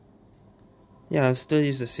 yeah, I'll still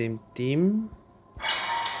use the same team.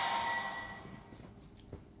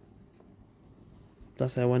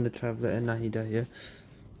 Plus I want the Traveler and Nahida here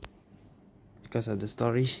because of the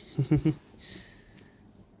story.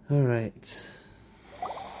 Alright.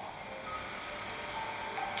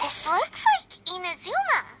 This looks like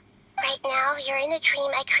Inazuma. Right now, you're in a dream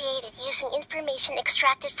I created using information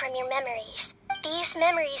extracted from your memories. These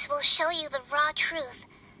memories will show you the raw truth,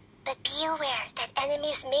 but be aware that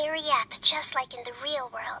enemies may react just like in the real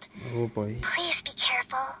world. Oh boy. Please be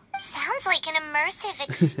careful. Sounds like an immersive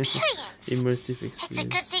experience. Immersive experience. It's a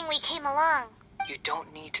good thing we came along. You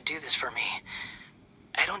don't need to do this for me.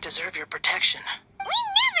 I don't deserve your protection. We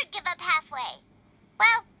never give up halfway.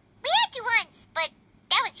 Well, we had to once, but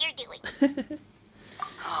that was your doing.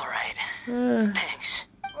 Alright. Thanks.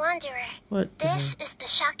 Wanderer, What the this is the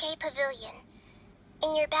Shake Pavilion.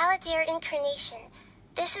 In your Balladeer incarnation,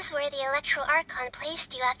 this is where the Electro Archon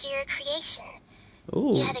placed you after your creation.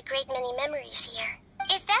 Oh. You had a great many memories here.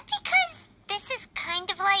 Is that because this is kind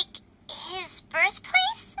of like his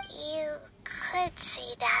birthplace? You could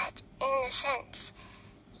say that, in a sense.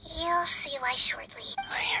 You'll see why shortly.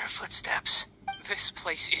 I hear footsteps. This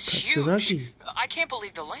place is Katsuragi. huge. I can't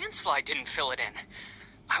believe the landslide didn't fill it in.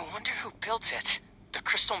 I wonder who built it. The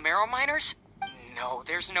Crystal Marrow Miners? No,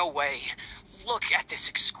 there's no way. Look at this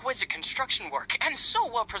exquisite construction work, and so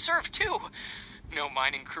well preserved too. No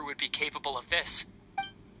mining crew would be capable of this.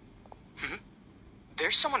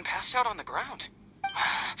 There's someone passed out on the ground.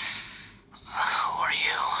 Who are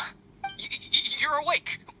you? You're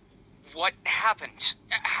awake. What happened?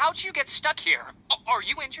 How'd you get stuck here? Are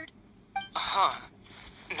you injured?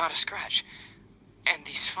 Not a scratch. And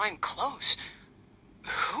these fine clothes.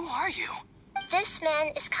 Who are you? This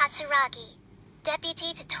man is Katsuragi,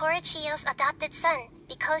 deputy to Torichiyo's adopted son,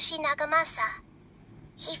 Mikoshi Nagamasa.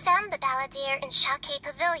 He found the balladeer in Shake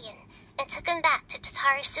Pavilion and took him back to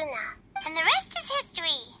Tatarasuna. And the rest is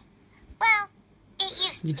history. Well, it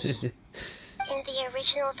used to be. In the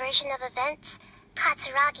original version of events,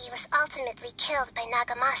 Katsuragi was ultimately killed by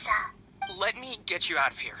Nagamasa. Let me get you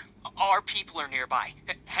out of here. Our people are nearby.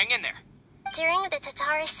 Hang in there. During the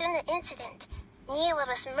Tatarasuna incident, Niwa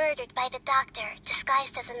was murdered by the doctor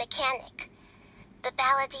disguised as a mechanic. The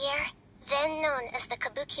balladeer, then known as the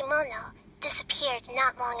Kabukimono, disappeared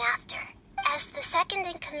not long after. As the second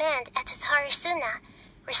in command at Tatarasuna,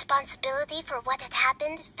 responsibility for what had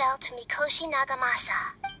happened fell to Mikoshi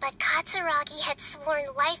Nagamasa. But Katsuragi had sworn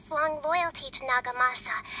lifelong loyalty to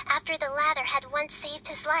Nagamasa after the latter had once saved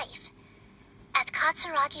his life. At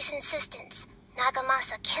Katsuragi's insistence,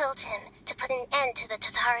 Nagamasa killed him to put an end to the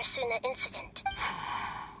Tatarasuna incident.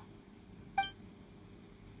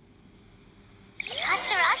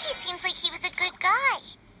 Katsuragi seems like he was a good guy.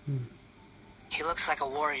 He looks like a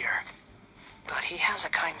warrior, but he has a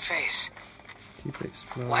kind face. Keep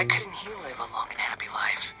exploring. Why couldn't he live a long and happy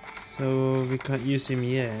life? So we can't use him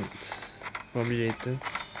yet. Probably later.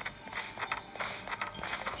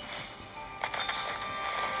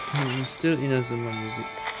 Still Inazuma music,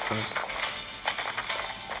 of course.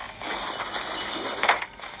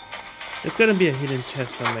 There's gotta be a hidden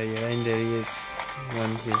chest somewhere here, and there is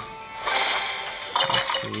one here.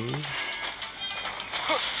 Okay.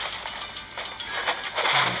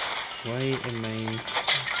 Why am I...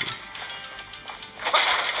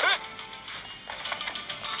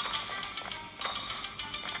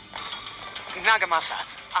 Nagamasa,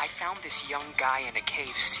 I found this young guy in a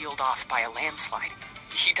cave sealed off by a landslide.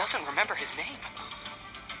 He doesn't remember his name.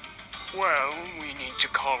 Well, we need to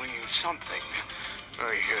call you something.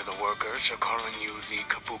 I hear the workers are calling you the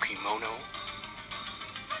Kabukimono.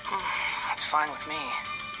 That's fine with me.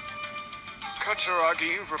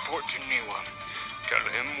 Katsuragi, report to Niwa. Tell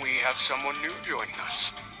him we have someone new joining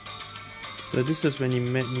us. So this was when he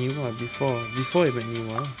met Niwa before he met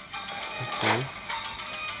Niwa. Okay.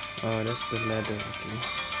 Oh, that's the ladder, okay.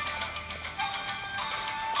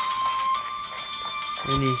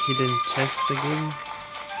 Any hidden chests again?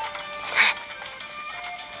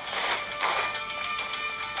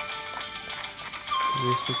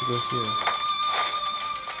 We're supposed to go here.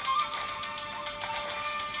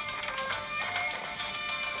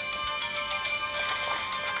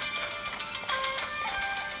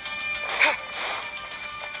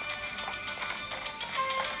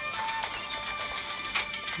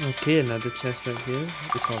 Okay, another chest right here.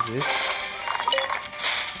 It's obvious.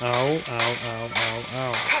 Ow, ow, ow, ow,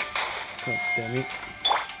 ow. God damn it.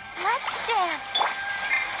 Let's dance.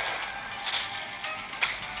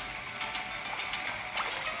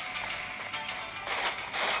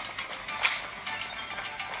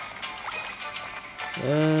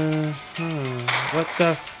 What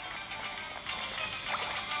the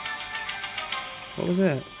what was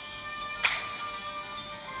that?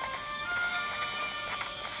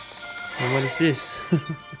 And what is this?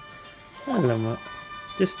 Alamak.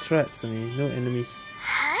 Just traps only, no enemies.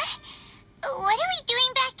 Huh? What are we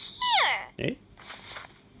doing back here? Eh?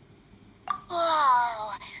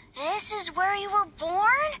 Whoa, this is where you were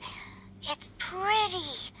born? It's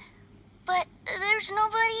pretty, but there's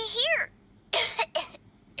nobody here.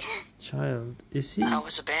 Child, is he? I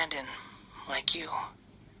was abandoned, like you.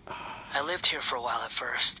 I lived here for a while at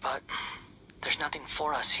first, but there's nothing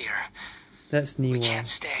for us here. That's Niwa. We can't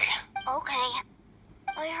stay. Okay.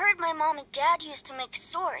 I heard my mom and dad used to make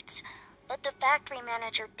swords, but the factory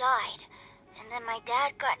manager died, and then my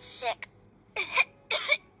dad got sick.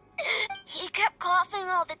 He kept coughing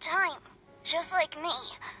all the time, just like me.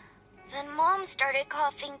 Then Mom started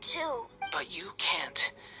coughing too. But you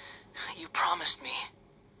can't. You promised me.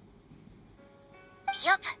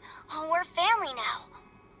 Yup, we're family now.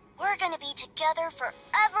 We're gonna be together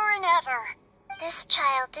forever and ever. This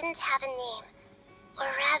child didn't have a name. Or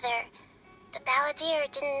rather, the balladeer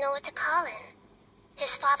didn't know what to call him.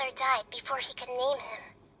 His father died before he could name him.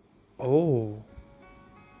 Oh.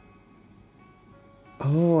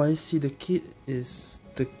 Oh, I see. The kid is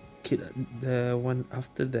the kid, the one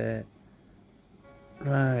after that.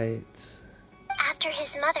 Right. After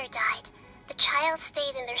his mother died, the child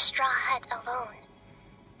stayed in their straw hut alone.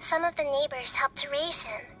 Some of the neighbors helped to raise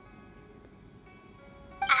him.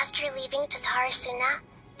 After leaving Tatarasuna,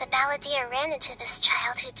 the balladeer ran into this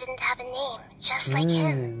child who didn't have a name, just like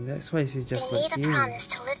him. That's why he's just they like made him. a promise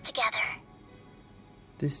to live together.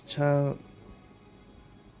 This child...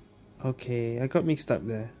 Okay, I got mixed up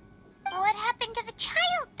there. What happened to the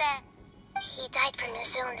child then? He died from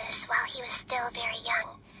his illness while he was still very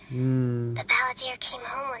young. The balladeer came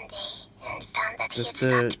home one day and found that he had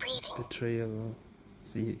stopped breathing. Betrayal.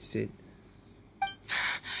 See, he said.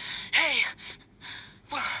 Hey!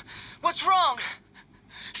 What's wrong?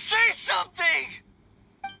 Say something!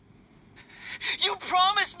 You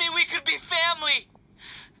promised me we could be family!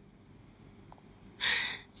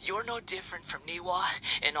 You're no different from Niwa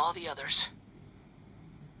and all the others.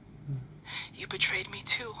 You betrayed me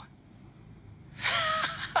too.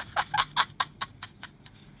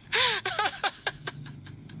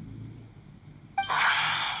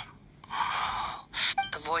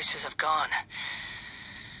 The voices have gone.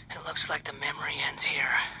 It looks like the memory ends here.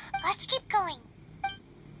 Let's keep going.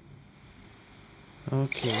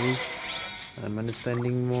 Okay. I'm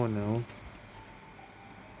understanding more now.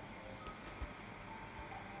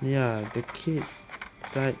 Yeah, the kid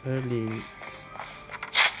died early.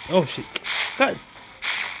 Oh shit. God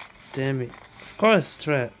damn it. Of course,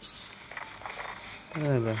 traps.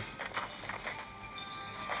 Whatever.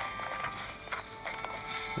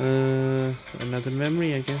 Another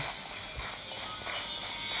memory, I guess.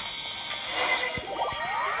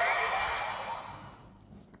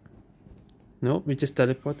 Nope, we just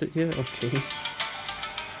teleported here. Okay.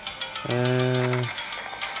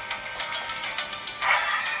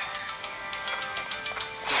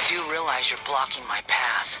 You do realize you're blocking my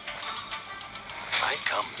path. I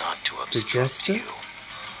come not to The obstruct jester? you.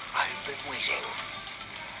 I've been waiting.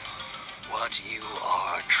 What you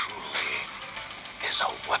are truly is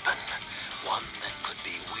a weapon, one that could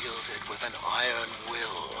be wielded with an iron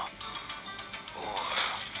will. Or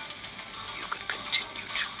you could continue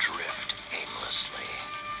to drift aimlessly.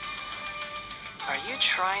 Are you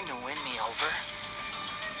trying to win me over?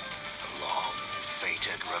 The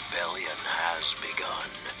long-fated rebellion has begun.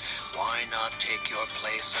 Why not take your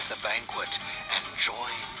place at the banquet and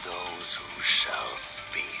join those who shall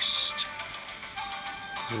feast?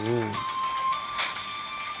 Ooh.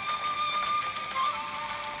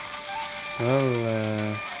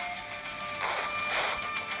 Well,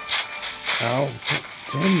 ow,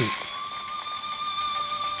 damn it.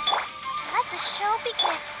 Let the show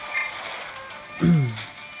begin.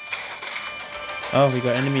 Oh, we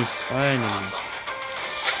got enemies, finally.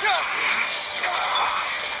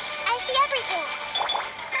 I see everything.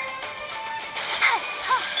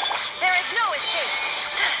 There is no escape.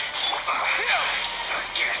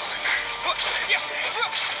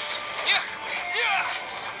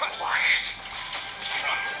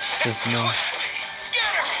 There's more.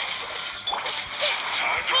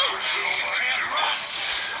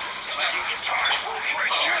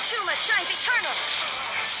 Kurashuma shines eternal.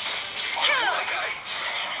 Kill!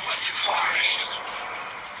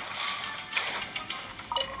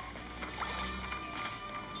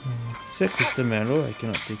 Is that crystal marrow? I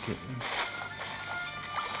cannot take it.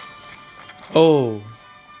 Oh,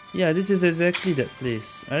 yeah, this is exactly that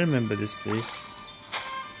place. I remember this place.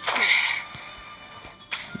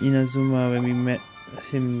 Inazuma, when we met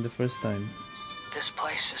him the first time. This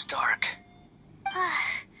place is dark.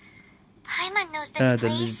 Paimon knows this The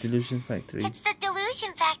place. delusion factory. It's the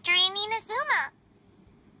delusion factory in Inazuma.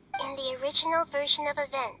 In the original version of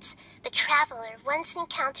events, the traveler once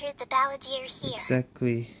encountered the balladeer here.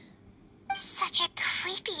 Exactly. Such a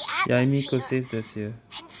creepy Yeah, atmosphere. Miko saved us here.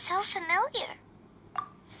 And so familiar.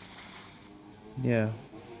 Yeah.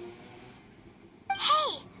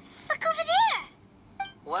 Hey, look over there.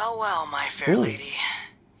 Well, well, my fair Ooh. lady.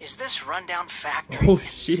 Is this rundown factory Oh, and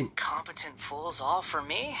these shit. incompetent fools all for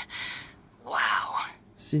me? Wow.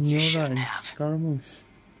 Signora and Scaramouche.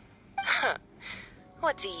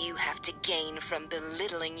 What do you have to gain from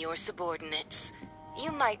belittling your subordinates?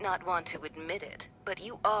 You might not want to admit it, but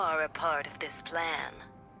you are a part of this plan.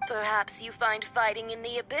 Perhaps you find fighting in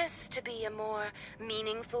the abyss to be a more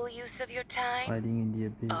meaningful use of your time? Fighting in the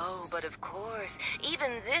abyss. Oh, but of course,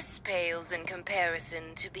 even this pales in comparison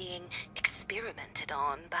to being experimented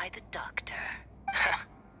on by the doctor.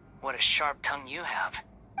 What a sharp tongue you have.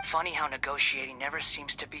 Funny how negotiating never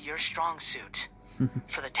seems to be your strong suit.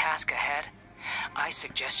 For the task ahead, I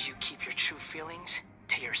suggest you keep your true feelings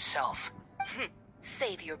to yourself.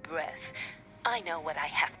 Save your breath. I know what I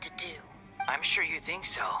have to do. I'm sure you think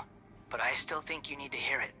so, but I still think you need to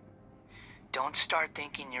hear it. Don't start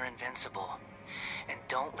thinking you're invincible, and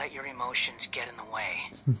don't let your emotions get in the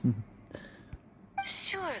way.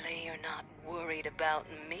 Surely you're not worried about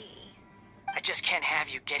me. I just can't have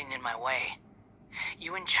you getting in my way.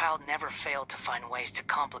 You and Child never fail to find ways to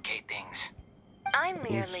complicate things. I'm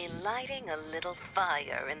merely lighting a little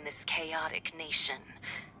fire in this chaotic nation.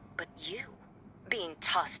 But you, being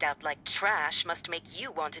tossed out like trash, must make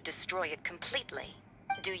you want to destroy it completely.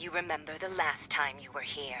 Do you remember the last time you were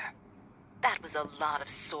here? That was a lot of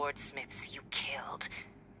swordsmiths you killed.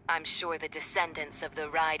 I'm sure the descendants of the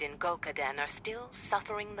Raiden Gokaden are still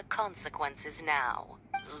suffering the consequences now.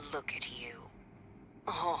 Look at you.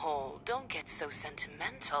 Oh, don't get so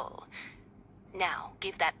sentimental. Now,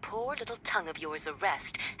 give that poor little tongue of yours a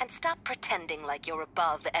rest and stop pretending like you're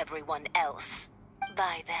above everyone else.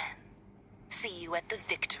 By then, see you at the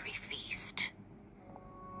victory feast.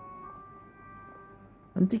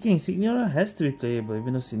 I'm thinking Signora has to be playable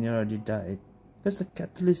even though Signora already died. Because the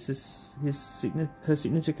catalyst is her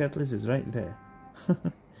signature catalyst is right there.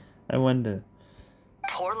 I wonder.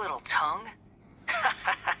 Poor little tongue?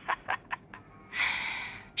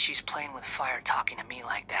 She's playing with fire talking to me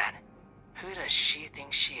like that. Who does she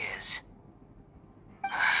think she is?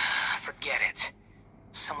 Forget it.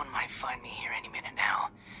 Someone might find me here any minute now.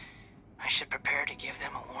 I should prepare to give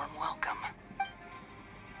them a warm welcome.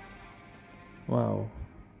 Wow.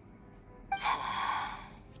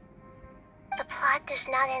 The plot does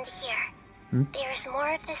not end here. There is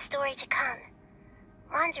more of this story to come.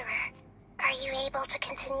 Wanderer, are you able to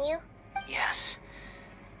continue? Yes.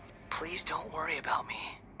 Please don't worry about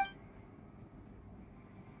me.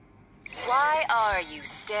 Why are you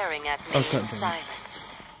staring at me in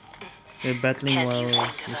silence? They're battling Can't while you think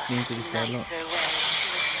of listening to this a dialogue. nicer way to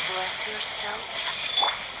express yourself?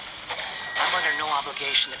 I'm under no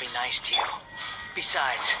obligation to be nice to you.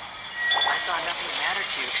 Besides, I thought nothing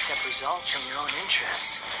mattered to you except results and your own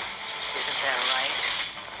interests. Isn't that right?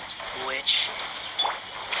 Witch?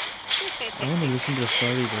 I want to listen to the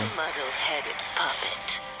story though. Muddle-headed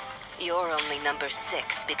puppet. You're only number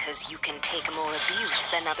 6 because you can take more abuse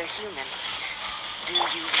than other humans. Do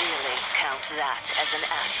you really count that as an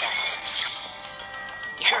asset?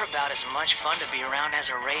 You're about as much fun to be around as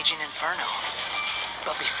a raging inferno.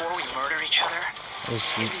 But before we murder each other,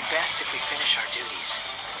 it'd be best if we finish our duties.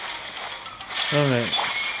 Alright.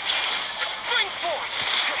 Spring forth!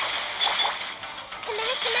 Commit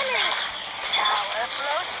it to memory. Power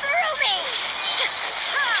flows through me!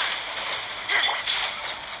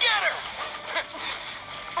 Scatter!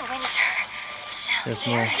 Winter. There's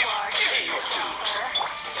more. Everyone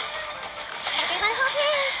hold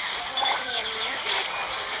hands.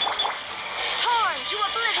 Torn to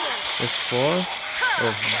oblivion. There's 4?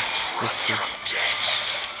 Oh, there's 2.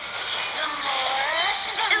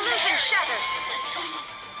 Illusion shattered.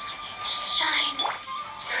 Shine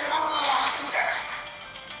no longer.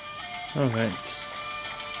 Alright.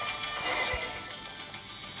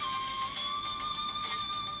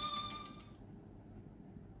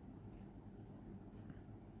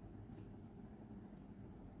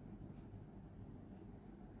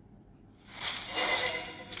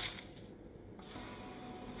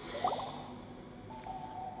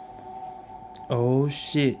 Oh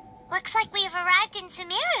shit. Looks like we've arrived in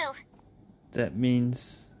Sumeru. That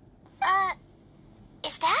means...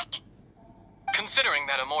 Is that? Considering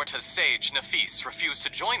that Amorta's sage, Nafis, refused to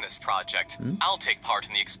join this project, I'll take part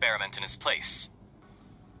in the experiment in his place.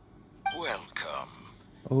 Welcome.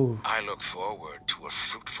 Oh. I look forward to a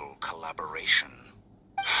fruitful collaboration.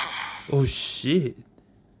 Oh shit.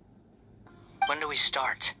 When do we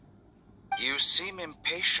start? You seem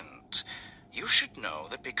impatient. You should know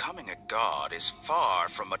that becoming a god is far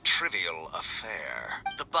from a trivial affair.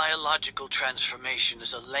 The biological transformation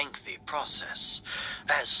is a lengthy process.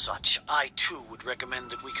 As such, I too would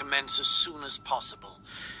recommend that we commence as soon as possible.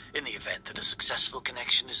 In the event that a successful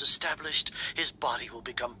connection is established, his body will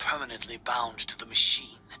become permanently bound to the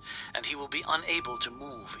machine, and he will be unable to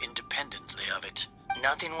move independently of it.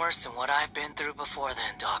 Nothing worse than what I've been through before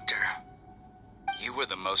then, Doctor. You were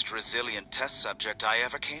the most resilient test subject I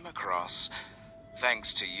ever came across.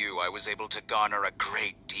 Thanks to you, I was able to garner a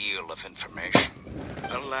great deal of information.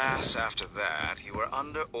 Alas, after that, you were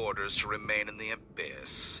under orders to remain in the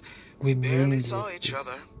Abyss. We barely saw each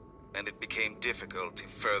other, and it became difficult to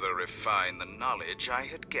further refine the knowledge I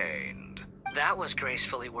had gained. That was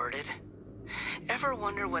gracefully worded. Ever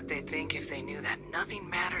wonder what they'd think if they knew that nothing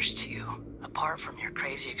matters to you, apart from your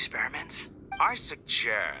crazy experiments? I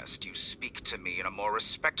suggest you speak to me in a more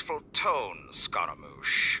respectful tone,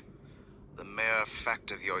 Scaramouche. The mere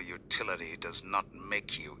fact of your utility does not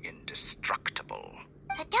make you indestructible.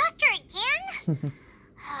 A doctor again?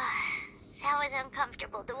 That was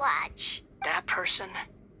uncomfortable to watch. That person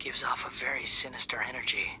gives off a very sinister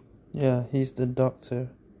energy. Yeah, he's the doctor.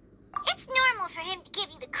 It's normal for him to give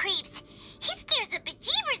you the creeps. He scares the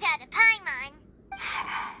bejeebers out of Paimon.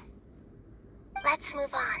 Let's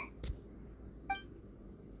move on.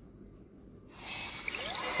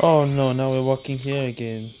 Oh no, now we're walking here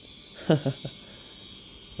again.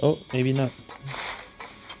 Oh, maybe not.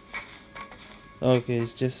 Okay,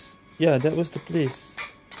 it's just... yeah, that was the place.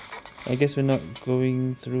 I guess we're not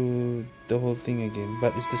going through the whole thing again,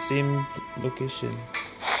 but it's the same location.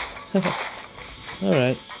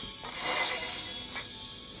 Alright.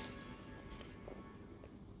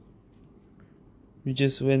 We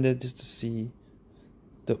just went there just to see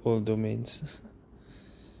the old domains.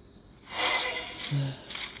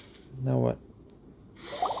 Now what?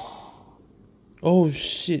 Oh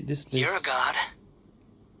shit, this place. You're a god.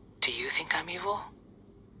 Do you think I'm evil?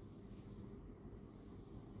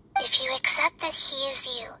 If you accept that he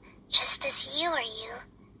is you, just as you are you,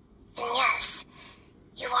 then yes,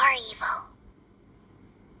 you are evil.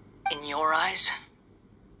 In your eyes,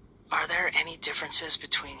 are there any differences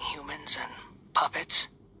between humans and puppets?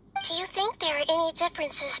 Do you think there are any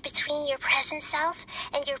differences between your present self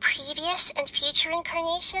and your previous and future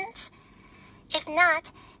incarnations? If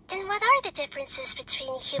not, then what are the differences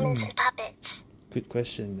between humans and puppets? Good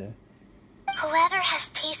question there. Whoever has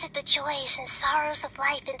tasted the joys and sorrows of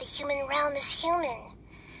life in the human realm is human.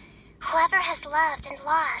 Whoever has loved and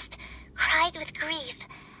lost, cried with grief,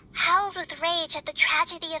 howled with rage at the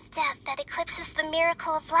tragedy of death that eclipses the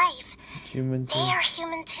miracle of life, human too. They are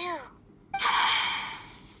human too.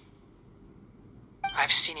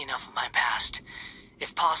 I've seen enough of my past.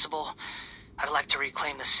 If possible, I'd like to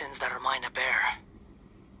reclaim the sins that are mine to bear.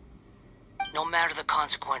 No matter the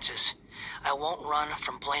consequences, I won't run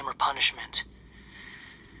from blame or punishment.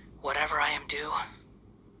 Whatever I am due,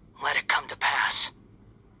 let it come to pass.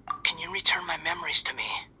 Can you return my memories to me?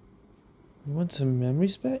 You want some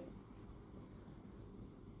memories back?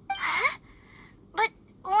 Huh? But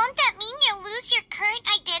won't that mean you'll lose your current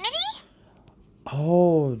identity?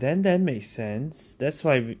 Oh, then that makes sense. That's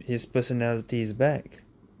why his personality is back.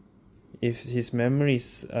 If his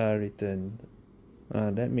memories are returned.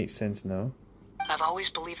 That makes sense now. I've always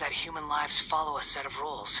believed that human lives follow a set of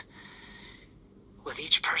rules, with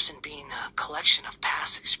each person being a collection of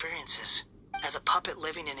past experiences. As a puppet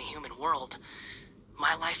living in a human world,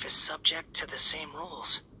 my life is subject to the same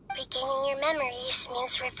rules. Regaining your memories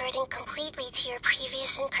means reverting completely to your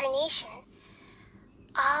previous incarnation.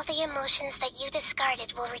 All the emotions that you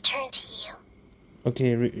discarded will return to you.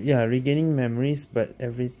 Okay, regaining memories, but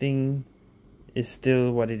everything is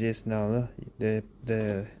still what it is now.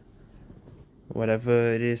 The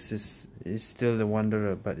whatever it is still the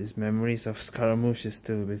Wanderer, but his memories of Scaramouche is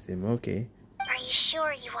still with him. Okay. Are you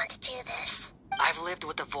sure you want to do this? I've lived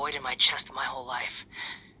with a void in my chest my whole life.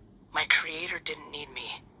 My creator didn't need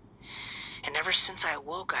me. And ever since I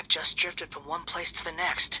awoke, I've just drifted from one place to the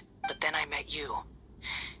next. But then I met you.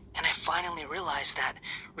 And I finally realized that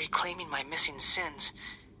reclaiming my missing sins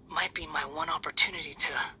might be my one opportunity to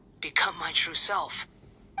become my true self.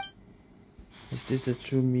 Is this the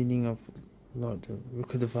true meaning of Lord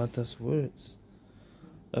Rukkhadevata's words?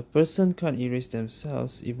 A person can't erase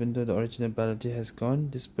themselves. Even though the original ability has gone,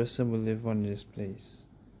 this person will live on in this place.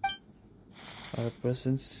 Are a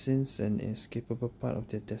person's sins an inescapable part of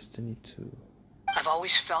their destiny too? I've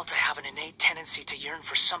always felt I have an innate tendency to yearn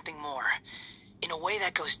for something more, in a way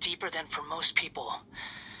that goes deeper than for most people.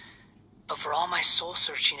 But for all my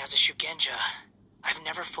soul-searching as a Shugenja, I've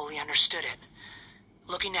never fully understood it.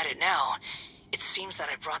 Looking at it now, it seems that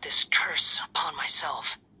I brought this curse upon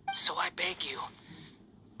myself. So I beg you,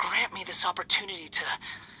 grant me this opportunity to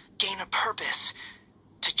gain a purpose,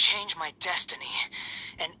 to change my destiny,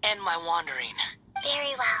 and end my wandering.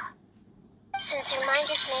 Very well. Since your mind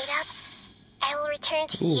is made up, I will return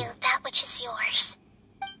to you that which is yours.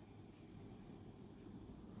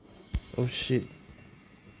 Oh shit.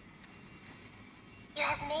 You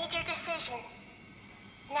have made your decision.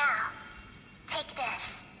 Now, take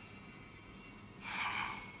this.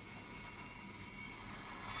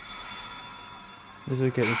 Let's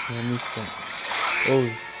look at his memories back. Oh.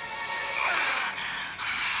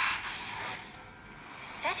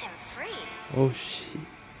 Set him free. Oh shit.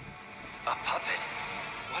 A puppet?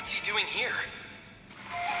 What's he doing here?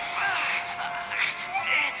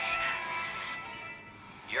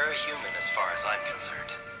 You're a human as far as I'm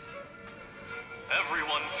concerned.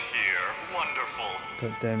 Everyone's here. Wonderful.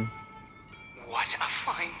 God damn. What a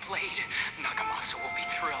fine blade. Nagamasa will be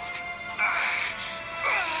thrilled.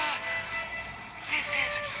 This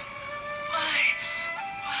is my...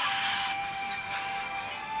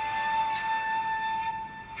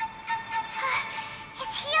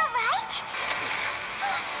 Is he alright?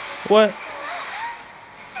 What?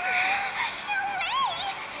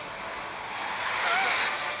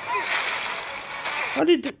 How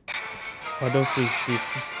did it... Oh, don't freeze, please.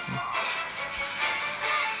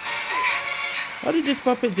 How did this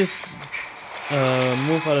puppet just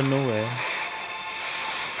move out of nowhere?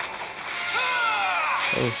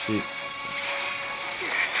 Oh shit.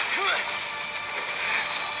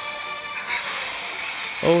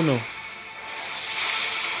 Oh no.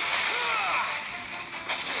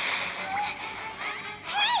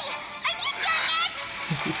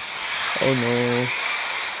 Oh no.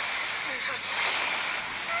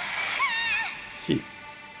 Shit.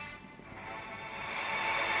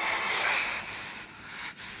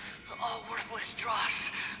 All worthless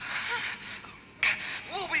dross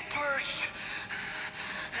will be purged.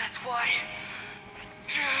 That's why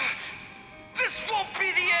this won't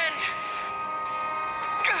be the end.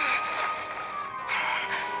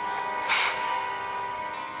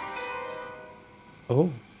 Oh.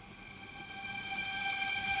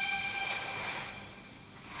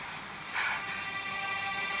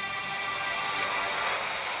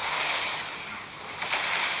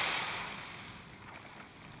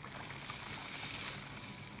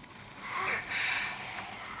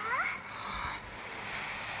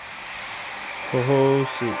 Oh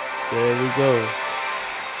shit, there we go.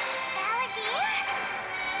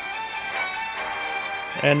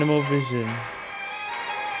 Animal vision.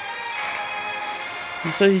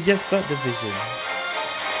 So he just got the vision.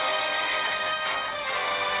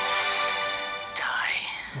 Die.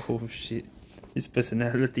 Oh shit, his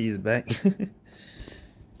personality is back.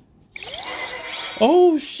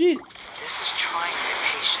 Oh shit. This is trying your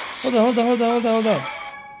patience. Hold on.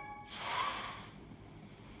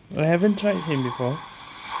 I haven't tried him before.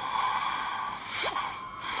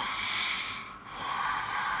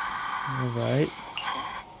 Alright.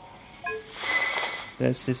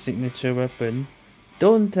 That's his signature weapon.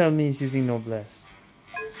 Don't tell me he's using Noblesse.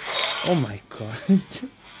 Oh my god.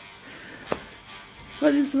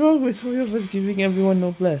 What is wrong with three of us giving everyone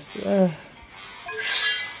Noblesse?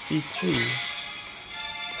 C3.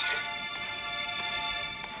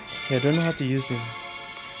 Okay, I don't know how to use him.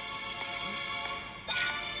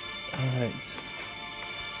 Alright.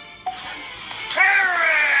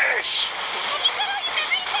 Perish!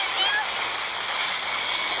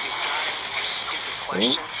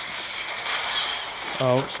 Questions?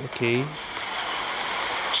 Ouch, okay.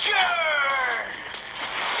 Churn!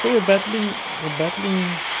 So we're battling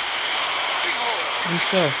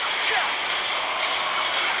himself.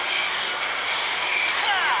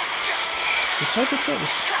 The side attack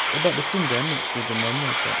is about the same damage with the normal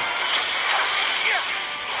attack.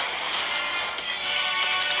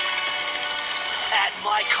 At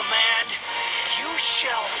my command, you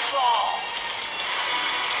shall fall.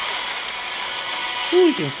 Ooh,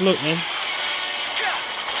 you can float, man.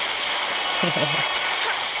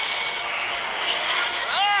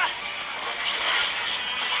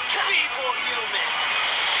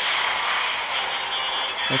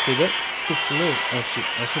 Okay, that's the float. Oh shit,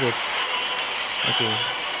 I should have. Okay.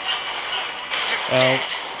 Ow.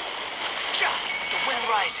 The wind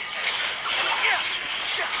rises.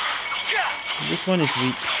 This one is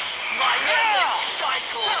weak. My endless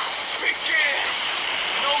cycle begins.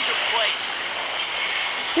 Know your place.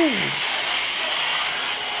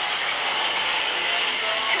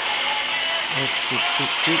 Oh,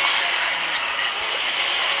 shoot.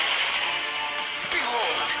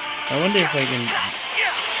 I wonder if I can...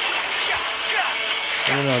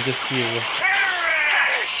 I don't know, I'll just heal.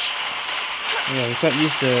 Yeah, we can't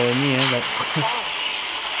use the knee, like...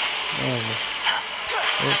 Oh, no.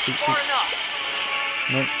 Oh, shoot.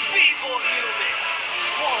 Nope. Feeble human.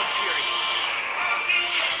 Squall fury.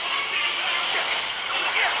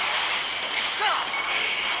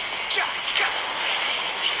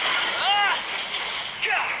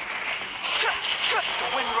 The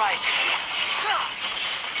wind rises.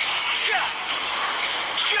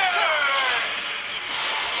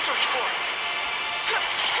 Search for it.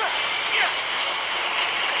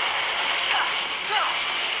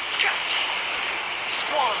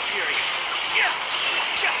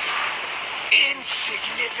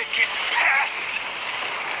 insignificant pest!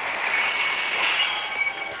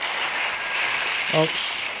 Ouch.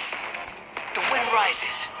 The wind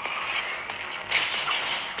rises.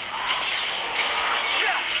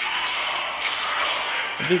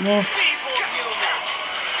 A bit more.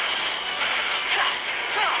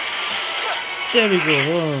 There we go.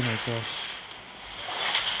 Oh my gosh.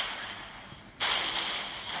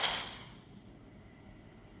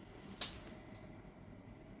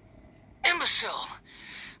 Imbecile!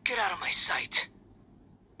 Get out of my sight.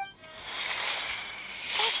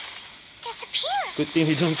 Disappeared. Good thing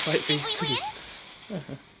we don't fight phase 2.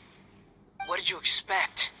 What did you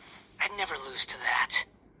expect? I'd never lose to that.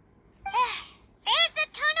 There's the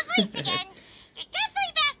tone of voice again. You're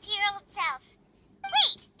definitely back to your old self.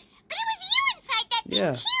 Wait, but it was you inside that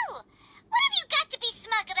thing too. What have you got to be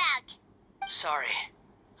smug about? Sorry.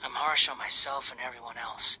 I'm harsh on myself and everyone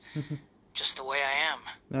else. Just the way I am.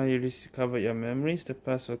 Now you discover your memories, the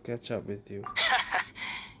past will catch up with you.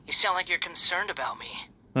 You sound like you're concerned about me.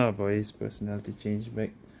 Oh boy, his personality changed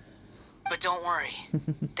back. But don't worry.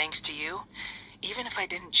 Thanks to you, even if I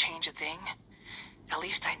didn't change a thing, at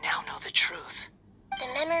least I now know the truth. The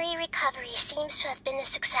memory recovery seems to have been a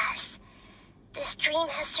success. This dream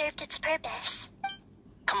has served its purpose.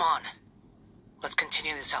 Come on. Let's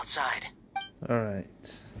continue this outside. Alright.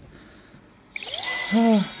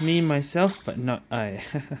 Me, myself, but not I.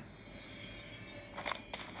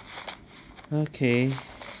 Okay.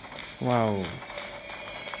 Wow.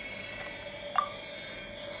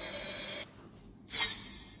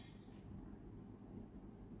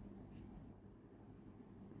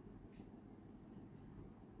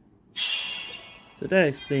 So that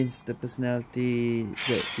explains the personality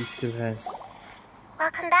that he still has.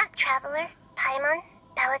 Welcome back, Traveler, Paimon,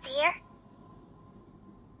 Balladeer.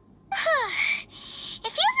 It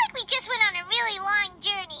feels like we just went on a really long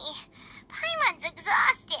journey. Paimon's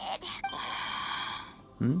exhausted.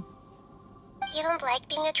 You don't like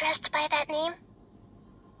being addressed by that name?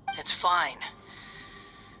 It's fine.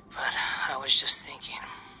 But I was just thinking,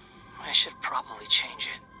 I should probably change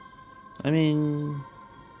it. I mean,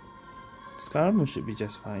 Scaramouche should be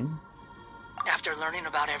just fine. After learning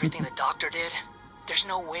about everything the doctor did, there's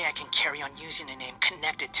no way I can carry on using a name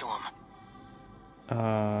connected to him.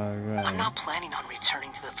 Right. I'm not planning on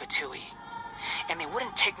returning to the Fatui, and they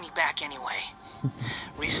wouldn't take me back anyway.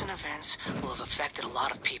 Recent events will have affected a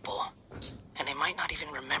lot of people, and they might not even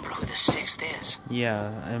remember who the 6th is. Yeah,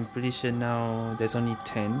 I'm pretty sure now there's only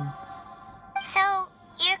 10. So,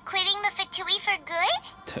 you're quitting the Fatui for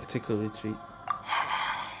good? Tactical retreat.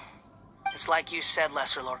 It's like you said,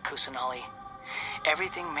 Lesser Lord Kusanali.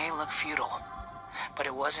 Everything may look futile, but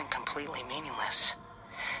it wasn't completely meaningless.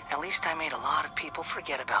 At least I made a lot of people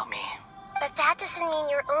forget about me. But that doesn't mean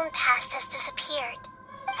your own past has disappeared.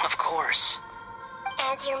 Of course.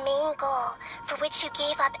 And your main goal, for which you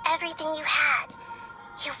gave up everything you had,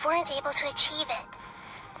 you weren't able to achieve it.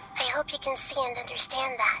 I hope you can see and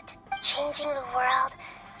understand that. Changing the world,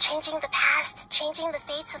 changing the past, changing the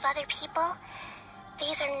fates of other people,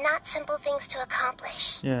 these are not simple things to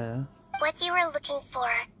accomplish. Yeah. What you were looking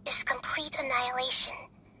for is complete annihilation.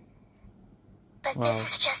 But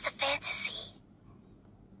this is just a fantasy.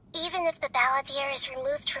 Even if the Balladeer is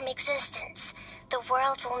removed from existence, the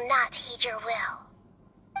world will not heed your will.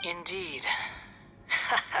 Indeed.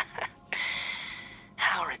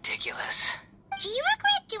 How ridiculous. Do you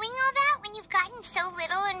regret doing all that when you've gotten so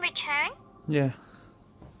little in return? Yeah.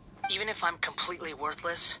 Even if I'm completely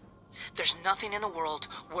worthless, there's nothing in the world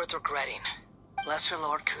worth regretting. Lesser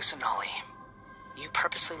Lord Kusanali, you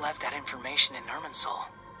purposely left that information in Irminsul,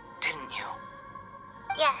 didn't you?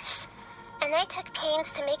 Yes, and I took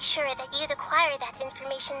pains to make sure that you'd acquire that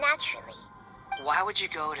information naturally. Why would you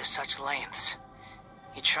go to such lengths?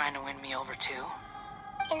 You trying to win me over too?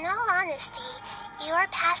 In all honesty, your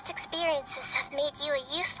past experiences have made you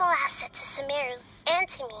a useful asset to Sumeru and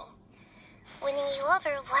to me. Winning you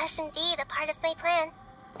over was indeed a part of my plan.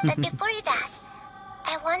 But before that,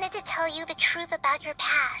 I wanted to tell you the truth about your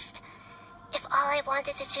past. If all I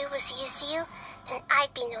wanted to do was use you, then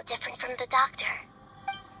I'd be no different from the doctor.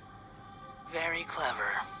 Very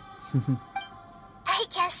clever. I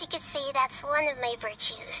guess you could say that's one of my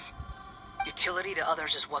virtues. Utility to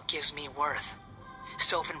others is what gives me worth.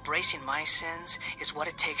 So if embracing my sins is what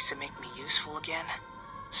it takes to make me useful again,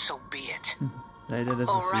 so be it.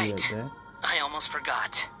 All right, I almost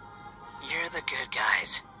forgot. You're the good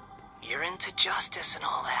guys. You're into justice and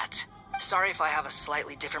all that. Sorry if I have a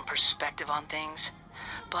slightly different perspective on things,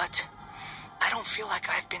 but I don't feel like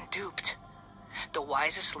I've been duped. The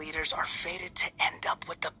wisest leaders are fated to end up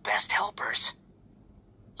with the best helpers.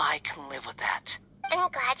 I can live with that. I'm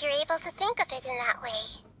glad you're able to think of it in that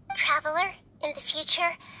way. Traveler, in the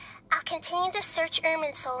future, I'll continue to search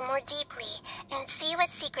Irminsul more deeply and see what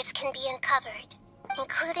secrets can be uncovered,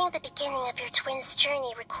 including the beginning of your twins'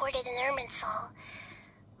 journey recorded in Irminsul.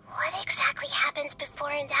 What exactly happened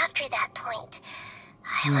before and after that point?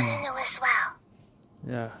 I want to know as well.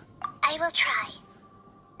 Yeah. I will try.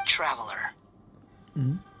 Traveler.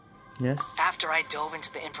 Yes? After I dove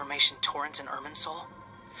into the information torrents in Irminsul,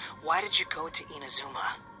 why did you go to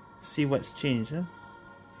Inazuma? See what's changed, huh?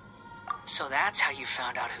 So that's how you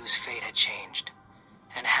found out whose fate had changed.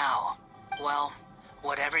 And how? Well,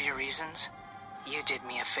 whatever your reasons, you did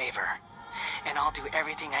me a favor. And I'll do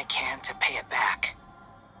everything I can to pay it back.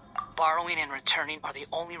 Borrowing and returning are the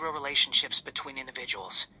only real relationships between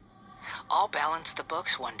individuals. I'll balance the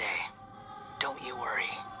books one day. Don't you worry.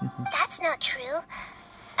 That's not true.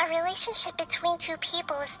 A relationship between two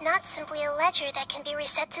people is not simply a ledger that can be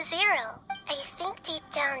reset to zero. I think deep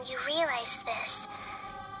down you realize this.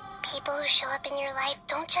 People who show up in your life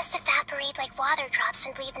don't just evaporate like water drops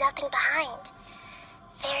and leave nothing behind.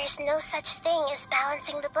 There is no such thing as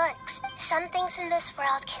balancing the books. Some things in this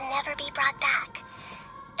world can never be brought back,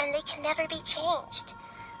 and they can never be changed,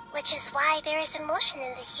 which is why there is emotion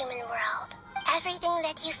in the human world. Everything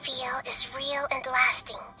that you feel is real and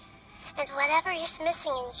lasting, and whatever is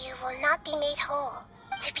missing in you will not be made whole.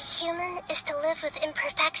 To be human is to live with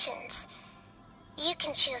imperfections. You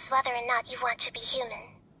can choose whether or not you want to be human.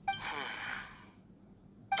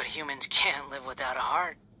 But humans can't live without a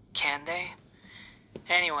heart, can they?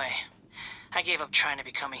 Anyway, I gave up trying to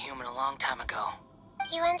become a human a long time ago.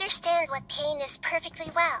 You understand what pain is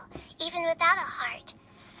perfectly well, even without a heart.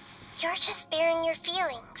 You're just bearing your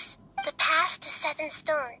feelings. The past is set in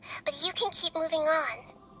stone, but you can keep moving on.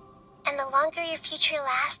 And the longer your future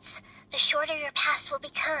lasts, the shorter your past will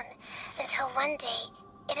become, until one day,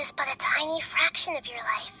 it is but a tiny fraction of your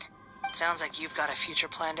life. Sounds like you've got a future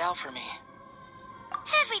planned out for me.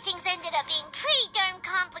 Everything's ended up being pretty darn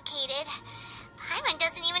complicated. Paimon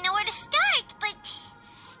doesn't even know where to start, but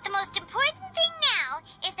the most important thing now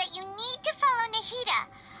is that you need to follow Nahida.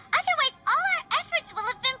 Otherwise, all our efforts will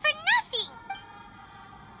have been for nothing.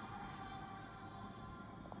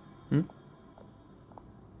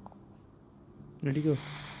 Where'd he go?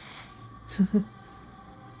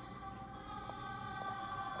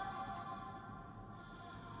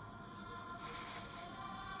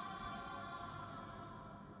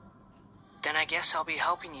 Then I guess I'll be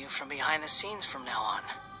helping you from behind the scenes from now on.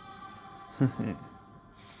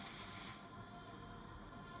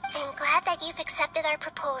 I'm glad that you've accepted our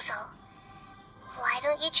proposal. Why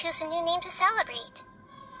don't you choose a new name to celebrate?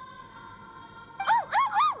 Ooh!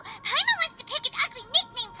 Paimon wants to pick an ugly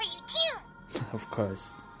nickname for you, too. Of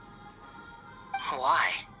course.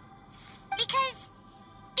 Why? Because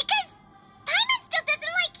Paimon still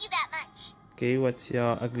doesn't like you that much. Okay, what's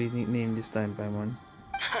your ugly nickname this time, Paimon?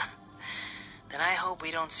 Then I hope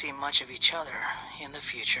we don't see much of each other in the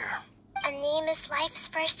future. A name is life's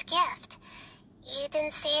first gift. You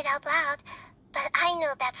didn't say it out loud, but I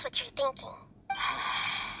know that's what you're thinking.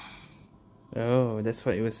 Oh, that's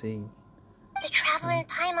what you were saying. The Traveler and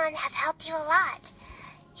Paimon have helped you a lot.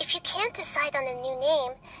 If you can't decide on a new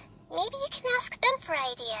name, maybe you can ask them for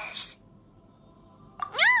ideas.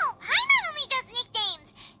 No! Paimon only does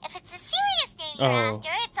nicknames. If it's a serious name you're after,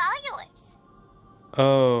 it's all yours.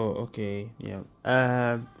 Oh, okay, yeah.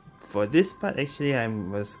 For this part, actually, I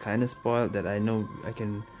was kind of spoiled that I know I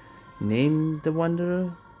can name the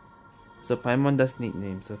Wanderer. So Paimon does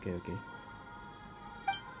nicknames. Okay.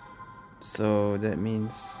 So that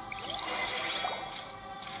means...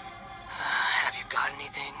 Have you got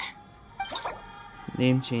anything?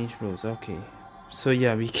 Name change rules. Okay. So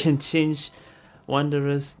yeah, we can change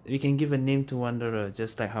Wanderers. We can give a name to Wanderer,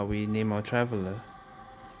 just like how we name our Traveler.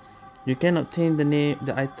 You can obtain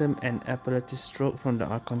the item and ability stroke from the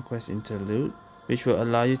Archon quest Interlude, which will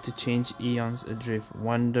allow you to change Eons Adrift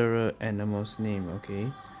Wanderer animal's name.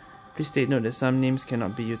 Okay. Please take note that some names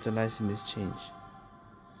cannot be utilized in this change.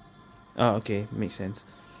 Oh, okay, makes sense.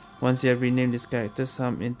 Once you have renamed this character,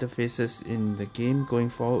 some interfaces in the game going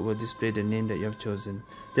forward will display the name that you have chosen,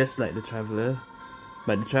 just like the Traveler.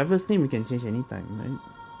 But the Traveler's name you can change anytime, right?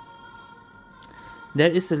 There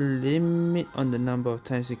is a limit on the number of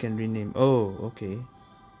times you can rename. Oh, okay.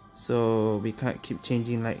 So we can't keep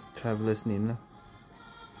changing like Traveler's name, no?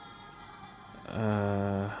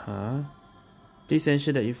 Please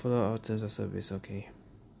ensure that you follow our terms of service. Okay.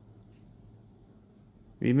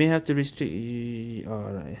 We may have to restrict you.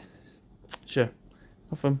 Alright. Sure.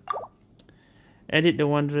 Confirm. Edit the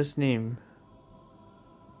Wanderer's name.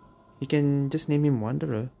 You can just name him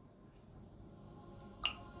Wanderer.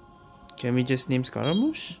 Can we just name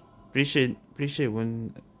Scaramouche? Pretty sure it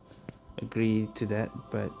won't agree to that,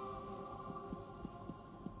 but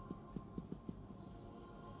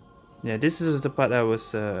yeah, this is the part I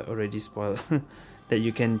was already spoiled that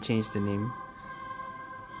you can change the name.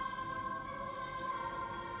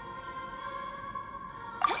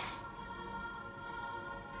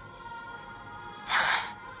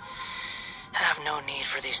 I have no need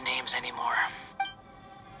for these names anymore.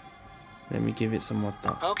 Let me give it some more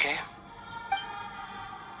thought. Okay.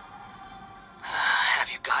 Have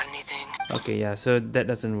you got anything? Okay, yeah, so that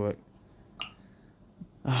doesn't work.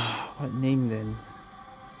 What name then?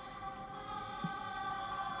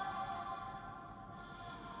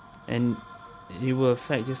 And it will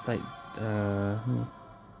affect just like I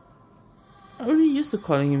already used to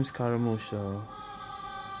calling him Scaramouche, so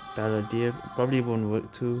Dollar Deer probably won't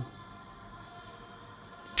work too.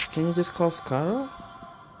 Can you just call Scara?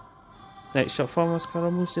 Like short form of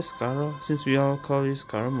Scaramouche, just Scara, since we all call you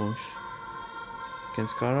Scaramouche. Can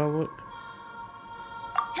Scara work?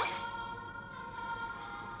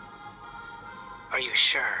 Are you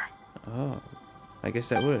sure? Oh, I guess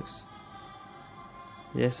that works.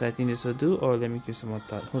 Yes, I think this will do, or let me give some more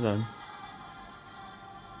thought. Hold on.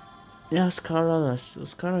 Yeah,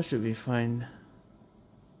 Scara should be fine.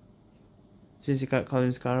 Since you can't call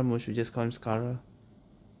him Scaramouche, we just call him Scara.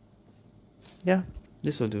 Yeah,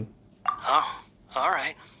 this will do. Oh,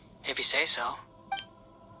 alright. If you say so.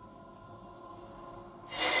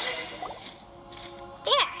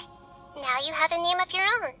 There. Now you have a name of your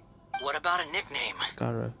own. What about a nickname?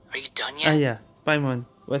 Scara. Are you done yet? Ah yeah, Paimon,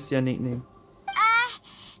 what's your nickname?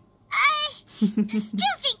 Still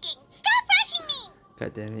thinking. Stop rushing me.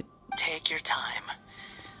 God damn it. Take your time.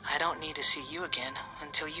 I don't need to see you again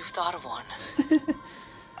until you've thought of one. Alright,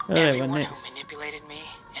 what Everyone next? who manipulated me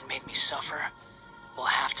and made me suffer will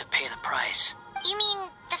have to pay the price. You mean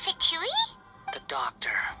the Fatui? The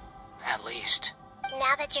doctor, at least.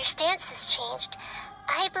 Now that your stance has changed,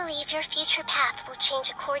 I believe your future path will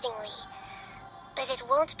change accordingly. But it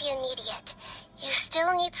won't be immediate. You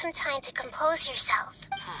still need some time to compose yourself.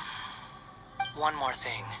 One more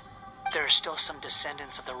thing. There are still some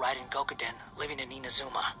descendants of the Raiden Gokuden living in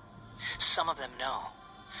Inazuma. Some of them know.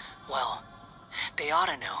 Well, they ought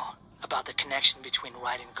to know about the connection between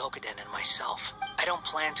Raiden Gokuden and myself. I don't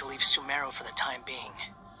plan to leave Sumeru for the time being.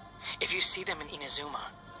 If you see them in Inazuma,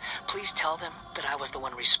 please tell them that I was the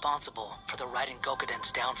one responsible for the Raiden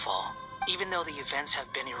Gokuden's downfall. Even though the events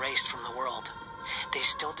have been erased from the world, they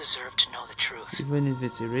still deserve to know the truth. Even if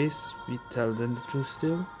it's erased, we tell them the truth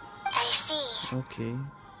still? I see. Okay.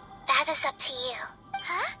 That is up to you.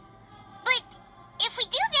 Huh? But if we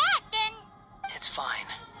do that, then... It's fine.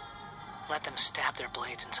 Let them stab their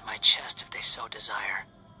blades into my chest if they so desire.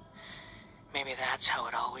 Maybe that's how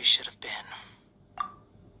it always should have been.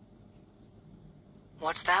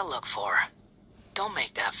 What's that look for? Don't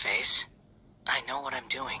make that face. I know what I'm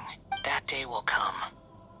doing. That day will come.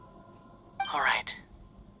 Alright.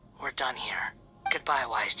 We're done here. Goodbye,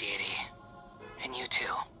 wise deity. And you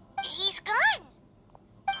too. He's gone.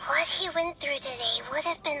 What he went through today would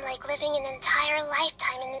have been like living an entire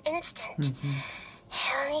lifetime in an instant.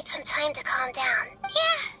 He'll need some time to calm down.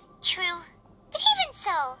 Yeah, true. But even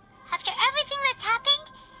so, after everything that's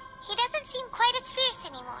happened, he doesn't seem quite as fierce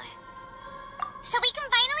anymore. So we can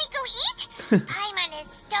finally go eat? Paimon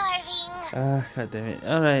is starving. Ah, god damn it.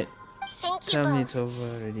 Alright. Thank you Tell me both. it's over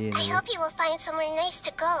already anyway. I hope you will find somewhere nice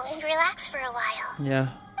to go and relax for a while. Yeah.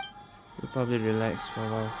 We'll probably relax for a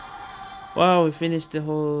while. Wow, we finished the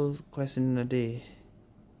whole quest in a day.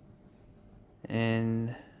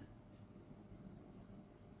 And...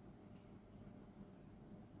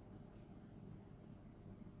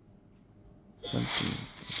 something.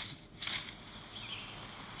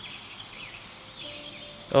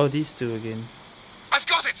 Oh, these two again. I've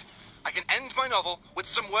got it! I can end my novel with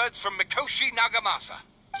some words from Mikoshi Nagamasa.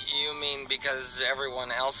 You mean because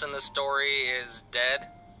everyone else in the story is dead?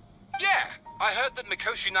 Yeah, I heard that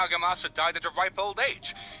Mikoshi Nagamasa died at a ripe old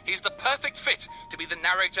age. He's the perfect fit to be the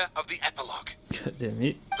narrator of the epilogue. God damn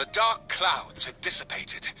it. The dark clouds had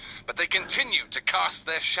dissipated, but they continued to cast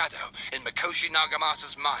their shadow in Mikoshi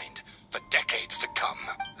Nagamasa's mind for decades to come.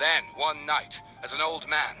 Then, one night, as an old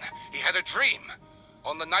man, he had a dream.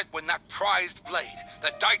 On the night when that prized blade,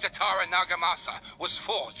 the Daitatara Nagamasa, was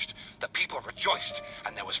forged, the people rejoiced,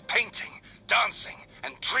 and there was painting, dancing,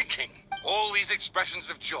 and drinking. All these expressions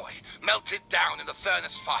of joy melted down in the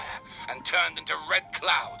furnace fire and turned into red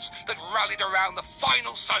clouds that rallied around the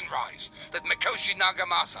final sunrise that Mikoshi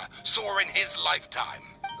Nagamasa saw in his lifetime.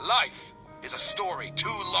 Life is a story too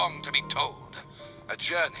long to be told, a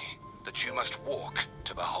journey that you must walk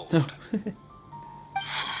to behold.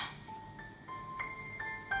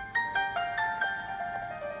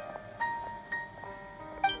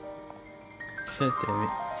 God damn it.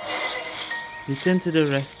 Return to the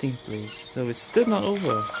resting place. So it's still not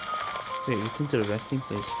over. Wait, return to the resting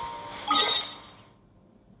place.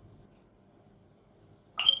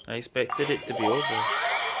 I expected it to be over.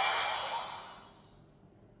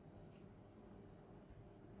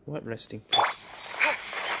 What resting place?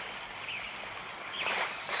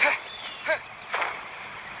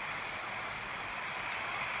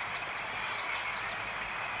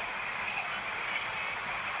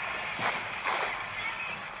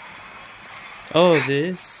 Oh,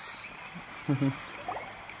 this.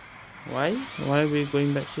 Why? Why are we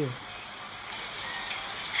going back here?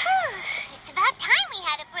 It's about time we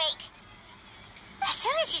had a break. As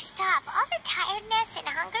soon as you stop, all the tiredness and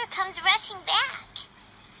hunger comes rushing back.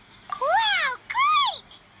 Wow,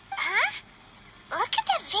 great! Huh? Look at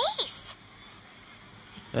the vase.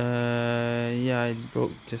 Yeah, it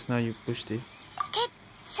broke just now. You pushed it. Did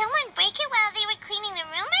someone break it while they were cleaning the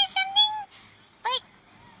room or something? Like,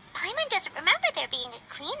 Paimon doesn't remember there being a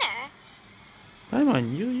cleaner.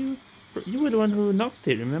 Paimon, you were the one who knocked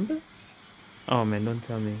it, remember? Oh man, don't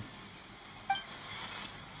tell me.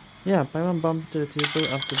 Yeah, Paimon bumped into the table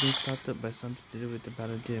after being startled by something to do with the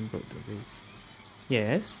balladeer and broke the vase.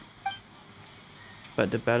 Yes,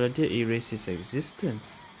 but the balladeer erased his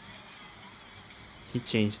existence. He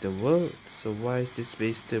changed the world, so why is this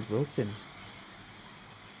vase still broken?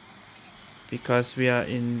 Because we are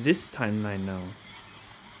in this timeline now.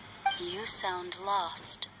 You sound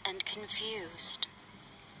lost and confused.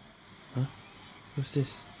 Huh? Who's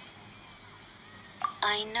this?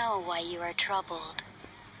 I know why you are troubled.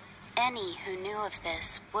 Any who knew of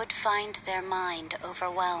this would find their mind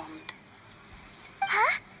overwhelmed.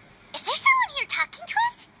 Huh? Is there someone here talking to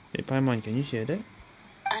us? Hey Paimon, can you hear that?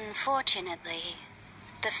 Unfortunately,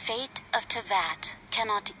 the fate of Tevat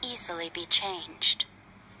cannot easily be changed.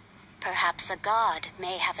 Perhaps a god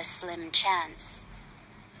may have a slim chance,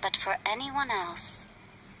 but for anyone else,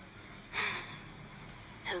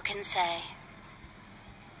 who can say?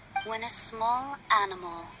 When a small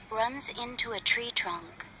animal runs into a tree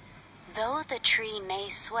trunk, though the tree may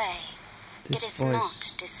sway, it is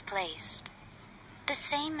not displaced. The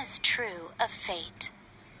same is true of fate.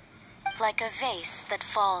 Like a vase that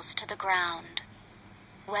falls to the ground,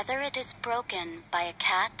 whether it is broken by a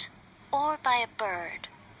cat or by a bird,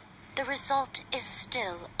 the result is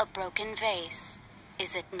still a broken vase,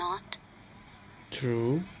 is it not?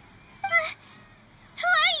 True. Who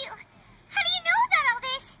are you? How do you know about all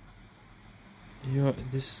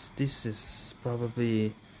this? This is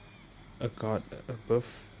probably a god above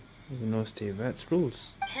who knows Tevat's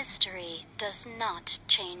rules. History does not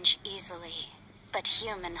change easily, but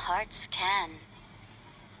human hearts can.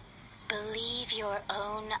 Believe your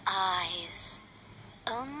own eyes.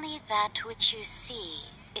 Only that which you see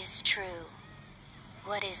is true.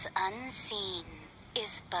 What is unseen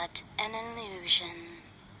is but an illusion.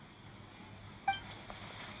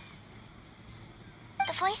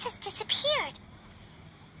 The voice has disappeared.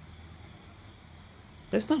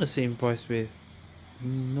 That's not the same voice with...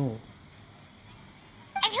 No.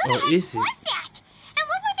 And who the heck was that? And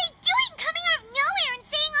what were they doing coming out of nowhere and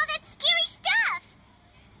saying all that scary stuff?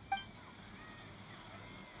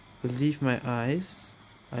 Believe my eyes.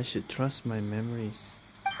 I should trust my memories.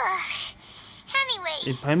 Anyway,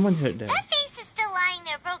 If Paimon heard that. That vase is still lying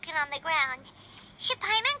there broken on the ground. Should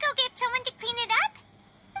Paimon go get someone to clean it up?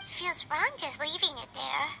 It feels wrong just leaving it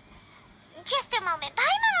there. Just a moment.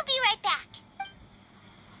 Paimon will be right back.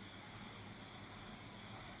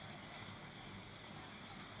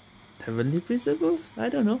 Heavenly principles? I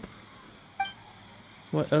don't know.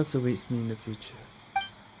 What else awaits me in the future?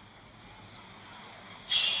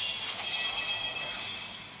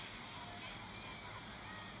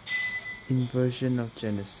 Inversion of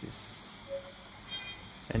Genesis.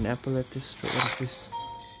 An appellative stroke. What is this?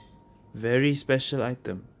 Very special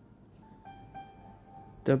item.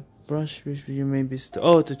 The brush which you may bestow.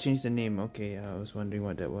 Oh, to change the name. Okay, I was wondering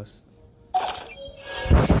what that was.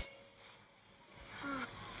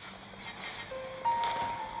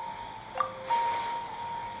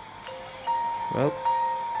 Well,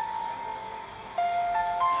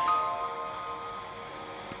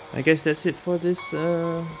 I guess that's it for this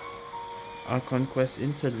Archon Quest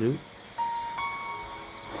Interlude.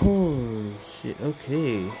 Holy shit,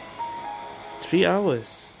 okay. 3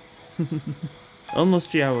 hours.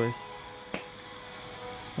 Almost 3 hours.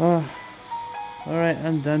 Alright,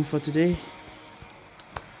 I'm done for today.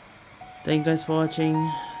 Thank you guys for watching.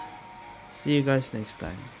 See you guys next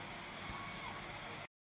time.